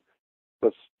to me.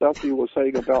 The stuff you were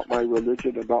saying about my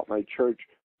religion, about my church,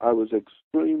 I was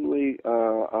extremely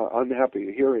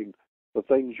unhappy hearing the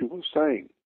things you were saying.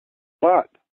 But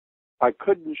I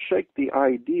couldn't shake the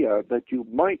idea that you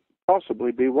might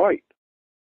possibly be right."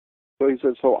 So he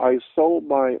said, so I sold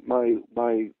my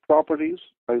properties,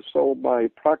 I sold my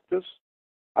practice,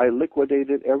 I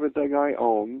liquidated everything I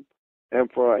own,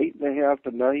 and for 8.5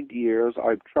 to 9 years,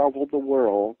 I've traveled the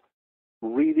world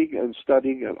reading and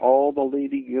studying at all the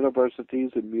leading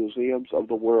universities and museums of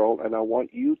the world, and I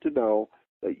want you to know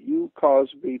that you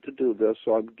caused me to do this,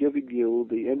 so I'm giving you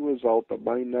the end result of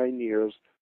my 9 years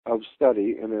of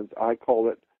study, and I call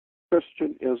it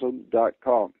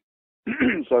Christianism.com.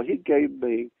 So he gave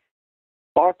me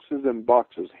boxes and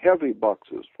boxes, heavy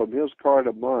boxes, from his car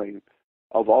to mine,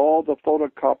 of all the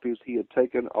photocopies he had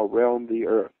taken around the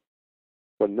earth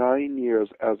for 9 years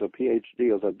as a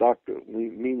PhD, as a doctor,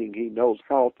 meaning he knows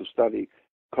how to study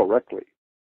correctly.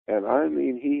 And I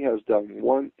mean, he has done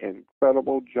one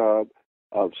incredible job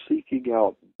of seeking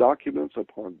out documents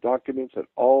upon documents in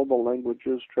all the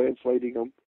languages, translating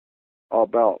them,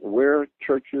 about where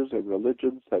churches and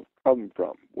religions have come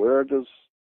from. Where does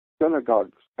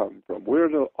synagogues come from? Where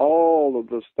do all of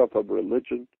the stuff of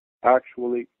religion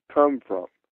actually come from?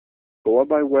 Go on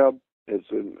my web. It's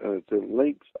in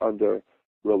links under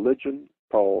religion,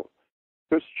 called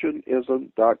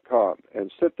Christianism.com,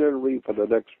 and sit there and read for the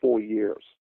next 4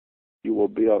 years. You will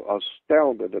be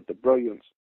astounded at the brilliance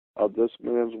of this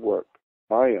man's work.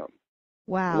 I am.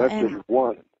 Wow. And that's just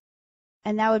one.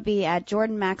 And that would be at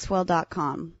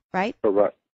jordanmaxwell.com, right?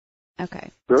 Correct. Okay.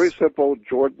 Very simple.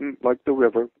 Jordan like the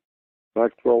river,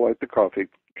 Maxwell like the coffee.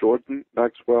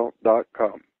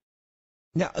 jordanmaxwell.com.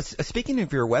 Now, speaking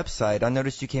of your website, I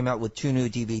noticed you came out with 2 new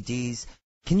DVDs.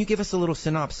 Can you give us a little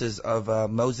synopsis of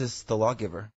Moses the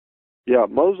Lawgiver? Yeah,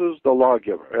 Moses the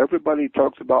Lawgiver. Everybody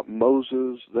talks about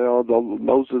Moses, the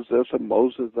Moses this and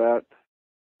Moses that.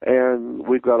 And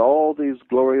we've got all these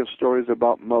glorious stories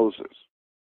about Moses.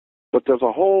 But there's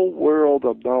a whole world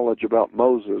of knowledge about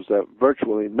Moses that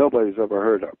virtually nobody's ever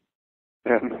heard of.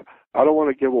 And I don't want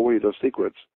to give away the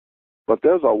secrets, but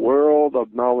there's a world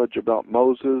of knowledge about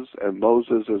Moses, and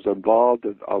Moses is involved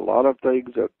in a lot of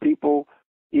things that people,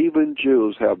 even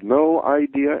Jews, have no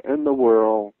idea in the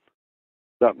world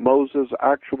that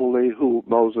who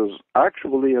Moses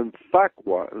actually in fact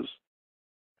was,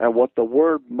 and what the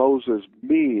word Moses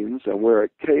means and where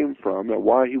it came from and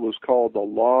why he was called the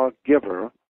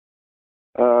lawgiver.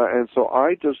 And so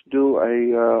I just do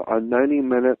a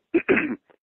 90-minute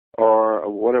or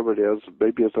whatever it is,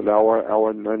 maybe it's an hour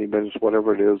and 90 minutes,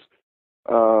 whatever it is,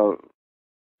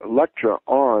 lecture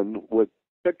on with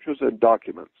pictures and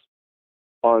documents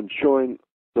on showing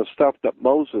the stuff that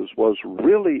Moses was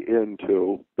really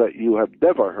into that you have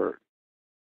never heard.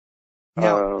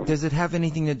 Now, does it have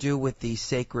anything to do with the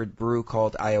sacred brew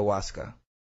called ayahuasca?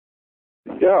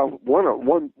 Yeah,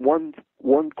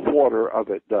 one quarter of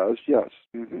it does, yes.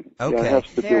 Mm-hmm. Okay. Yeah, it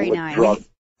has to Very do with nice. drugs.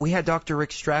 We had Dr.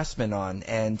 Rick Strassman on,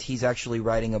 and he's actually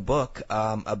writing a book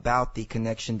about the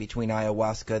connection between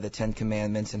ayahuasca, the 10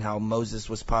 Commandments, and how Moses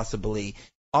was possibly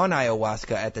on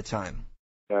ayahuasca at the time.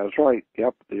 That's right.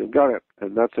 Yep, you got it.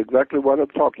 And that's exactly what I'm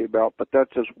talking about, but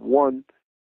that's just one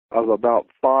of about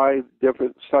 5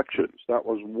 different sections. That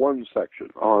was one section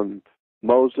on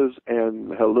Moses and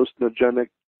hallucinogenic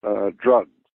drugs.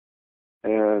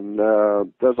 And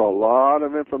there's a lot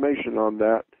of information on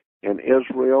that in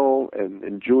Israel and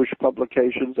in Jewish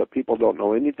publications that people don't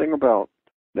know anything about.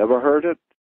 Never heard it,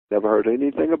 never heard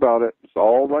anything about it. It's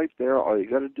all right there. All you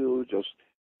got to do is just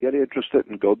get interested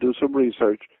and go do some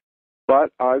research.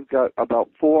 But I've got about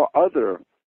 4 other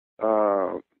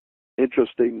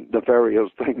interesting,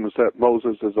 nefarious things that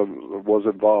Moses was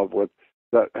involved with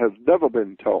that have never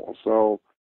been told. So,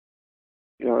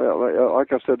 you know,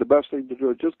 like I said, the best thing to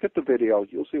do is just get the video.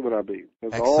 You'll see what I mean.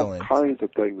 There's Excellent. all kinds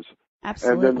of things.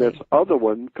 Absolutely. And then this other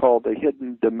one called The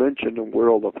Hidden Dimension in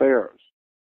World Affairs.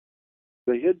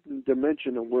 The Hidden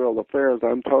Dimension in World Affairs,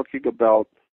 I'm talking about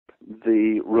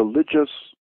the religious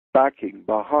backing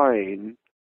behind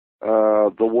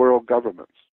the world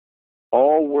governments.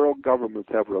 All world governments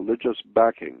have religious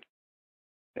backing.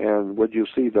 And when you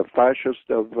see the fascists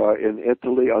in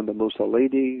Italy under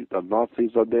Mussolini, the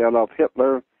Nazis under Adolf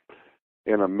Hitler,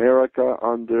 in America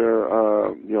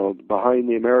under, behind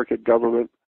the American government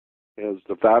is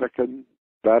the Vatican.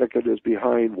 Vatican is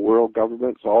behind world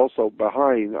governments, also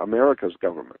behind America's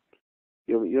government.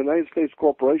 The United States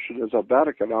Corporation is a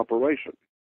Vatican operation.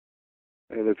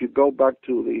 And if you go back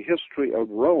to the history of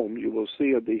Rome, you will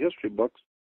see in the history books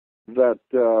that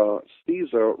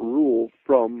Caesar ruled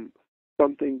from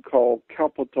something called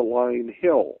Capitoline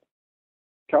Hill.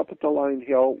 Capitoline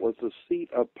Hill was the seat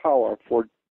of power for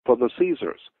the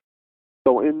Caesars.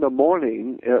 So in the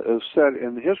morning, it is said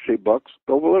in the history books,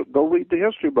 go read the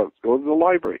history books, go to the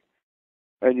library,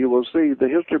 and you will see the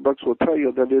history books will tell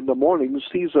you that in the morning,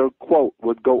 Caesar, quote,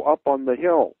 would go up on the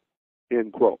hill,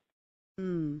 end quote.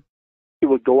 Mm. He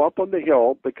would go up on the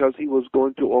hill because he was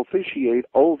going to officiate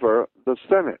over the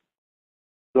Senate.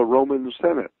 The Roman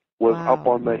Senate was up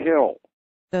on the hill.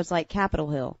 So it's like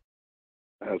Capitol Hill.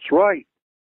 That's right,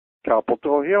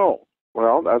 Capitol Hill.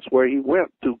 Well, that's where he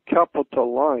went, to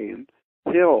Capitoline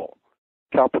Hill.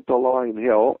 Capitoline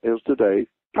Hill is today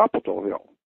Capitol Hill.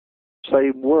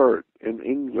 Same word in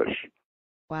English.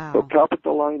 Wow. So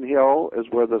Capitoline Hill is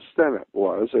where the Senate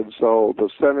was, and so the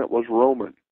Senate was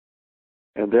Roman.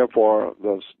 And therefore,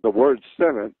 the word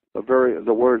Senate, the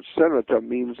word senator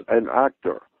means an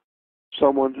actor.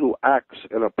 Someone who acts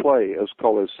in a play is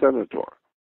called a senator.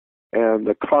 And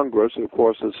the Congress, of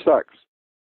course, is sex.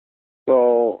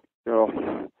 So,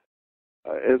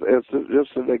 it's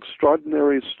just an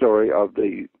extraordinary story of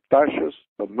the fascists,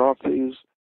 the Nazis,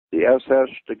 the SS,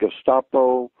 the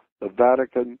Gestapo, the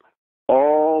Vatican,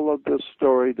 all of this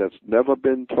story that's never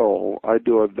been told. I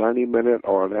do a 90-minute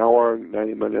or an hour,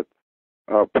 90-minute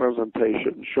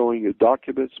presentation showing you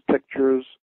documents, pictures,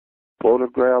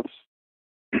 photographs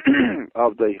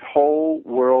of the whole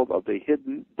world of the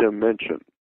hidden dimension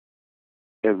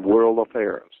in world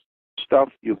affairs. Stuff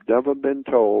you've never been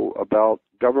told about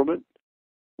government,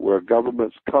 where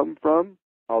governments come from,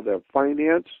 how they're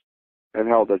financed, and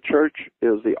how the church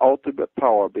is the ultimate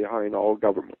power behind all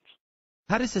governments.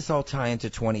 How does this all tie into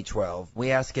 2012?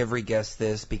 We ask every guest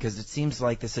this because it seems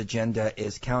like this agenda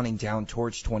is counting down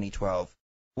towards 2012.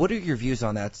 What are your views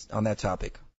on that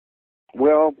topic?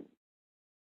 Well,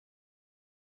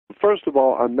 first of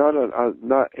all, I'm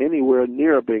not anywhere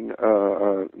near being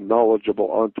knowledgeable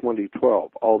on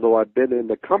 2012, although I've been in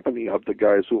the company of the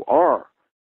guys who are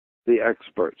the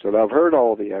experts, and I've heard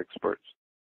all the experts.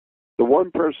 The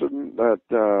one person that,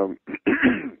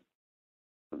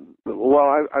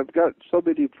 I've got so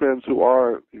many friends who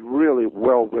are really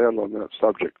well read on that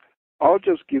subject. I'll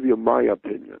just give you my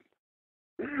opinion.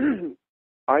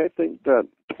 I think that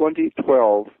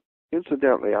 2012,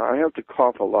 incidentally, I have to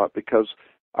cough a lot because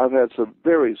I've had some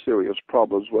very serious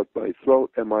problems with my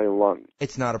throat and my lungs.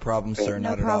 It's not a problem, sir,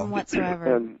 not at all. No problem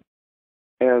whatsoever.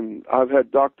 And I've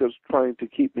had doctors trying to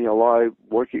keep me alive,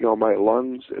 working on my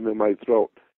lungs and in my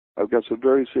throat. I've got some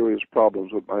very serious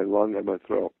problems with my lung and my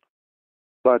throat.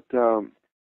 But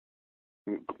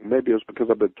maybe it's because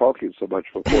I've been talking so much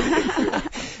for 46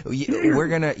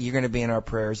 years. You're gonna be in our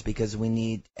prayers because we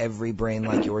need every brain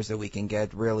like yours that we can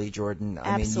get. Really, Jordan.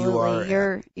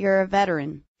 Absolutely. You're a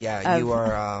veteran. Yeah, you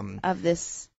are of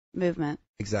this movement.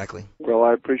 Exactly. Well,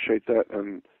 I appreciate that,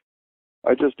 and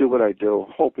I just do what I do,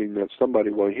 hoping that somebody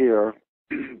will hear,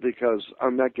 because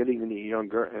I'm not getting any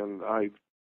younger, and I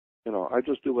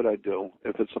just do what I do.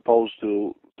 If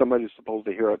somebody's supposed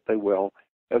to hear it, they will.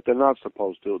 If they're not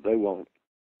supposed to, they won't.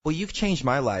 Well, you've changed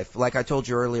my life. Like I told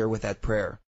you earlier with that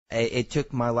prayer, it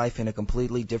took my life in a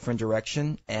completely different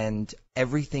direction, and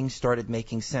everything started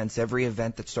making sense. Every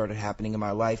event that started happening in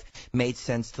my life made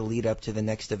sense to lead up to the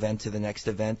next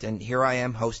event, and here I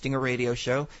am hosting a radio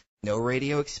show, no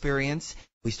radio experience.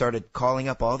 We started calling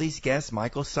up all these guests,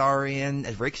 Michael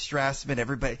Sarian, Rick Strassman,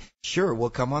 everybody. Sure, we'll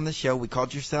come on the show. We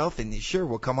called yourself, and sure,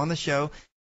 we'll come on the show.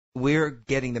 We're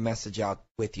getting the message out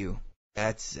with you.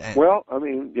 Well, I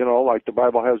mean, like the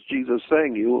Bible has Jesus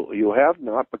saying, you have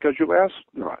not because you ask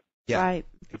not. Yeah, right.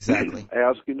 Exactly.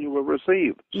 Ask and you will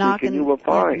receive. Knock Seek and you will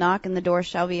find. Knock and the door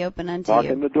shall be open unto you. Knock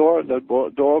you. and the door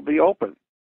will be open.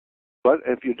 But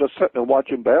if you're just sitting and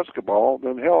watching basketball,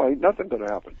 then hell, ain't nothing going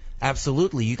to happen.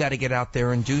 Absolutely. You got to get out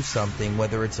there and do something,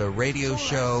 whether it's a radio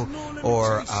show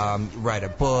or write a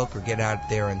book or get out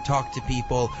there and talk to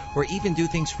people or even do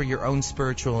things for your own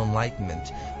spiritual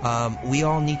enlightenment. We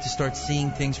all need to start seeing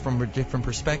things from a different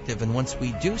perspective. And once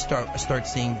we do start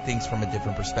seeing things from a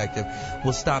different perspective,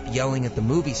 we'll stop yelling at the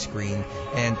movie screen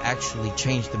and actually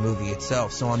change the movie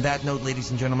itself. So on that note, ladies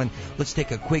and gentlemen, let's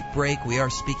take a quick break. We are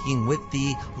speaking with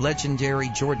the legendary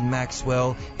Jordan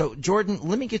Maxwell. So, Jordan,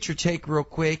 let me get your take real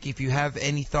quick. if you have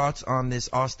any thoughts on this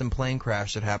Austin plane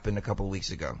crash that happened a couple of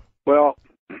weeks ago. Well,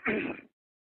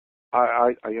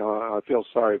 I feel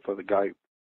sorry for the guy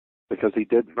because he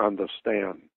didn't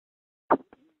understand.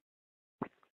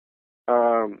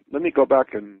 Let me go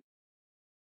back and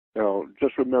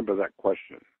just remember that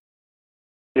question.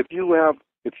 If you have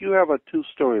a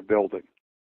 2-story building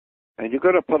and you're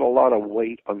going to put a lot of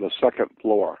weight on the second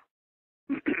floor,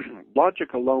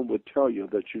 logic alone would tell you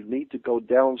that you need to go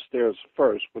downstairs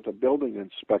first with a building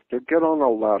inspector, get on a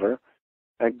ladder,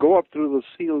 and go up through the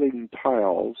ceiling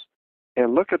tiles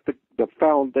and look at the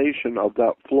foundation of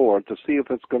that floor to see if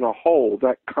it's going to hold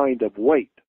that kind of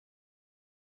weight.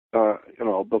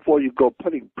 Before you go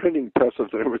putting printing presses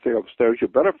and everything upstairs, you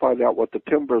better find out what the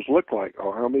timbers look like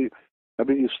or how many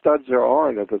studs there are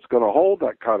and if it's going to hold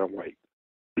that kind of weight.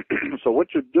 So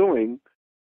what you're doing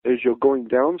is you're going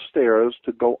downstairs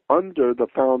to go under the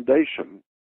foundation.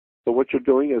 So what you're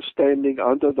doing is standing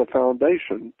under the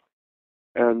foundation,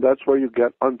 and that's where you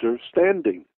get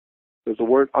understanding. Because the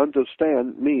word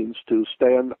understand means to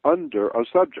stand under a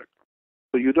subject.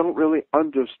 So you don't really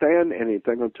understand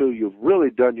anything until you've really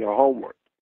done your homework.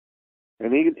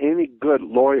 And any good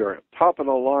lawyer, top of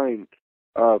the line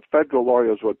federal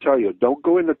lawyers will tell you, don't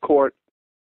go into court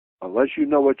unless you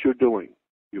know what you're doing.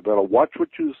 You better watch what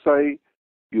you say.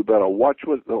 You better watch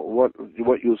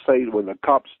what you say when the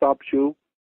cop stops you.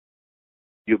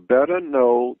 You better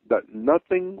know that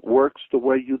nothing works the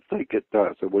way you think it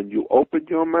does. And when you open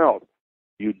your mouth,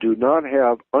 you do not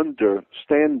have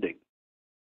understanding.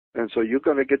 And so you're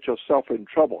going to get yourself in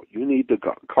trouble. You need to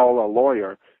call a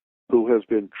lawyer who has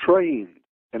been trained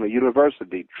in a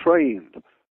university, trained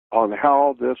on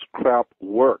how this crap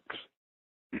works.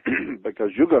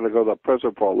 Because you're going to go to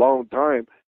prison for a long time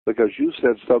because you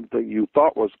said something you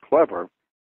thought was clever,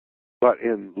 but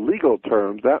in legal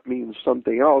terms, that means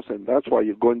something else, and that's why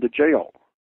you're going to jail.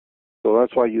 So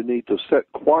that's why you need to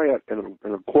sitquiet in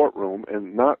a courtroom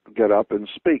and not get up and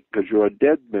speak, because you're a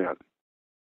dead man.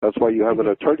 That's why you have an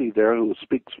attorney there who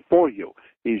speaks for you.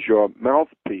 He's your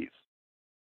mouthpiece,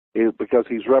 because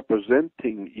he's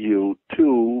representing you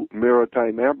to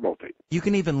Maritime Admiralty. You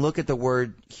can even look at the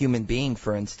word human being,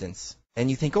 for instance, and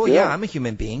you think, oh, yeah, I'm a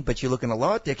human being, but you look in a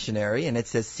law dictionary, and it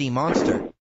says sea monster.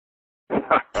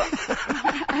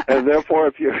 And therefore,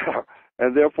 if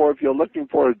you're looking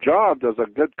for a job, there's a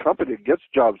good company that gets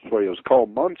jobs for you. It's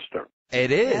called Monster.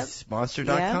 It is. Yep.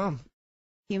 Monster.com. Yep.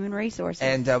 Human resources.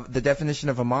 And the definition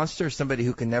of a monster is somebody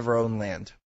who can never own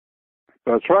land.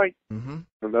 That's right. Mm-hmm.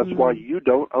 And that's why you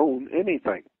don't own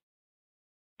anything.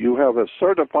 You have a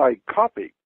certified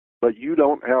copy, but you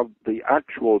don't have the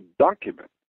actual document.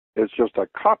 It's just a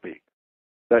copy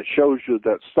that shows you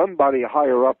that somebody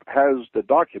higher up has the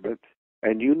document,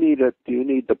 and you need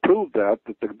to prove that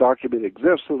the document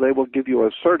exists, so they will give you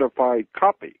a certified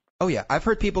copy. Oh yeah, I've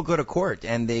heard people go to court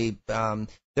and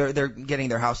they're getting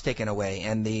their house taken away,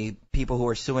 and the people who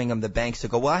are suing them, the banks, will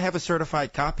go, well, I have a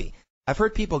certified copy. I've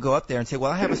heard people go up there and say,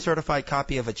 well, I have a certified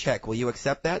copy of a check. Will you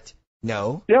accept that?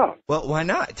 No. Yeah. Well, why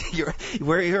not? You're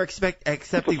accepting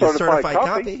the certified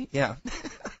copy? Yeah.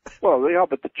 Well, yeah,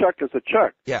 but the check is a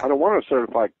check. Yeah. I don't want a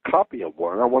certified copy of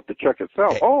one. I want the check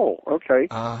itself. Hey. Oh, okay.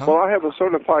 Uh-huh. Well, I have a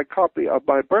certified copy of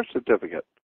my birth certificate,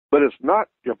 but it's not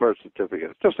your birth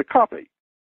certificate. It's just a copy.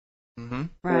 Mm-hmm.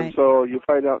 Right. And so you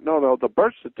find out, no, the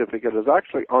birth certificate is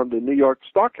actually on the New York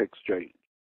Stock Exchange,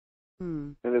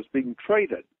 and it's being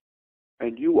traded.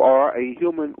 And you are a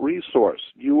human resource.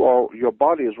 Your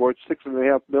body is worth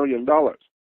 $6.5 million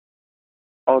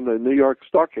on the New York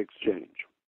Stock Exchange.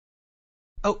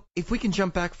 Oh, if we can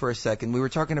jump back for a second, we were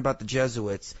talking about the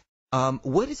Jesuits.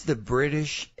 What is the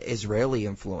British-Israeli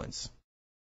influence?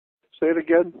 Say it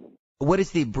again. What is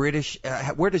the British?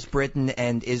 Where does Britain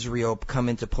and Israel come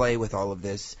into play with all of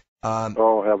this?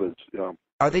 Oh heavens! Yeah.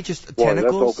 Are they just Boy,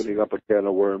 tentacles? that's opening up a can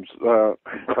of worms.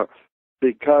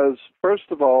 Because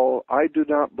first of all, I do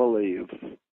not believe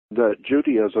that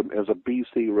Judaism is a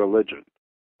BC religion.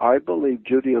 I believe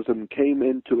Judaism came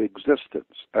into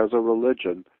existence as a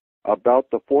religion about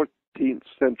the 14th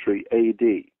century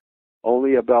A.D.,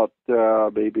 only about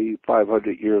maybe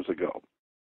 500 years ago.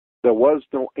 There was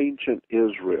no ancient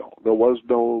Israel. There was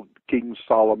no King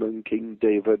Solomon, King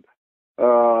David,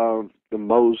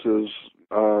 Moses,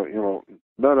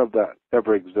 none of that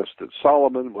ever existed.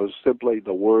 Solomon was simply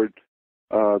the word,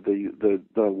 the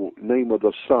name of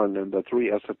the sun in the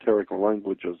three esoteric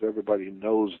languages. Everybody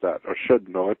knows that, or should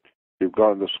know it. You've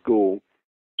gone to school.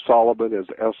 Solomon is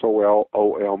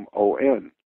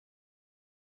S-O-L-O-M-O-N.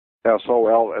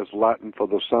 S-O-L is Latin for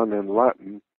the sun in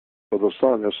Latin. For the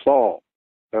sun is Sol.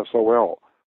 S-O-L.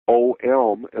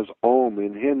 O-M is Om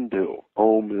in Hindu.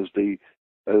 Om is the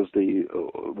as the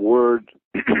word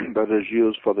that is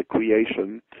used for the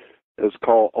creation, is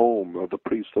called Om, or the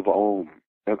priest of Om.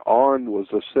 And On was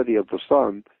the city of the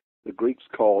sun, the Greeks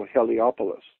called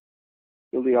Heliopolis.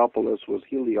 Heliopolis was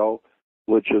Helio,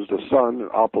 which is the sun,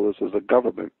 and Opolis is a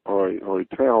government, or a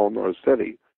town, or a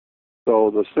city.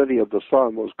 So the city of the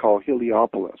sun was called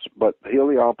Heliopolis, but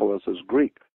Heliopolis is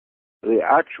Greek. The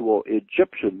actual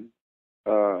Egyptian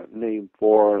name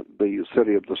for the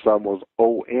city of the sun was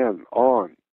On,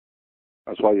 On.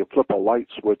 That's why you flip a light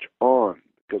switch on,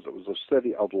 because it was a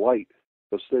city of light,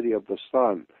 the city of the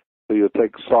sun. So you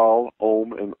take Sol,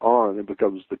 Om, and On, it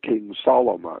becomes the King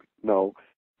Solomon. No,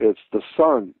 it's the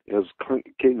Son is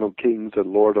King of Kings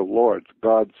and Lord of Lords,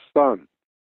 God's Son.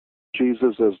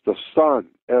 Jesus is the Son,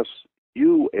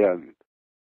 S-U-N,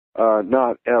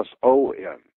 not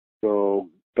S-O-N. So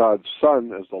God's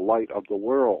Son is the light of the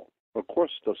world. Of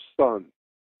course the Son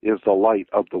is the light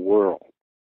of the world.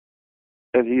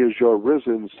 And he is your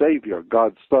risen Savior.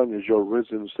 God's Son is your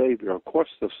risen Savior. Of course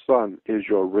the Son is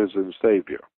your risen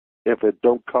Savior. If it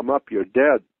don't come up, you're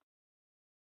dead.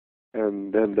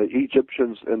 And then the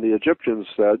Egyptians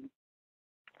said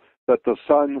that the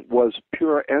sun was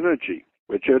pure energy,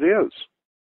 which it is.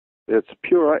 It's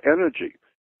pure energy.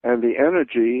 And the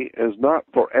energy is not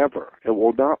forever. It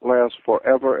will not last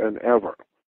forever and ever.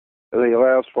 They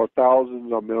last for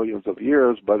thousands or millions of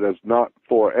years, but it's not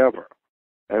forever.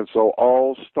 And so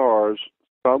all stars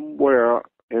somewhere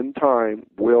in time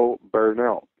will burn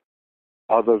out.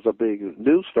 Others are being,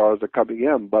 new stars are coming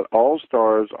in, but all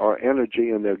stars are energy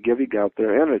and they're giving out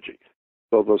their energy.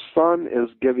 So the sun is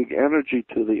giving energy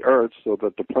to the earth so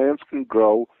that the plants can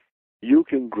grow, you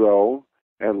can grow,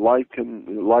 and life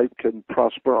can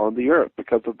prosper on the earth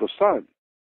because of the sun.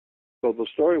 So the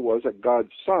story was that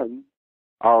God's Son,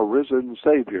 our risen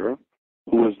Savior,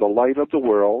 who is the light of the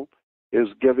world, is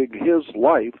giving his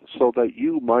life so that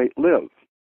you might live.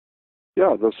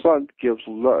 Yeah, the sun gives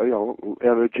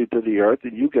energy to the earth,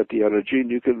 and you get the energy, and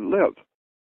you can live.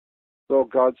 So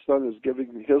God's Son is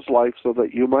giving his life so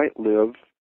that you might live.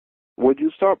 When you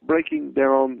start breaking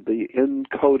down the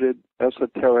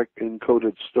esoteric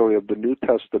encoded story of the New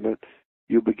Testament,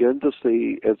 you begin to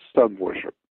see it's sun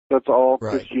worship. That's all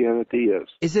right. Christianity is.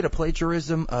 Is it a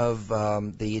plagiarism of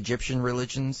the Egyptian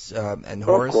religions and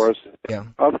Horus? Of course, yeah.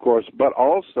 Of course, but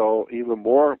also even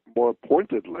more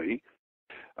pointedly,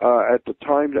 at the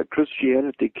time that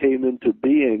Christianity came into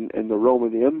being in the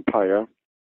Roman Empire,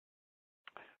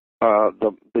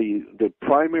 the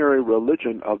primary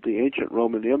religion of the ancient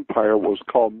Roman Empire was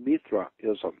called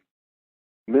Mithraism.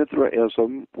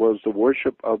 Mithraism was the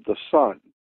worship of the sun,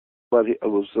 but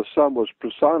the sun was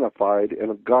personified in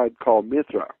a god called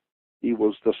Mithra. He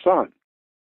was the sun,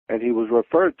 and he was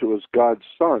referred to as God's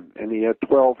Son, and he had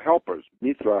 12 helpers.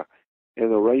 Mithra in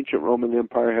the ancient Roman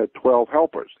Empire had 12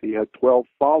 helpers. He had 12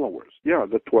 followers. Yeah,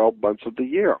 the 12 months of the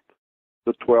year,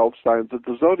 the 12 signs of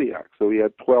the zodiac. So he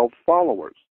had 12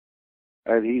 followers.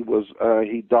 And he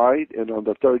died, and on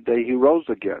the third day he rose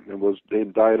again,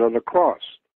 and died on a cross.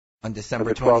 On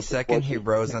December 22nd, he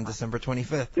rose on December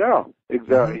 25th. Yeah,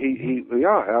 exactly. He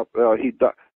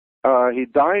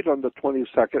died on the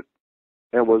 22nd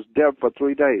and was dead for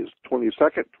 3 days,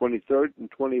 22nd, 23rd,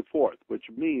 and 24th, which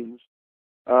means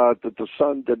that the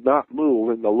sun did not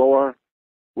move in the lower,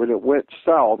 when it went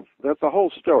south. That's a whole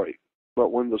story.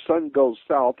 But when the sun goes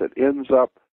south, it ends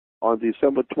up on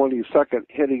December 22nd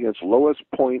hitting its lowest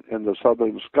point in the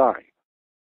southern sky.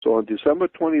 So on December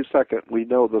 22nd, we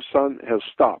know the sun has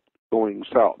stopped going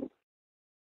south.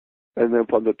 And then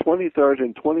from the 23rd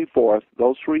and 24th,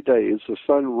 those 3 days, the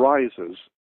sun rises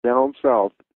down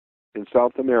south in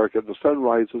South America. The sun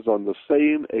rises on the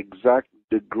same exact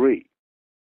degree.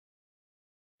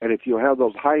 And if you have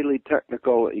those highly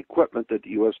technical equipment that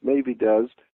the U.S. Navy does,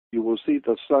 you will see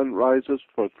the sun rises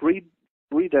for three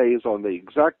days on the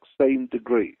exact same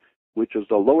degree, which is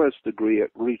the lowest degree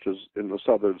it reaches in the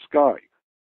southern sky.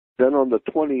 Then on the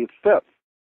 25th,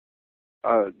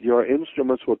 your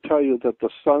instruments will tell you that the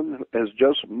sun has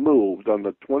just moved on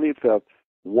the 25th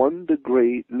 1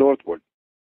 degree northward.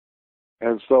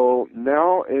 And so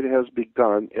now it has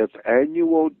begun its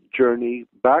annual journey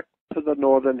back to the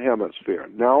northern hemisphere.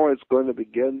 Now it's going to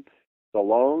begin the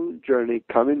long journey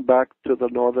coming back to the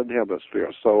northern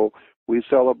hemisphere. So we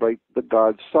celebrate the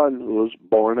God's Son who is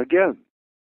born again.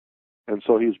 And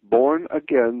so he's born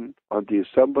again on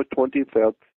December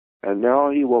 25th, and now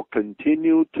he will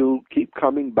continue to keep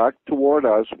coming back toward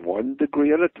us 1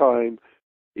 degree at a time,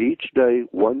 each day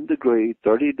 1 degree,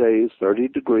 30 days, 30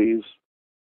 degrees,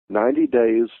 90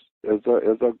 days is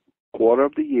a quarter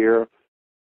of the year,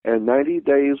 And 90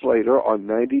 days later, or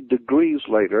 90 degrees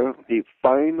later, he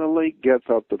finally gets,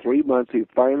 after 3 months, he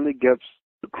finally gets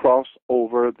to cross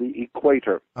over the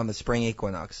equator. On the spring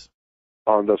equinox.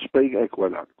 On the spring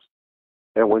equinox.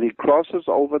 And when he crosses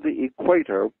over the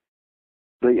equator,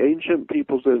 the ancient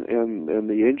peoples in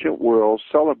the ancient world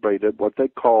celebrated what they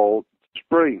called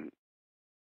spring.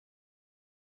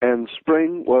 And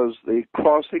spring was the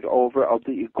crossing over of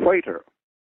the equator.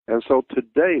 And so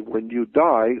today, when you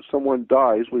die, someone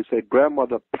dies, we say,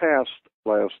 grandmother passed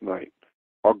last night,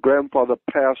 or grandfather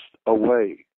passed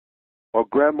away, or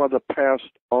grandmother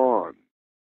passed on.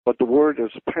 But the word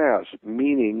is passed,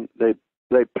 meaning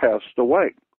they passed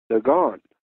away. They're gone.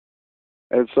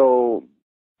 And so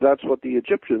that's what the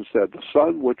Egyptians said. The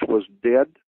sun, which was dead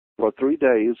for 3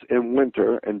 days in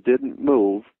winter and didn't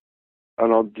move,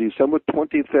 and on December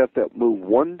 25th, it moved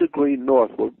 1 degree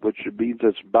northward, which means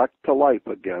it's back to life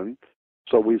again.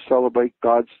 So we celebrate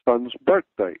God's son's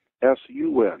birthday,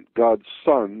 S-U-N, God's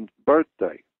son's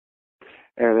birthday.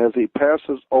 And as he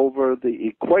passes over the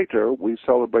equator, we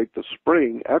celebrate the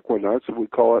spring equinox, and we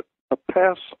call it a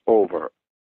Passover,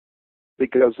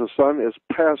 because the sun is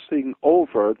passing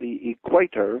over the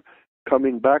equator,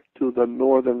 coming back to the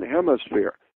northern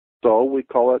hemisphere. So we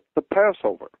call it the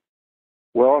Passover.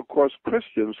 Well, of course,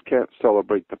 Christians can't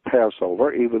celebrate the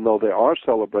Passover, even though they are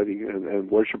celebrating and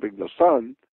worshiping the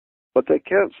sun, but they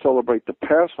can't celebrate the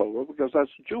Passover because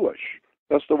that's Jewish.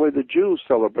 That's the way the Jews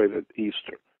celebrated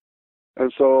Easter.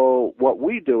 And so what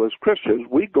we do as Christians,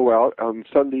 we go out on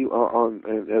Sunday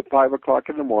at 5 o'clock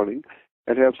in the morning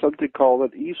and have something called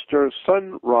an Easter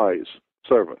sunrise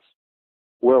service,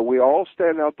 where we all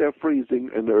stand out there freezing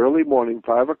in the early morning,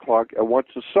 5 o'clock, and watch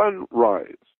the sun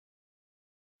rise.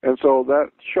 And so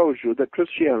that shows you that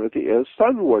Christianity is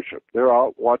sun worship. They're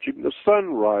out watching the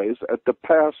sun rise at the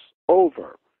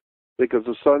Passover, because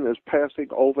the sun is passing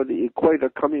over the equator,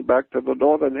 coming back to the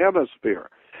northern hemisphere.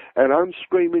 And I'm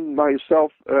screaming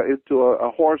myself into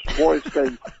a hoarse voice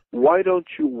saying, why don't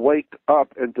you wake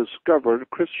up and discover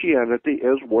that Christianity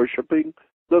is worshiping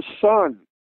the sun,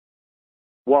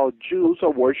 while Jews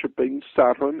are worshiping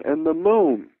Saturn and the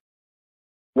moon,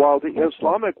 while the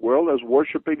Islamic world is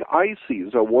worshiping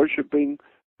Isis, or worshiping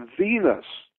Venus.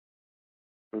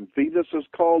 And Venus is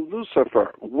called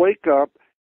Lucifer. Wake up,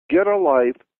 get a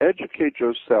life, educate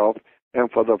yourself, and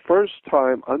for the first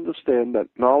time understand that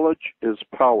knowledge is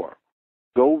power.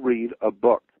 Go read a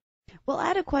book. Well, I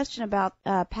had a question about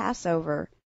Passover.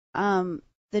 The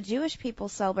Jewish people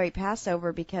celebrate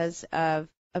Passover because of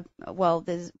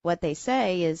what they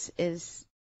say is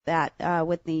that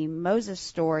with the Moses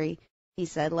story, he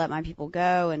said, "Let my people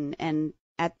go," and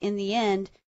in the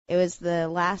end, it was the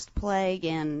last plague,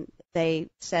 and they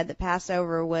said that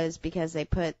Passover was because they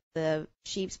put the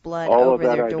sheep's blood over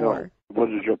their door. All of that I know. What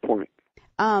is your point?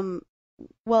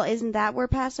 Well, isn't that where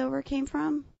Passover came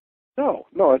from? No,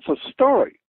 it's a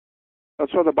story.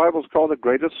 That's why the Bible's called the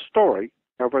greatest story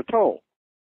ever told.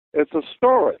 It's a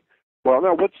story. Well,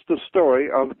 now, what's the story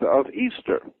of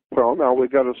Easter? Well, now we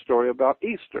got a story about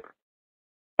Easter.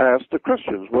 Ask the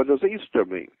Christians, what does Easter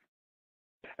mean?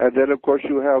 And then, of course,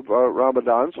 you have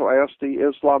Ramadan, so ask the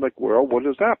Islamic world, what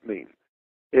does that mean?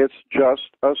 It's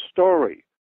just a story.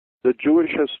 The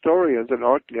Jewish historians and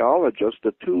archaeologists,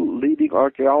 the two leading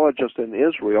archaeologists in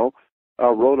Israel,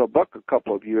 wrote a book a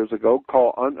couple of years ago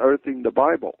called Unearthing the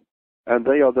Bible. And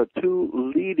they are the two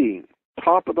leading,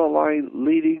 top-of-the-line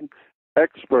leading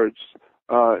experts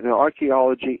in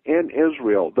archaeology in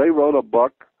Israel. They wrote a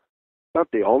book, not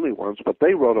the only ones, but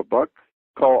they wrote a book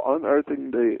called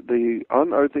Unearthing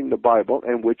the Bible,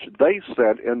 in which they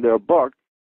said in their book,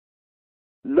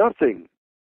 nothing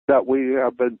that we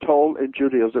have been told in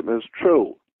Judaism is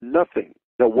true. Nothing.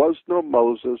 There was no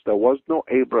Moses, there was no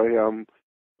Abraham,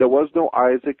 there was no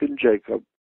Isaac and Jacob,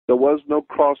 there was no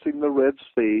crossing the Red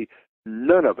Sea,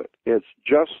 none of it. It's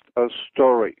just a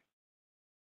story.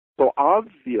 So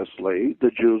obviously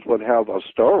the Jews would have a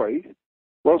story.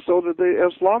 Well, so did the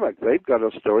Islamic. They've got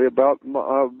a story about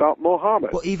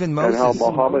Muhammad. Well, even Moses. And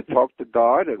how Muhammad talked to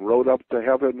God and rode up to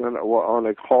heaven on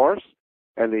a horse,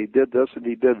 and he did this and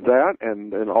he did that,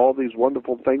 and all these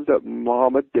wonderful things that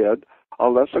Muhammad did,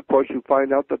 unless, of course, you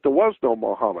find out that there was no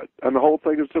Muhammad. And the whole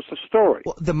thing is just a story.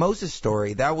 Well, the Moses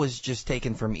story, that was just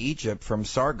taken from Egypt, from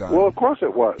Sargon. Well, of course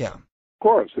it was. Yeah. Of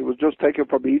course. It was just taken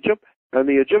from Egypt, and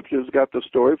the Egyptians got the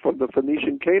story from the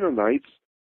Phoenician Canaanites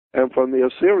and from the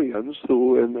Assyrians,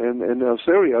 who in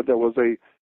Assyria there was a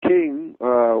king,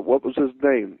 what was his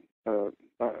name?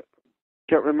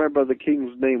 Can't remember the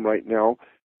king's name right now,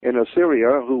 in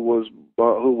Assyria, who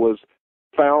was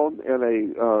found in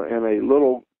a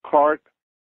little cart,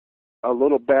 a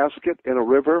little basket in a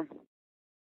river,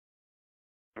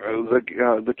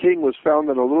 the king was found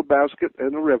in a little basket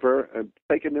in a river and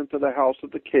taken into the house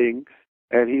of the king,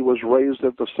 and he was raised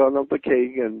as the son of the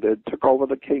king and took over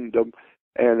the kingdom.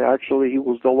 And actually, he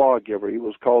was the lawgiver. He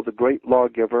was called the great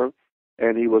lawgiver,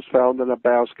 and he was found in a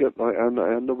basket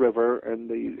in the river. And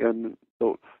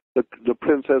the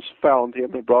princess found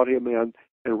him and brought him in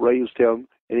and raised him,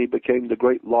 and he became the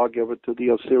great lawgiver to the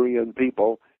Assyrian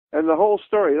people. And the whole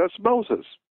story—that's Moses.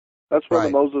 That's where the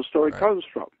Moses story comes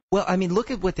from. Well, I mean,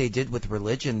 look at what they did with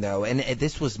religion, though. And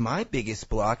this was my biggest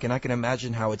block, and I can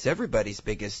imagine how it's everybody's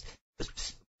biggest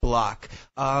block.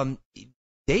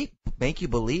 They make you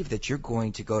believe that you're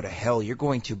going to go to hell. You're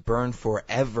going to burn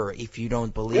forever if you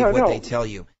don't believe what they tell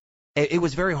you. It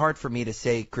was very hard for me to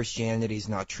say Christianity is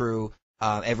not true.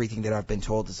 Everything that I've been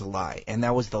told is a lie. And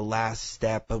that was the last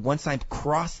step. But once I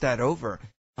crossed that over,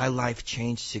 my life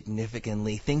changed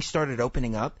significantly. Things started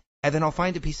opening up. And then I'll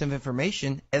find a piece of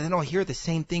information, and then I'll hear the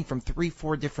same thing from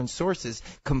 3-4 different sources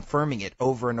confirming it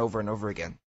over and over and over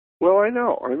again. Well, I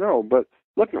know. But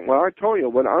look, I told you,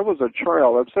 when I was a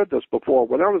child, I've said this before,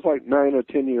 when I was like 9 or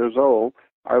 10 years old,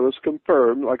 I was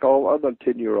confirmed, like all other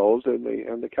 10-year-olds in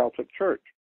the Catholic Church.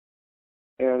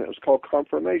 And it was called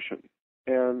confirmation.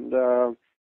 And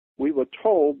we were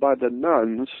told by the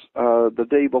nuns the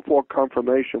day before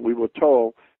confirmation, we were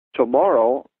told,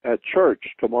 tomorrow at church,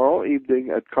 tomorrow evening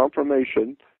at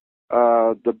confirmation,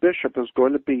 the bishop is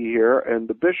going to be here, and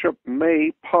the bishop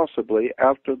may possibly,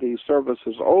 after the service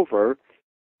is over,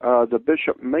 the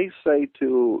bishop may say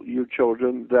to you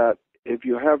children that if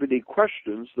you have any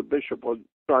questions, the bishop will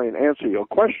try and answer your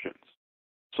questions.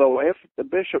 So if the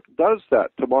bishop does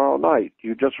that tomorrow night,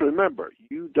 you just remember,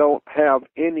 you don't have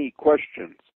any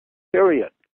questions,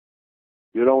 period.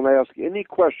 You don't ask any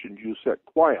questions, you sit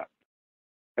quiet.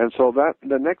 And so that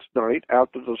the next night,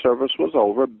 after the service was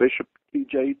over, Bishop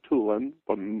T.J. Tulin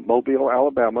from Mobile,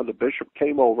 Alabama, the bishop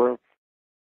came over,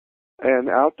 and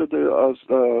after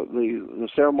the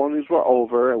ceremonies were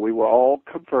over and we were all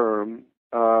confirmed,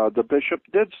 the bishop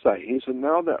did say, he said,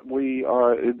 now that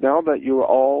you are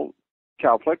all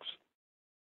Catholics,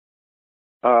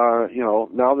 now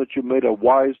that you made a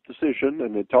wise decision,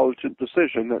 an intelligent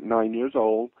decision at 9 years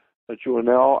old, that you are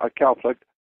now a Catholic,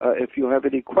 if you have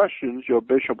any questions, your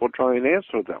bishop will try and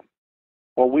answer them.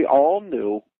 Well, we all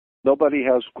knew nobody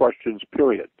has questions,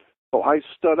 period. So I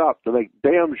stood up to make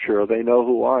damn sure they know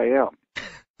who I am.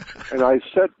 And I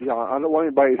said, I don't want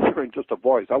anybody hearing just a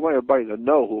voice. I want everybody to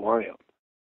know who I am.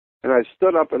 And I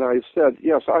stood up and I said,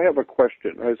 yes, I have a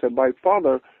question. I said, my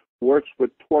father works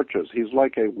with torches. He's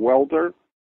like a welder.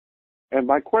 And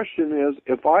my question is,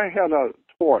 if I had a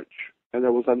torch and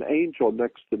there was an angel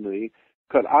next to me,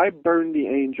 could I burn the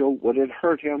angel? Would it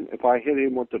hurt him if I hit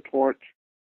him with the torch?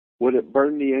 Would it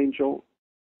burn the angel?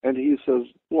 And he says,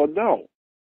 well, no.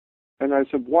 And I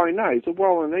said, why not? He said,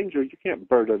 well, an angel, you can't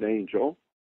burn an angel.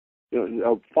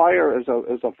 Fire is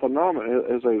a phenomenon,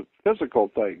 is a physical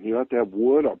thing. You have to have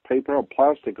wood or paper or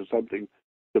plastic or something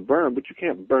to burn, but you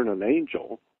can't burn an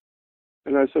angel.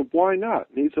 And I said, why not?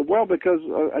 And he said, well, because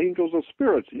angels are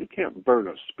spirits. You can't burn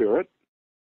a spirit.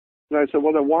 And I said,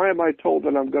 well, then why am I told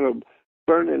that I'm going to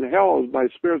burn in hell, my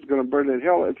spirit's going to burn in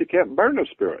hell if you can't burn a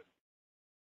spirit?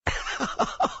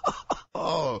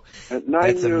 Oh, at 9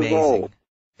 that's years amazing. old.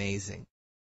 Amazing.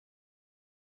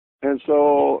 And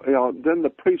so, then the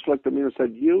priest looked at me and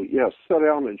said, yes, sit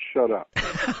down and shut up.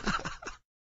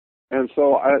 And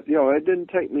so, it didn't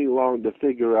take me long to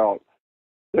figure out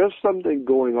there's something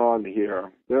going on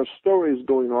here. There's stories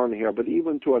going on here, but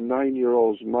even to a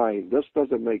 9-year-old's mind, this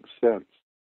doesn't make sense.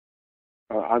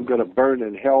 I'm going to burn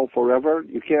in hell forever.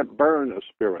 You can't burn a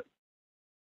spirit.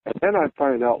 And then I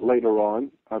found out later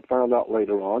on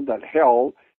that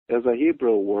hell is a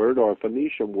Hebrew word or a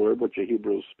Phoenician word, which the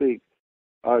Hebrews speak,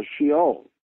 Sheol.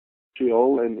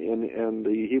 Sheol in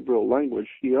the Hebrew language,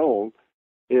 Sheol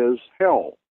is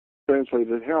hell,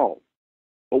 translated hell.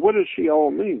 But what does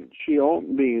Sheol mean? Sheol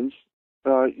means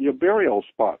your burial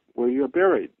spot, where you're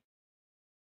buried.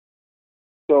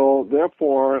 So,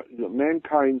 therefore,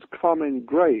 mankind's common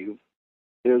grave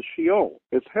is Sheol.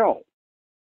 It's hell.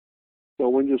 So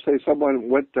when you say someone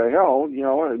went to hell,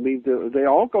 it means they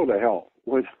all go to hell.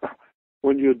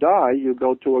 When you die, you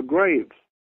go to a grave.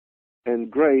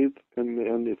 And grave in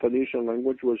the Phoenician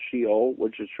language was Sheol,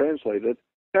 which is translated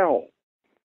hell.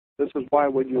 This is why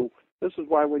when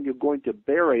you're going to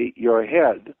bury your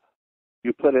head,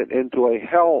 you put it into a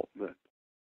helmet.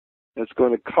 It's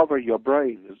going to cover your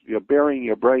brain. You're burying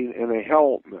your brain in a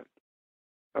helmet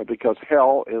because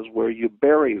hell is where you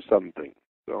bury something.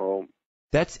 So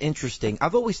that's interesting.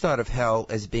 I've always thought of hell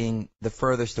as being the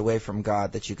furthest away from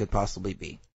God that you could possibly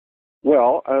be.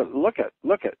 Well, look at.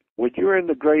 When you're in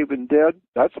the grave and dead,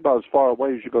 that's about as far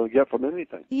away as you're going to get from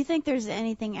anything. Do you think there's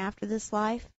anything after this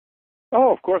life?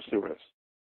 Oh, of course there is.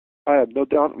 I have no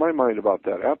doubt in my mind about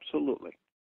that. Absolutely.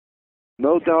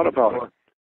 No doubt about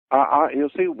it. You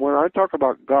see, when I talk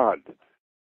about God,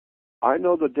 I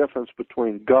know the difference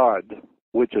between God,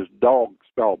 which is dog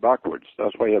spelled backwards.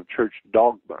 That's why you have church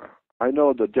dogma. I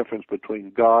know the difference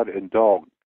between God and dog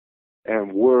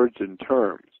and words and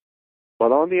terms.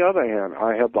 But on the other hand,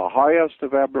 I have the highest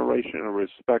of admiration and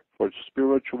respect for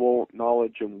spiritual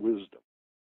knowledge and wisdom.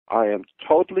 I am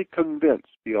totally convinced,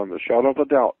 beyond the shadow of a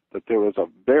doubt, that there is a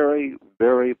very,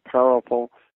 very powerful,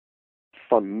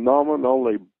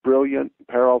 phenomenally brilliant,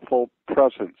 powerful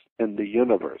presence in the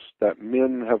universe that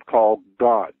men have called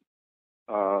God,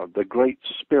 the Great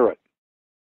Spirit,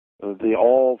 the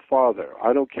All-Father.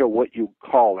 I don't care what you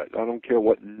call it. I don't care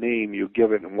what name you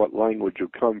give it and what language you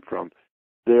come from.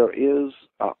 There is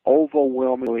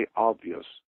overwhelmingly obvious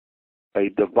a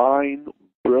divine,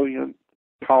 brilliant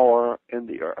power in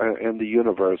the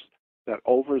universe that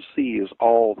oversees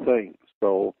all things.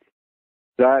 So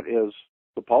that is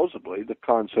supposedly the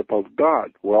concept of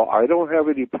God. Well, I don't have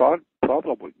any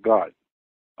problem with God.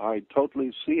 I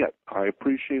totally see it. I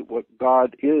appreciate what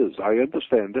God is. I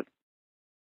understand it.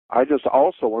 I just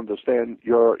also understand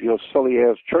your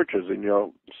silly-ass churches and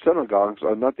your synagogues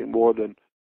are nothing more than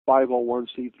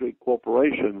 501c3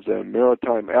 corporations and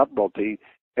maritime admiralty,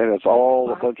 and it's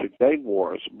all a bunch of gang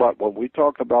wars. But when we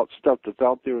talk about stuff that's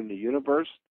out there in the universe,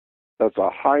 that's a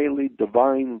highly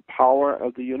divine power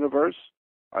of the universe,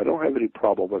 I don't have any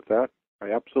problem with that.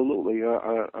 I absolutely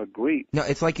agree. No,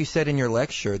 it's like you said in your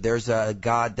lecture, there's a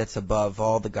God that's above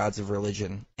all the gods of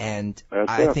religion, and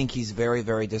I think he's very,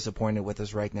 very disappointed with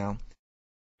us right now.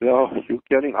 No, you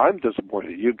kidding? I'm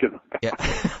disappointed. You can. Yeah.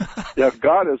 Yeah,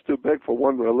 God is too big for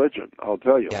one religion, I'll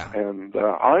tell you. Yeah. And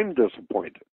I'm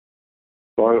disappointed.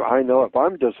 So I know if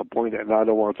I'm disappointed and I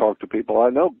don't want to talk to people, I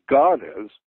know God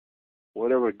is.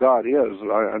 Whatever God is,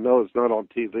 I know it's not on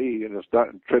TV and it's not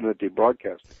in Trinity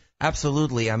Broadcasting.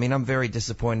 Absolutely. I mean, I'm very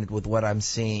disappointed with what I'm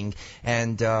seeing.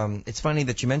 And it's funny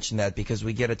that you mentioned that because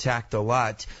we get attacked a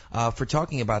lot for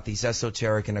talking about these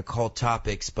esoteric and occult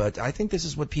topics. But I think this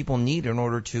is what people need in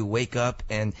order to wake up,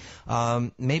 and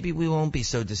maybe we won't be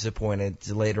so disappointed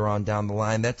later on down the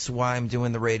line. That's why I'm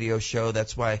doing the radio show.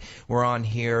 That's why we're on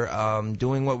here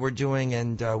doing what we're doing.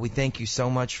 And we thank you so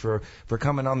much for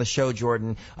coming on the show,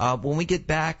 Jordan. When we get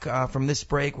back from this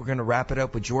break, we're going to wrap it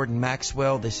up with Jordan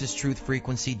Maxwell. This is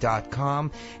truthfrequency.com.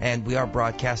 And we are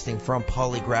broadcasting from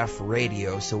Polygraph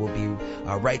Radio, so we'll be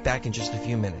right back in just a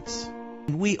few minutes.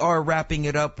 We are wrapping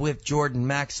it up with Jordan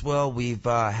Maxwell. We've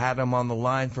had him on the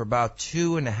line for about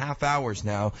 2.5 hours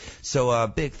now, so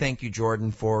big thank you,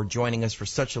 Jordan, for joining us for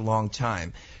such a long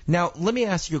time. Now, let me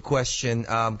ask you a question,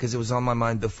 because it was on my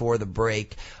mind before the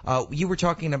break. You were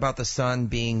talking about the son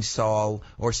being Saul,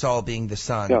 or Saul being the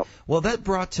son. Yeah. Well, that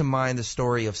brought to mind the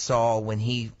story of Saul when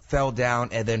he fell down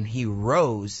and then he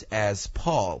rose as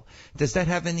Paul. Does that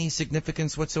have any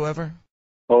significance whatsoever?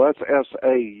 Well, that's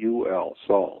S-A-U-L,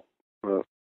 Saul.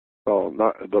 So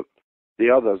not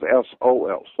the other is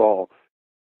S-O-L, Saul,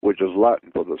 which is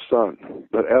Latin for the son.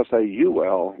 But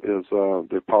S-A-U-L is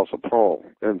the Apostle Paul.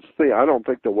 And see, I don't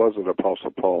think there was an Apostle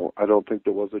Paul. I don't think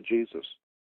there was a Jesus.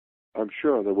 I'm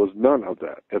sure there was none of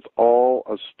that. It's all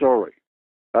a story.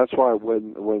 That's why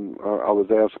when I was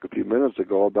asked a few minutes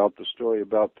ago about the story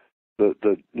about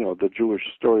the Jewish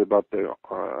story about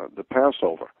the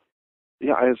Passover.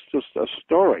 Yeah, it's just a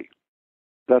story.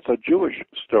 That's a Jewish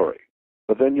story.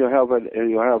 But then you have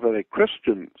a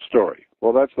Christian story.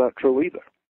 Well, that's not true either.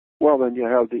 Well, then you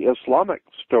have the Islamic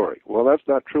story. Well, that's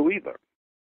not true either.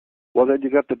 Well, then you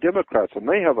got the Democrats, and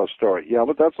they have a story. Yeah,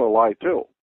 but that's a lie too.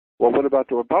 Well, what about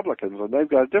the Republicans? And they've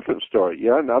got a different story.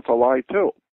 Yeah, and that's a lie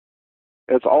too.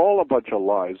 It's all a bunch of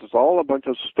lies. It's all a bunch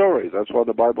of stories. That's why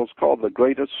the Bible's called the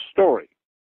greatest story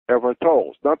ever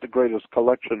told. It's not the greatest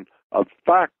collection of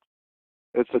facts.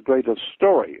 It's the greatest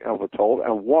story ever told.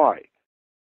 And why?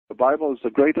 The Bible is the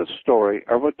greatest story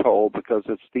ever told because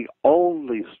it's the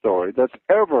only story that's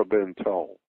ever been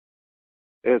told.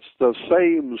 It's the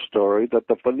same story that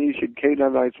the Phoenician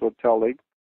Canaanites were telling,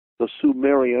 the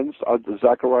Sumerians, the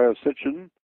Zechariah Sitchin,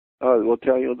 will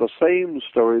tell you the same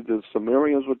story the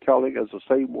Sumerians were telling as the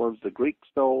same ones the Greeks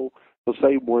told, the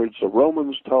same words the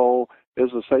Romans told, is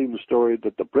the same story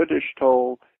that the British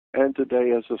told, and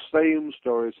today is the same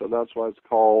story, so that's why it's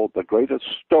called the greatest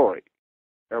story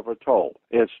ever told.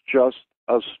 It's just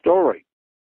a story.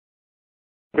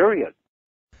 Period.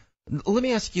 Let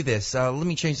me ask you this. Let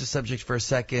me change the subject for a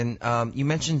second. You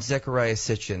mentioned Zecharia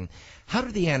Sitchin. How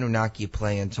did the Anunnaki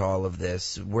play into all of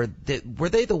this? Were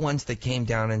they the ones that came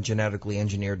down and genetically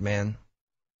engineered man?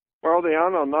 Well, the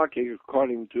Anunnaki,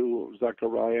 according to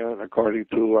Zechariah and according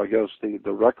to, I guess,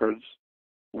 the records,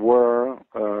 were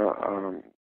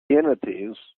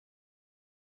entities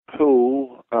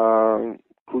who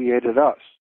created us.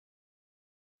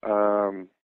 And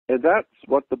that's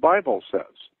what the Bible says.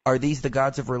 Are these the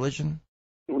gods of religion?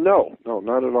 No,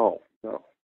 not at all. No.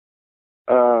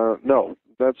 No,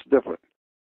 that's different.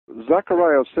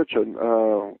 Zechariah Sitchin,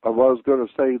 I was going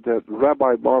to say that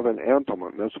Rabbi Marvin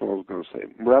Antelman, that's what I was going to say.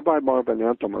 Rabbi Marvin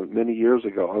Antelman, many years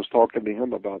ago, I was talking to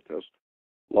him about this,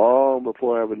 long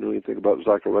before I ever knew anything about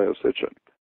Zechariah Sitchin.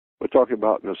 We're talking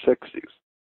about in the 60s.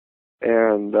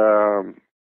 And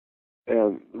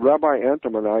Rabbi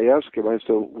Antelman, I asked him, I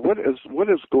said, what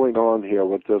is going on here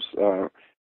with this,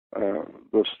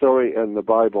 the story in the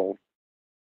Bible,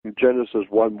 Genesis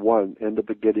 1:1, in the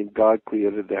beginning God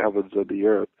created the heavens and the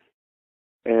earth.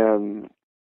 And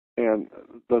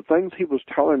the things he was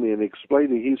telling me and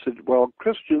explaining, he said, well,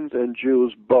 Christians and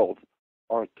Jews both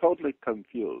are totally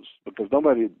confused because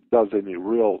nobody does any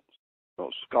real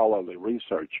scholarly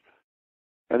research.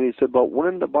 And he said, but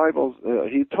when the Bible,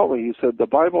 he told me, he said, the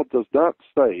Bible does not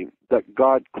say that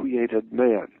God created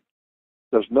man.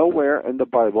 There's nowhere in the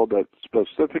Bible that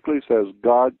specifically says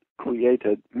God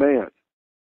created man.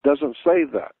 Doesn't say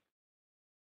that.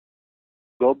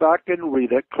 Go back and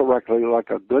read it correctly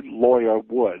like a good lawyer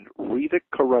would. Read it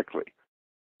correctly.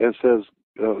 It says,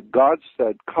 God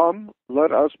said, come,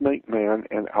 let us make man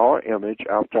in our image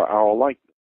after our likeness.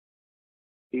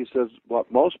 He says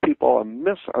what most people are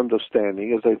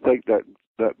misunderstanding is they think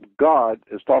that God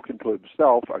is talking to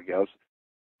himself, I guess,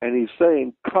 and he's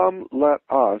saying, come, let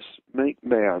us make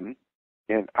man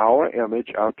in our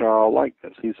image after our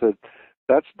likeness. He said,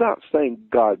 that's not saying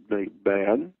God made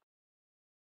man.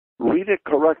 Read it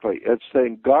correctly. It's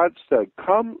saying God said,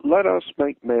 come, let us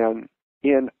make man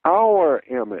in our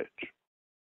image,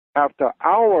 after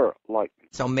our likeness.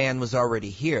 So man was already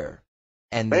here,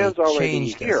 and Man's they already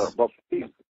changed here, us. but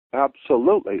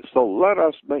absolutely. So let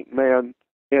us make man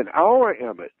in our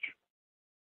image.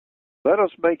 Let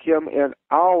us make him in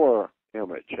our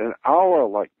image, in our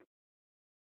likeness.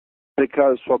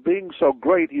 Because for being so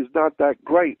great, he's not that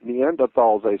great.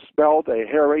 Neanderthals, they smell, they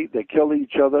hairy, they kill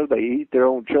each other, they eat their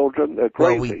own children. They're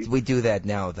crazy. Well, we do that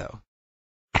now, though.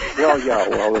 Well, yeah,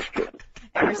 well, that's true.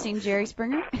 Ever seen Jerry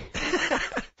Springer?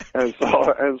 And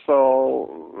so,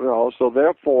 so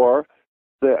therefore,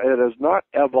 it is not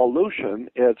evolution,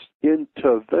 it's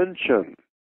intervention.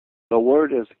 The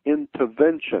word is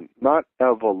intervention, not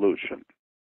evolution.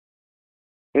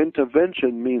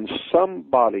 Intervention means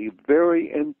somebody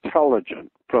very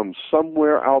intelligent from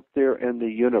somewhere out there in the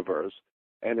universe,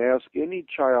 and ask any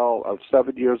child of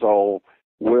 7 years old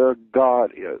where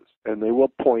God is, and they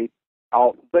will point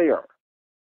out there.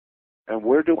 And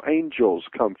where do angels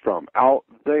come from? Out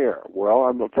there. Well,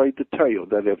 I'm afraid to tell you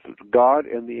that if God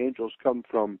and the angels come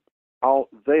from out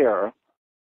there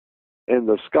in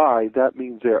the sky, that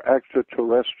means they're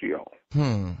extraterrestrial.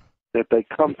 If they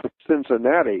come from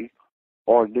Cincinnati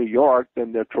or New York,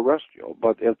 then they're terrestrial.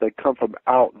 But if they come from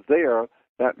out there,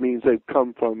 that means they've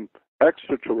come from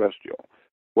extraterrestrial.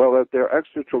 Well, if they're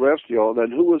extraterrestrial,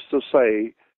 then who is to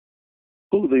say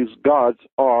who these gods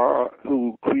are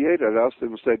who created us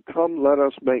and said, come, let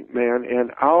us make man in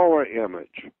our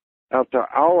image, after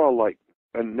our likeness.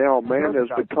 And now man has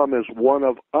become as one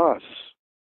of us.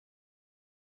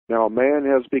 Now man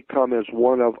has become as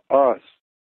one of us.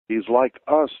 He's like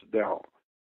us now.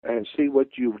 And see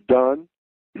what you've done?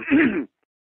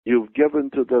 You've given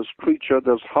to this creature,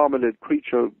 this hominid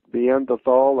creature,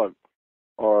 Neanderthal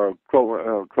or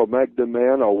Cro-Magnon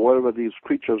man or whatever these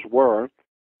creatures were,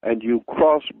 and you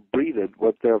crossbreeded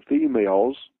with their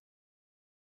females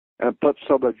and put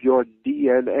some of your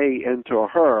DNA into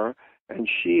her, and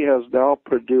she has now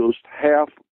produced half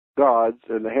gods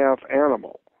and half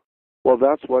animal. Well,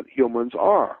 that's what humans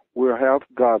are. We're half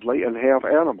godly and half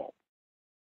animal.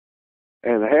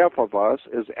 And half of us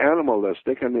is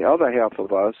animalistic, and the other half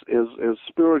of us is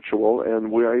spiritual,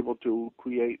 and we're able to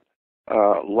create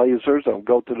lasers and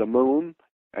go to the moon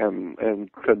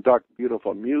and conduct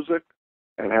beautiful music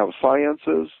and have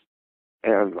sciences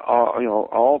and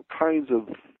all kinds of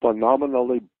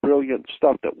phenomenally brilliant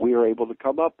stuff that we are able to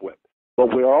come up with.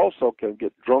 But we also can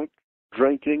get drunk,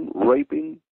 drinking,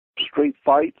 raping, street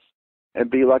fights,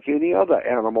 and be like any other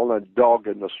animal and dog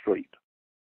in the street.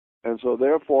 And so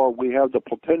therefore we have the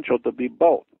potential to be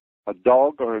both, a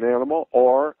dog or an animal,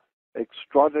 or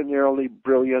extraordinarily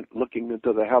brilliant looking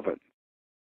into the heavens.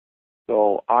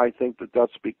 So I think that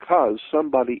that's because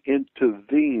somebody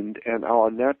intervened in our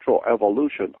natural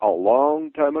evolution a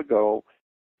long time ago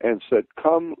and said,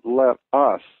 come, let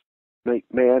us make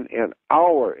man in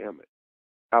our image,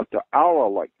 after our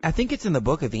likeness. I think it's in the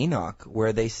book of Enoch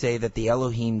where they say that the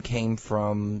Elohim came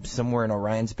from somewhere in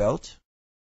Orion's belt.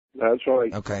 That's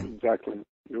right. Okay. Exactly.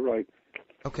 You're right.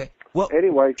 Okay. Well,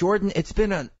 anyway, Jordan, it's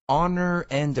been an honor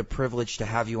and a privilege to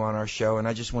have you on our show, and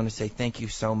I just want to say thank you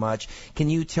so much. Can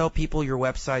you tell people your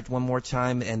website one more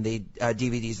time and the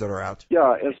DVDs that are out?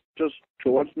 Yeah, it's just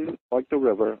Jordan like the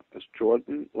river. It's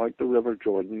Jordan like the river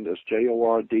Jordan. It's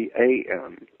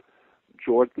Jordan.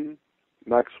 Jordan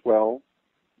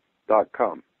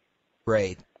Maxwell.com.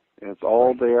 Great. It's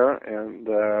all there, and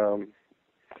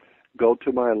go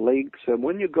to my links. And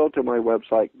when you go to my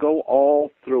website, go all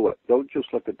through it. Don't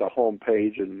just look at the home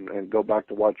page and go back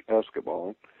to watch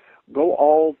basketball. Go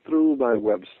all through my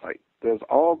website. There's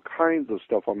all kinds of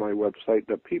stuff on my website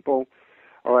that people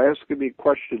are asking me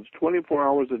questions 24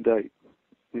 hours a day.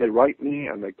 And they write me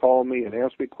and they call me and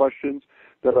ask me questions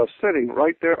that are sitting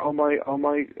right there on my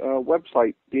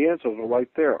website. The answers are right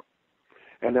there.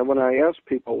 And then when I ask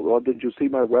people, well, did you see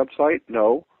my website?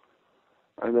 No.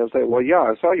 And they'll say, well, yeah,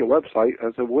 I saw your website.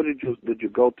 I said, what did you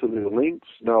go to the links?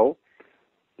 No.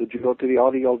 Did you go to the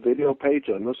audio video page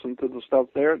and listen to the stuff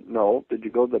there? No. Did you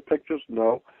go to the pictures?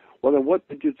 No. Well, then what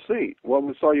did you see? Well,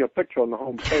 we saw your picture on the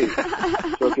home page.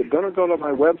 So if you're going to go to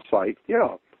my website,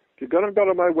 if you're going to go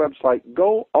to my website,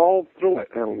 go all through it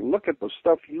and look at the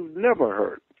stuff you've never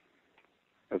heard.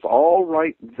 It's all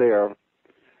right there.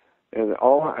 And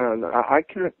I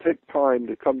can't take time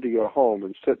to come to your home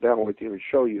and sit down with you and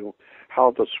show you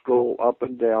how to scroll up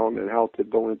and down and how to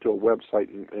go into a website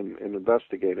and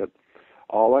investigate it.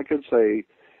 All I can say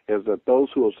is that those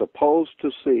who are supposed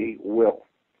to see will,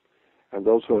 and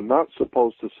those who are not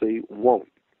supposed to see won't.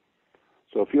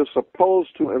 So if you're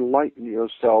supposed to enlighten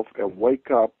yourself and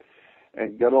wake up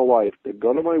and get a life, then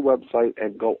go to my website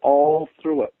and go all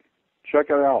through it. Check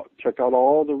it out. Check out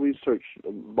all the research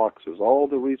boxes, all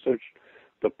the research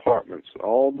departments,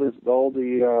 all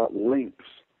the links.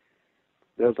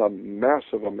 There's a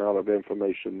massive amount of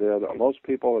information there that most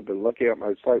people have been looking at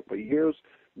my site for years,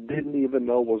 didn't even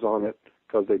know was on it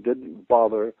because they didn't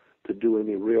bother to do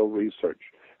any real research.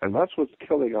 And that's what's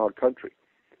killing our country.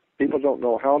 People don't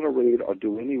know how to read or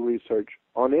do any research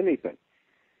on anything.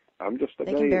 I'm just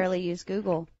amazed. They can barely use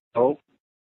Google. Oh,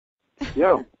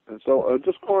 yeah. And so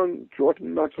just go on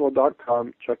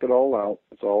JordanMaxwell.com, check it all out.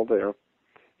 It's all there.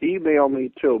 Email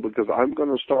me, too, because I'm going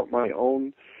to start my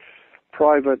own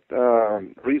private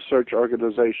research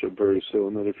organization very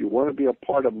soon. And if you want to be a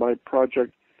part of my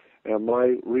project and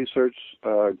my research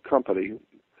company,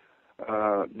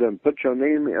 then put your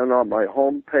name in on my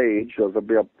home page. There's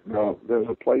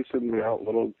a place in the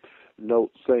little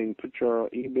note saying put your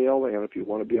email, and if you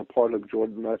want to be a part of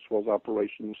Jordan Maxwell's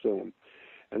operation soon.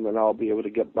 And then I'll be able to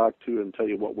get back to you and tell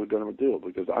you what we're going to do,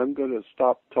 because I'm going to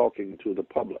stop talking to the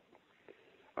public.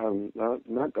 I'm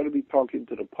not going to be talking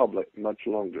to the public much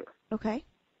longer. Okay.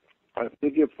 I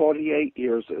figure 48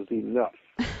 years is enough.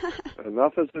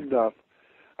 Enough is enough.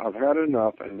 I've had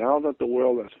enough, and now that the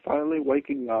world is finally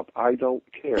waking up, I don't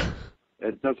care.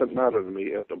 It doesn't matter to me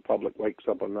if the public wakes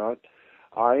up or not.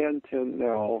 I intend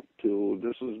now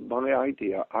this is my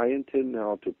idea, I intend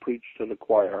now to preach to the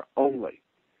choir only.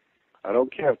 I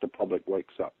don't care if the public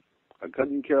wakes up. I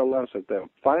couldn't care less if they're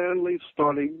finally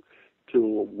starting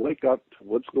to wake up to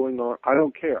what's going on. I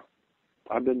don't care.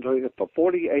 I've been doing it for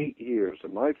 48 years,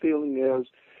 and my feeling is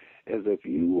if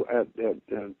you, at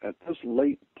this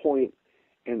late point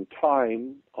in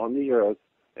time on the earth,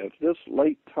 at this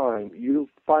late time, you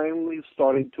finally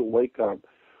starting to wake up,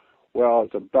 well,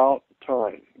 it's about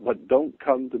time. But don't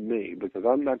come to me, because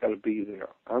I'm not going to be there.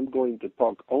 I'm going to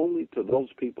talk only to those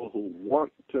people who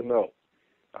want to know.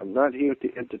 I'm not here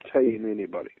to entertain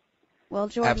anybody. Well,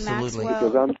 Jordan Absolutely.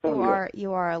 Maxwell,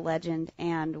 you are a legend,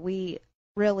 and we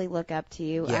really look up to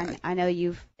you. Yeah. I know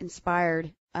you've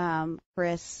inspired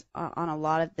Chris on a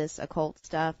lot of this occult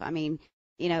stuff. I mean,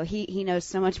 he knows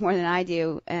so much more than I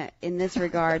do in this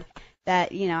regard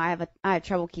that I have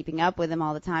trouble keeping up with him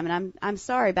all the time. And I'm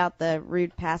sorry about the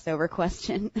rude Passover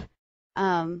question.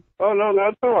 Oh no,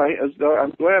 that's all right.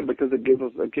 I'm glad, because it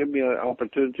gave me an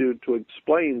opportunity to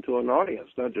explain to an audience,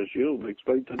 not just you, but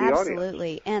explain to the audience.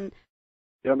 Absolutely, and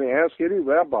I mean, ask any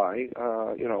rabbi,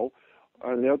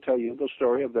 and they'll tell you the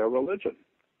story of their religion.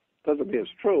 Doesn't mean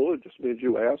it's true. It just means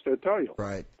you ask, they'll tell you.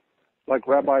 Right. Like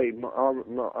Rabbi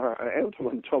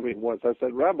Antoine told me once. I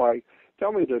said, Rabbi,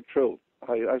 tell me the truth.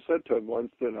 I said to him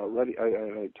once in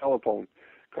a telephone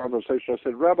conversation, I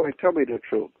said, Rabbi, tell me the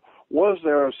truth. Was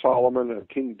there a Solomon and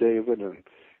King David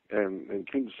and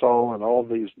King Saul and all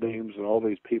these names and all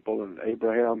these people and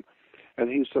Abraham. And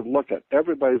he said, look,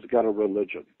 everybody's got a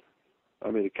religion.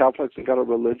 I mean, the Catholics have got a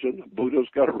religion, Buddha's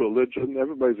got a religion,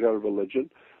 everybody's got a religion.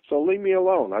 So leave me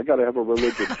alone. I got to have a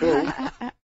religion too.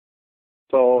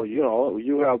 So,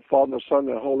 you have Father, Son,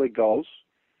 and Holy Ghost.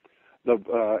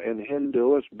 In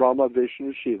Hindu, it's Brahma,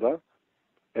 Vishnu, Shiva.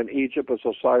 In Egypt, it's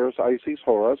Osiris, Isis,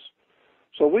 Horus.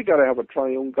 So we got to have a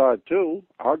triune God too.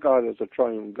 Our God is a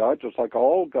triune God, just like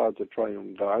all gods are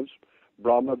triune gods.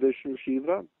 Brahma, Vishnu,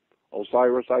 Shiva,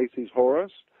 Osiris, Isis,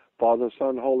 Horus, Father,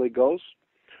 Son, Holy Ghost.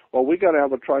 Well, we got to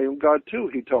have a triune God too,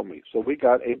 he told me. So we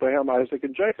got Abraham, Isaac,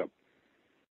 and Jacob.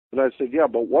 And I said, yeah,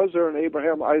 but was there an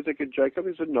Abraham, Isaac, and Jacob?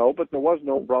 He said, no, but there was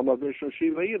no Brahma, Vishnu,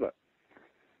 Shiva either.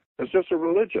 It's just a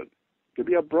religion. Give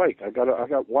me a break. I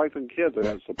got wife and kids I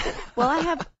got to support. Well,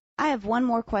 I have one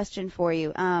more question for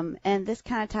you, and this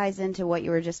kind of ties into what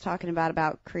you were just talking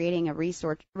about creating a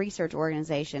research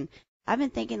organization. I've been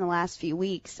thinking the last few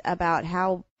weeks about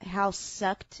how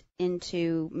sucked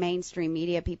into mainstream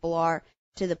media people are,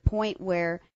 to the point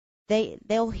where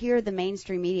they'll hear the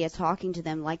mainstream media talking to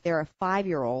them like they're a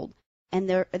 5-year-old, and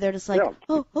they're just like, yeah.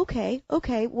 Oh, okay,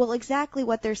 well, exactly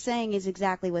what they're saying is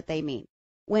exactly what they mean,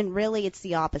 when really it's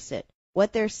the opposite.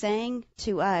 What they're saying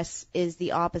to us is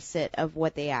the opposite of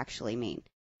what they actually mean.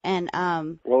 And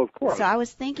well, of course. So I was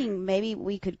thinking maybe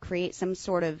we could create some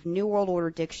sort of New World Order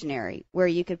dictionary where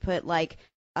you could put like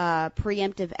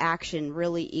preemptive action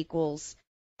really equals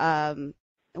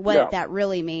what that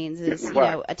really means is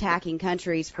attacking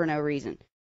countries for no reason.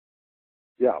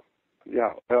 And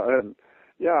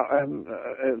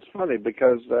it's funny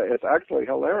because it's actually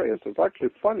hilarious. It's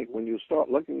actually funny when you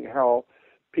start looking how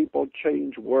people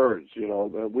change words. We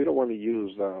don't want to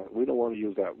use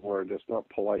that word. It's not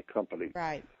polite company.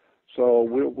 Right. So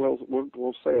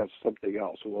we'll say it's something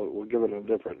else. We'll give it a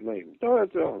different name. No,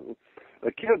 it's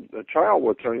a child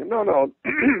will tell you no.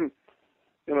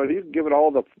 You can give it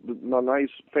all the nice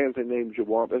fancy names you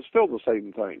want, but it's still the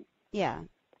same thing. Yeah.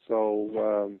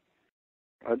 So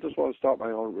I just want to start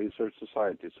my own research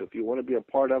society. So if you want to be a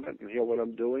part of it and hear what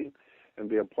I'm doing and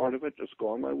be a part of it, just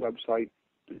go on my website,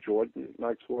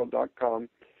 jordanmaxwell.com,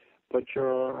 put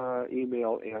your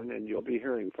email in, and you'll be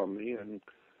hearing from me. And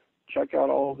check out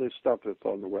all this stuff that's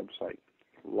on the website.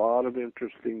 A lot of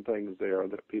interesting things there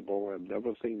that people have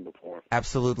never seen before.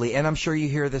 Absolutely. And I'm sure you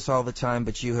hear this all the time,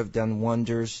 but you have done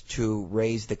wonders to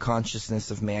raise the consciousness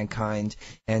of mankind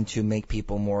and to make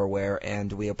people more aware.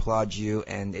 And we applaud you.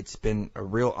 And it's been a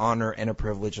real honor and a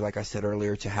privilege, like I said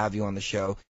earlier, to have you on the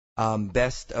show.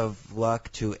 Best of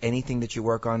luck to anything that you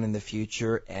work on in the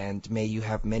future, and may you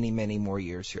have many, many more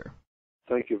years here.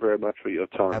 Thank you very much for your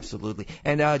time. Absolutely.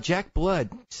 And Jack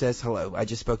Blood says hello. I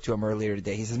just spoke to him earlier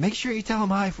today. He says, make sure you tell him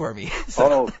hi for me.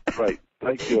 Oh, right.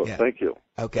 Thank you. Yeah. Thank you.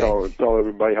 Okay. Tell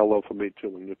everybody hello from me, too,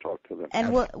 when you talk to them.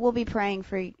 And we'll be praying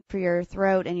for your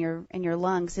throat and your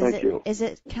lungs. Is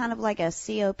it kind of like a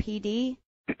COPD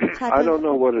type I don't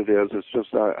know what it is. It's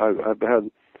just I've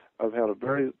had a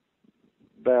very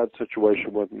bad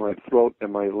situation with my throat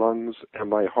and my lungs and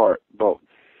my heart, both.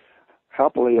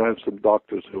 Happily, I have some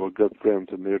doctors who are good friends,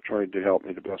 and they're trying to help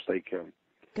me the best they can.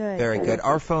 Good. Very good.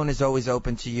 Our phone is always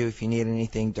open to you. If you need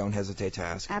anything, don't hesitate to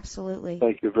ask. Absolutely.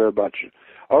 Thank you very much.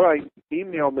 All right,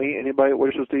 email me. Anybody that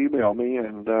wishes to email me,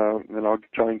 and I'll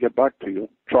try and get back to you.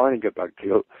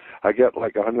 I get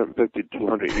like 150,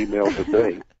 200 emails a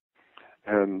day,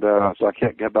 and so I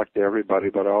can't get back to everybody,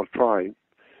 but I'll try.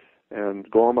 And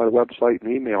go on my website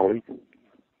and email me.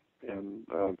 And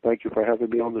thank you for having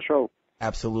me on the show.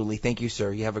 Absolutely. Thank you,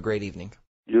 sir. You have a great evening.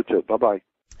 You too. Bye-bye.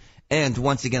 And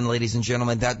once again, ladies and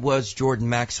gentlemen, that was Jordan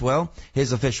Maxwell.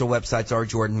 His official websites are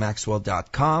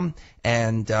jordanmaxwell.com.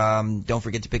 And don't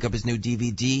forget to pick up his new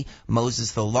DVD,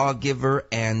 Moses the Lawgiver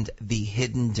and the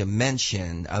Hidden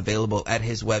Dimension, available at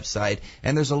his website.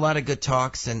 And there's a lot of good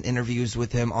talks and interviews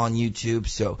with him on YouTube,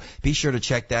 so be sure to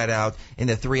check that out. In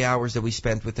the 3 hours that we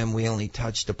spent with him, we only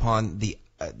touched upon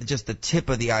just the tip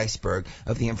of the iceberg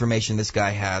of the information this guy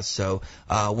has. So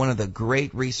one of the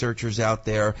great researchers out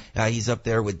there. He's up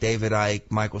there with David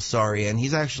Icke, Michael Soria, and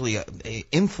he's actually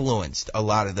influenced a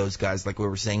lot of those guys, like we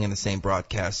were saying in the same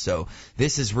broadcast. So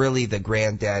this is really the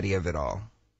granddaddy of it all.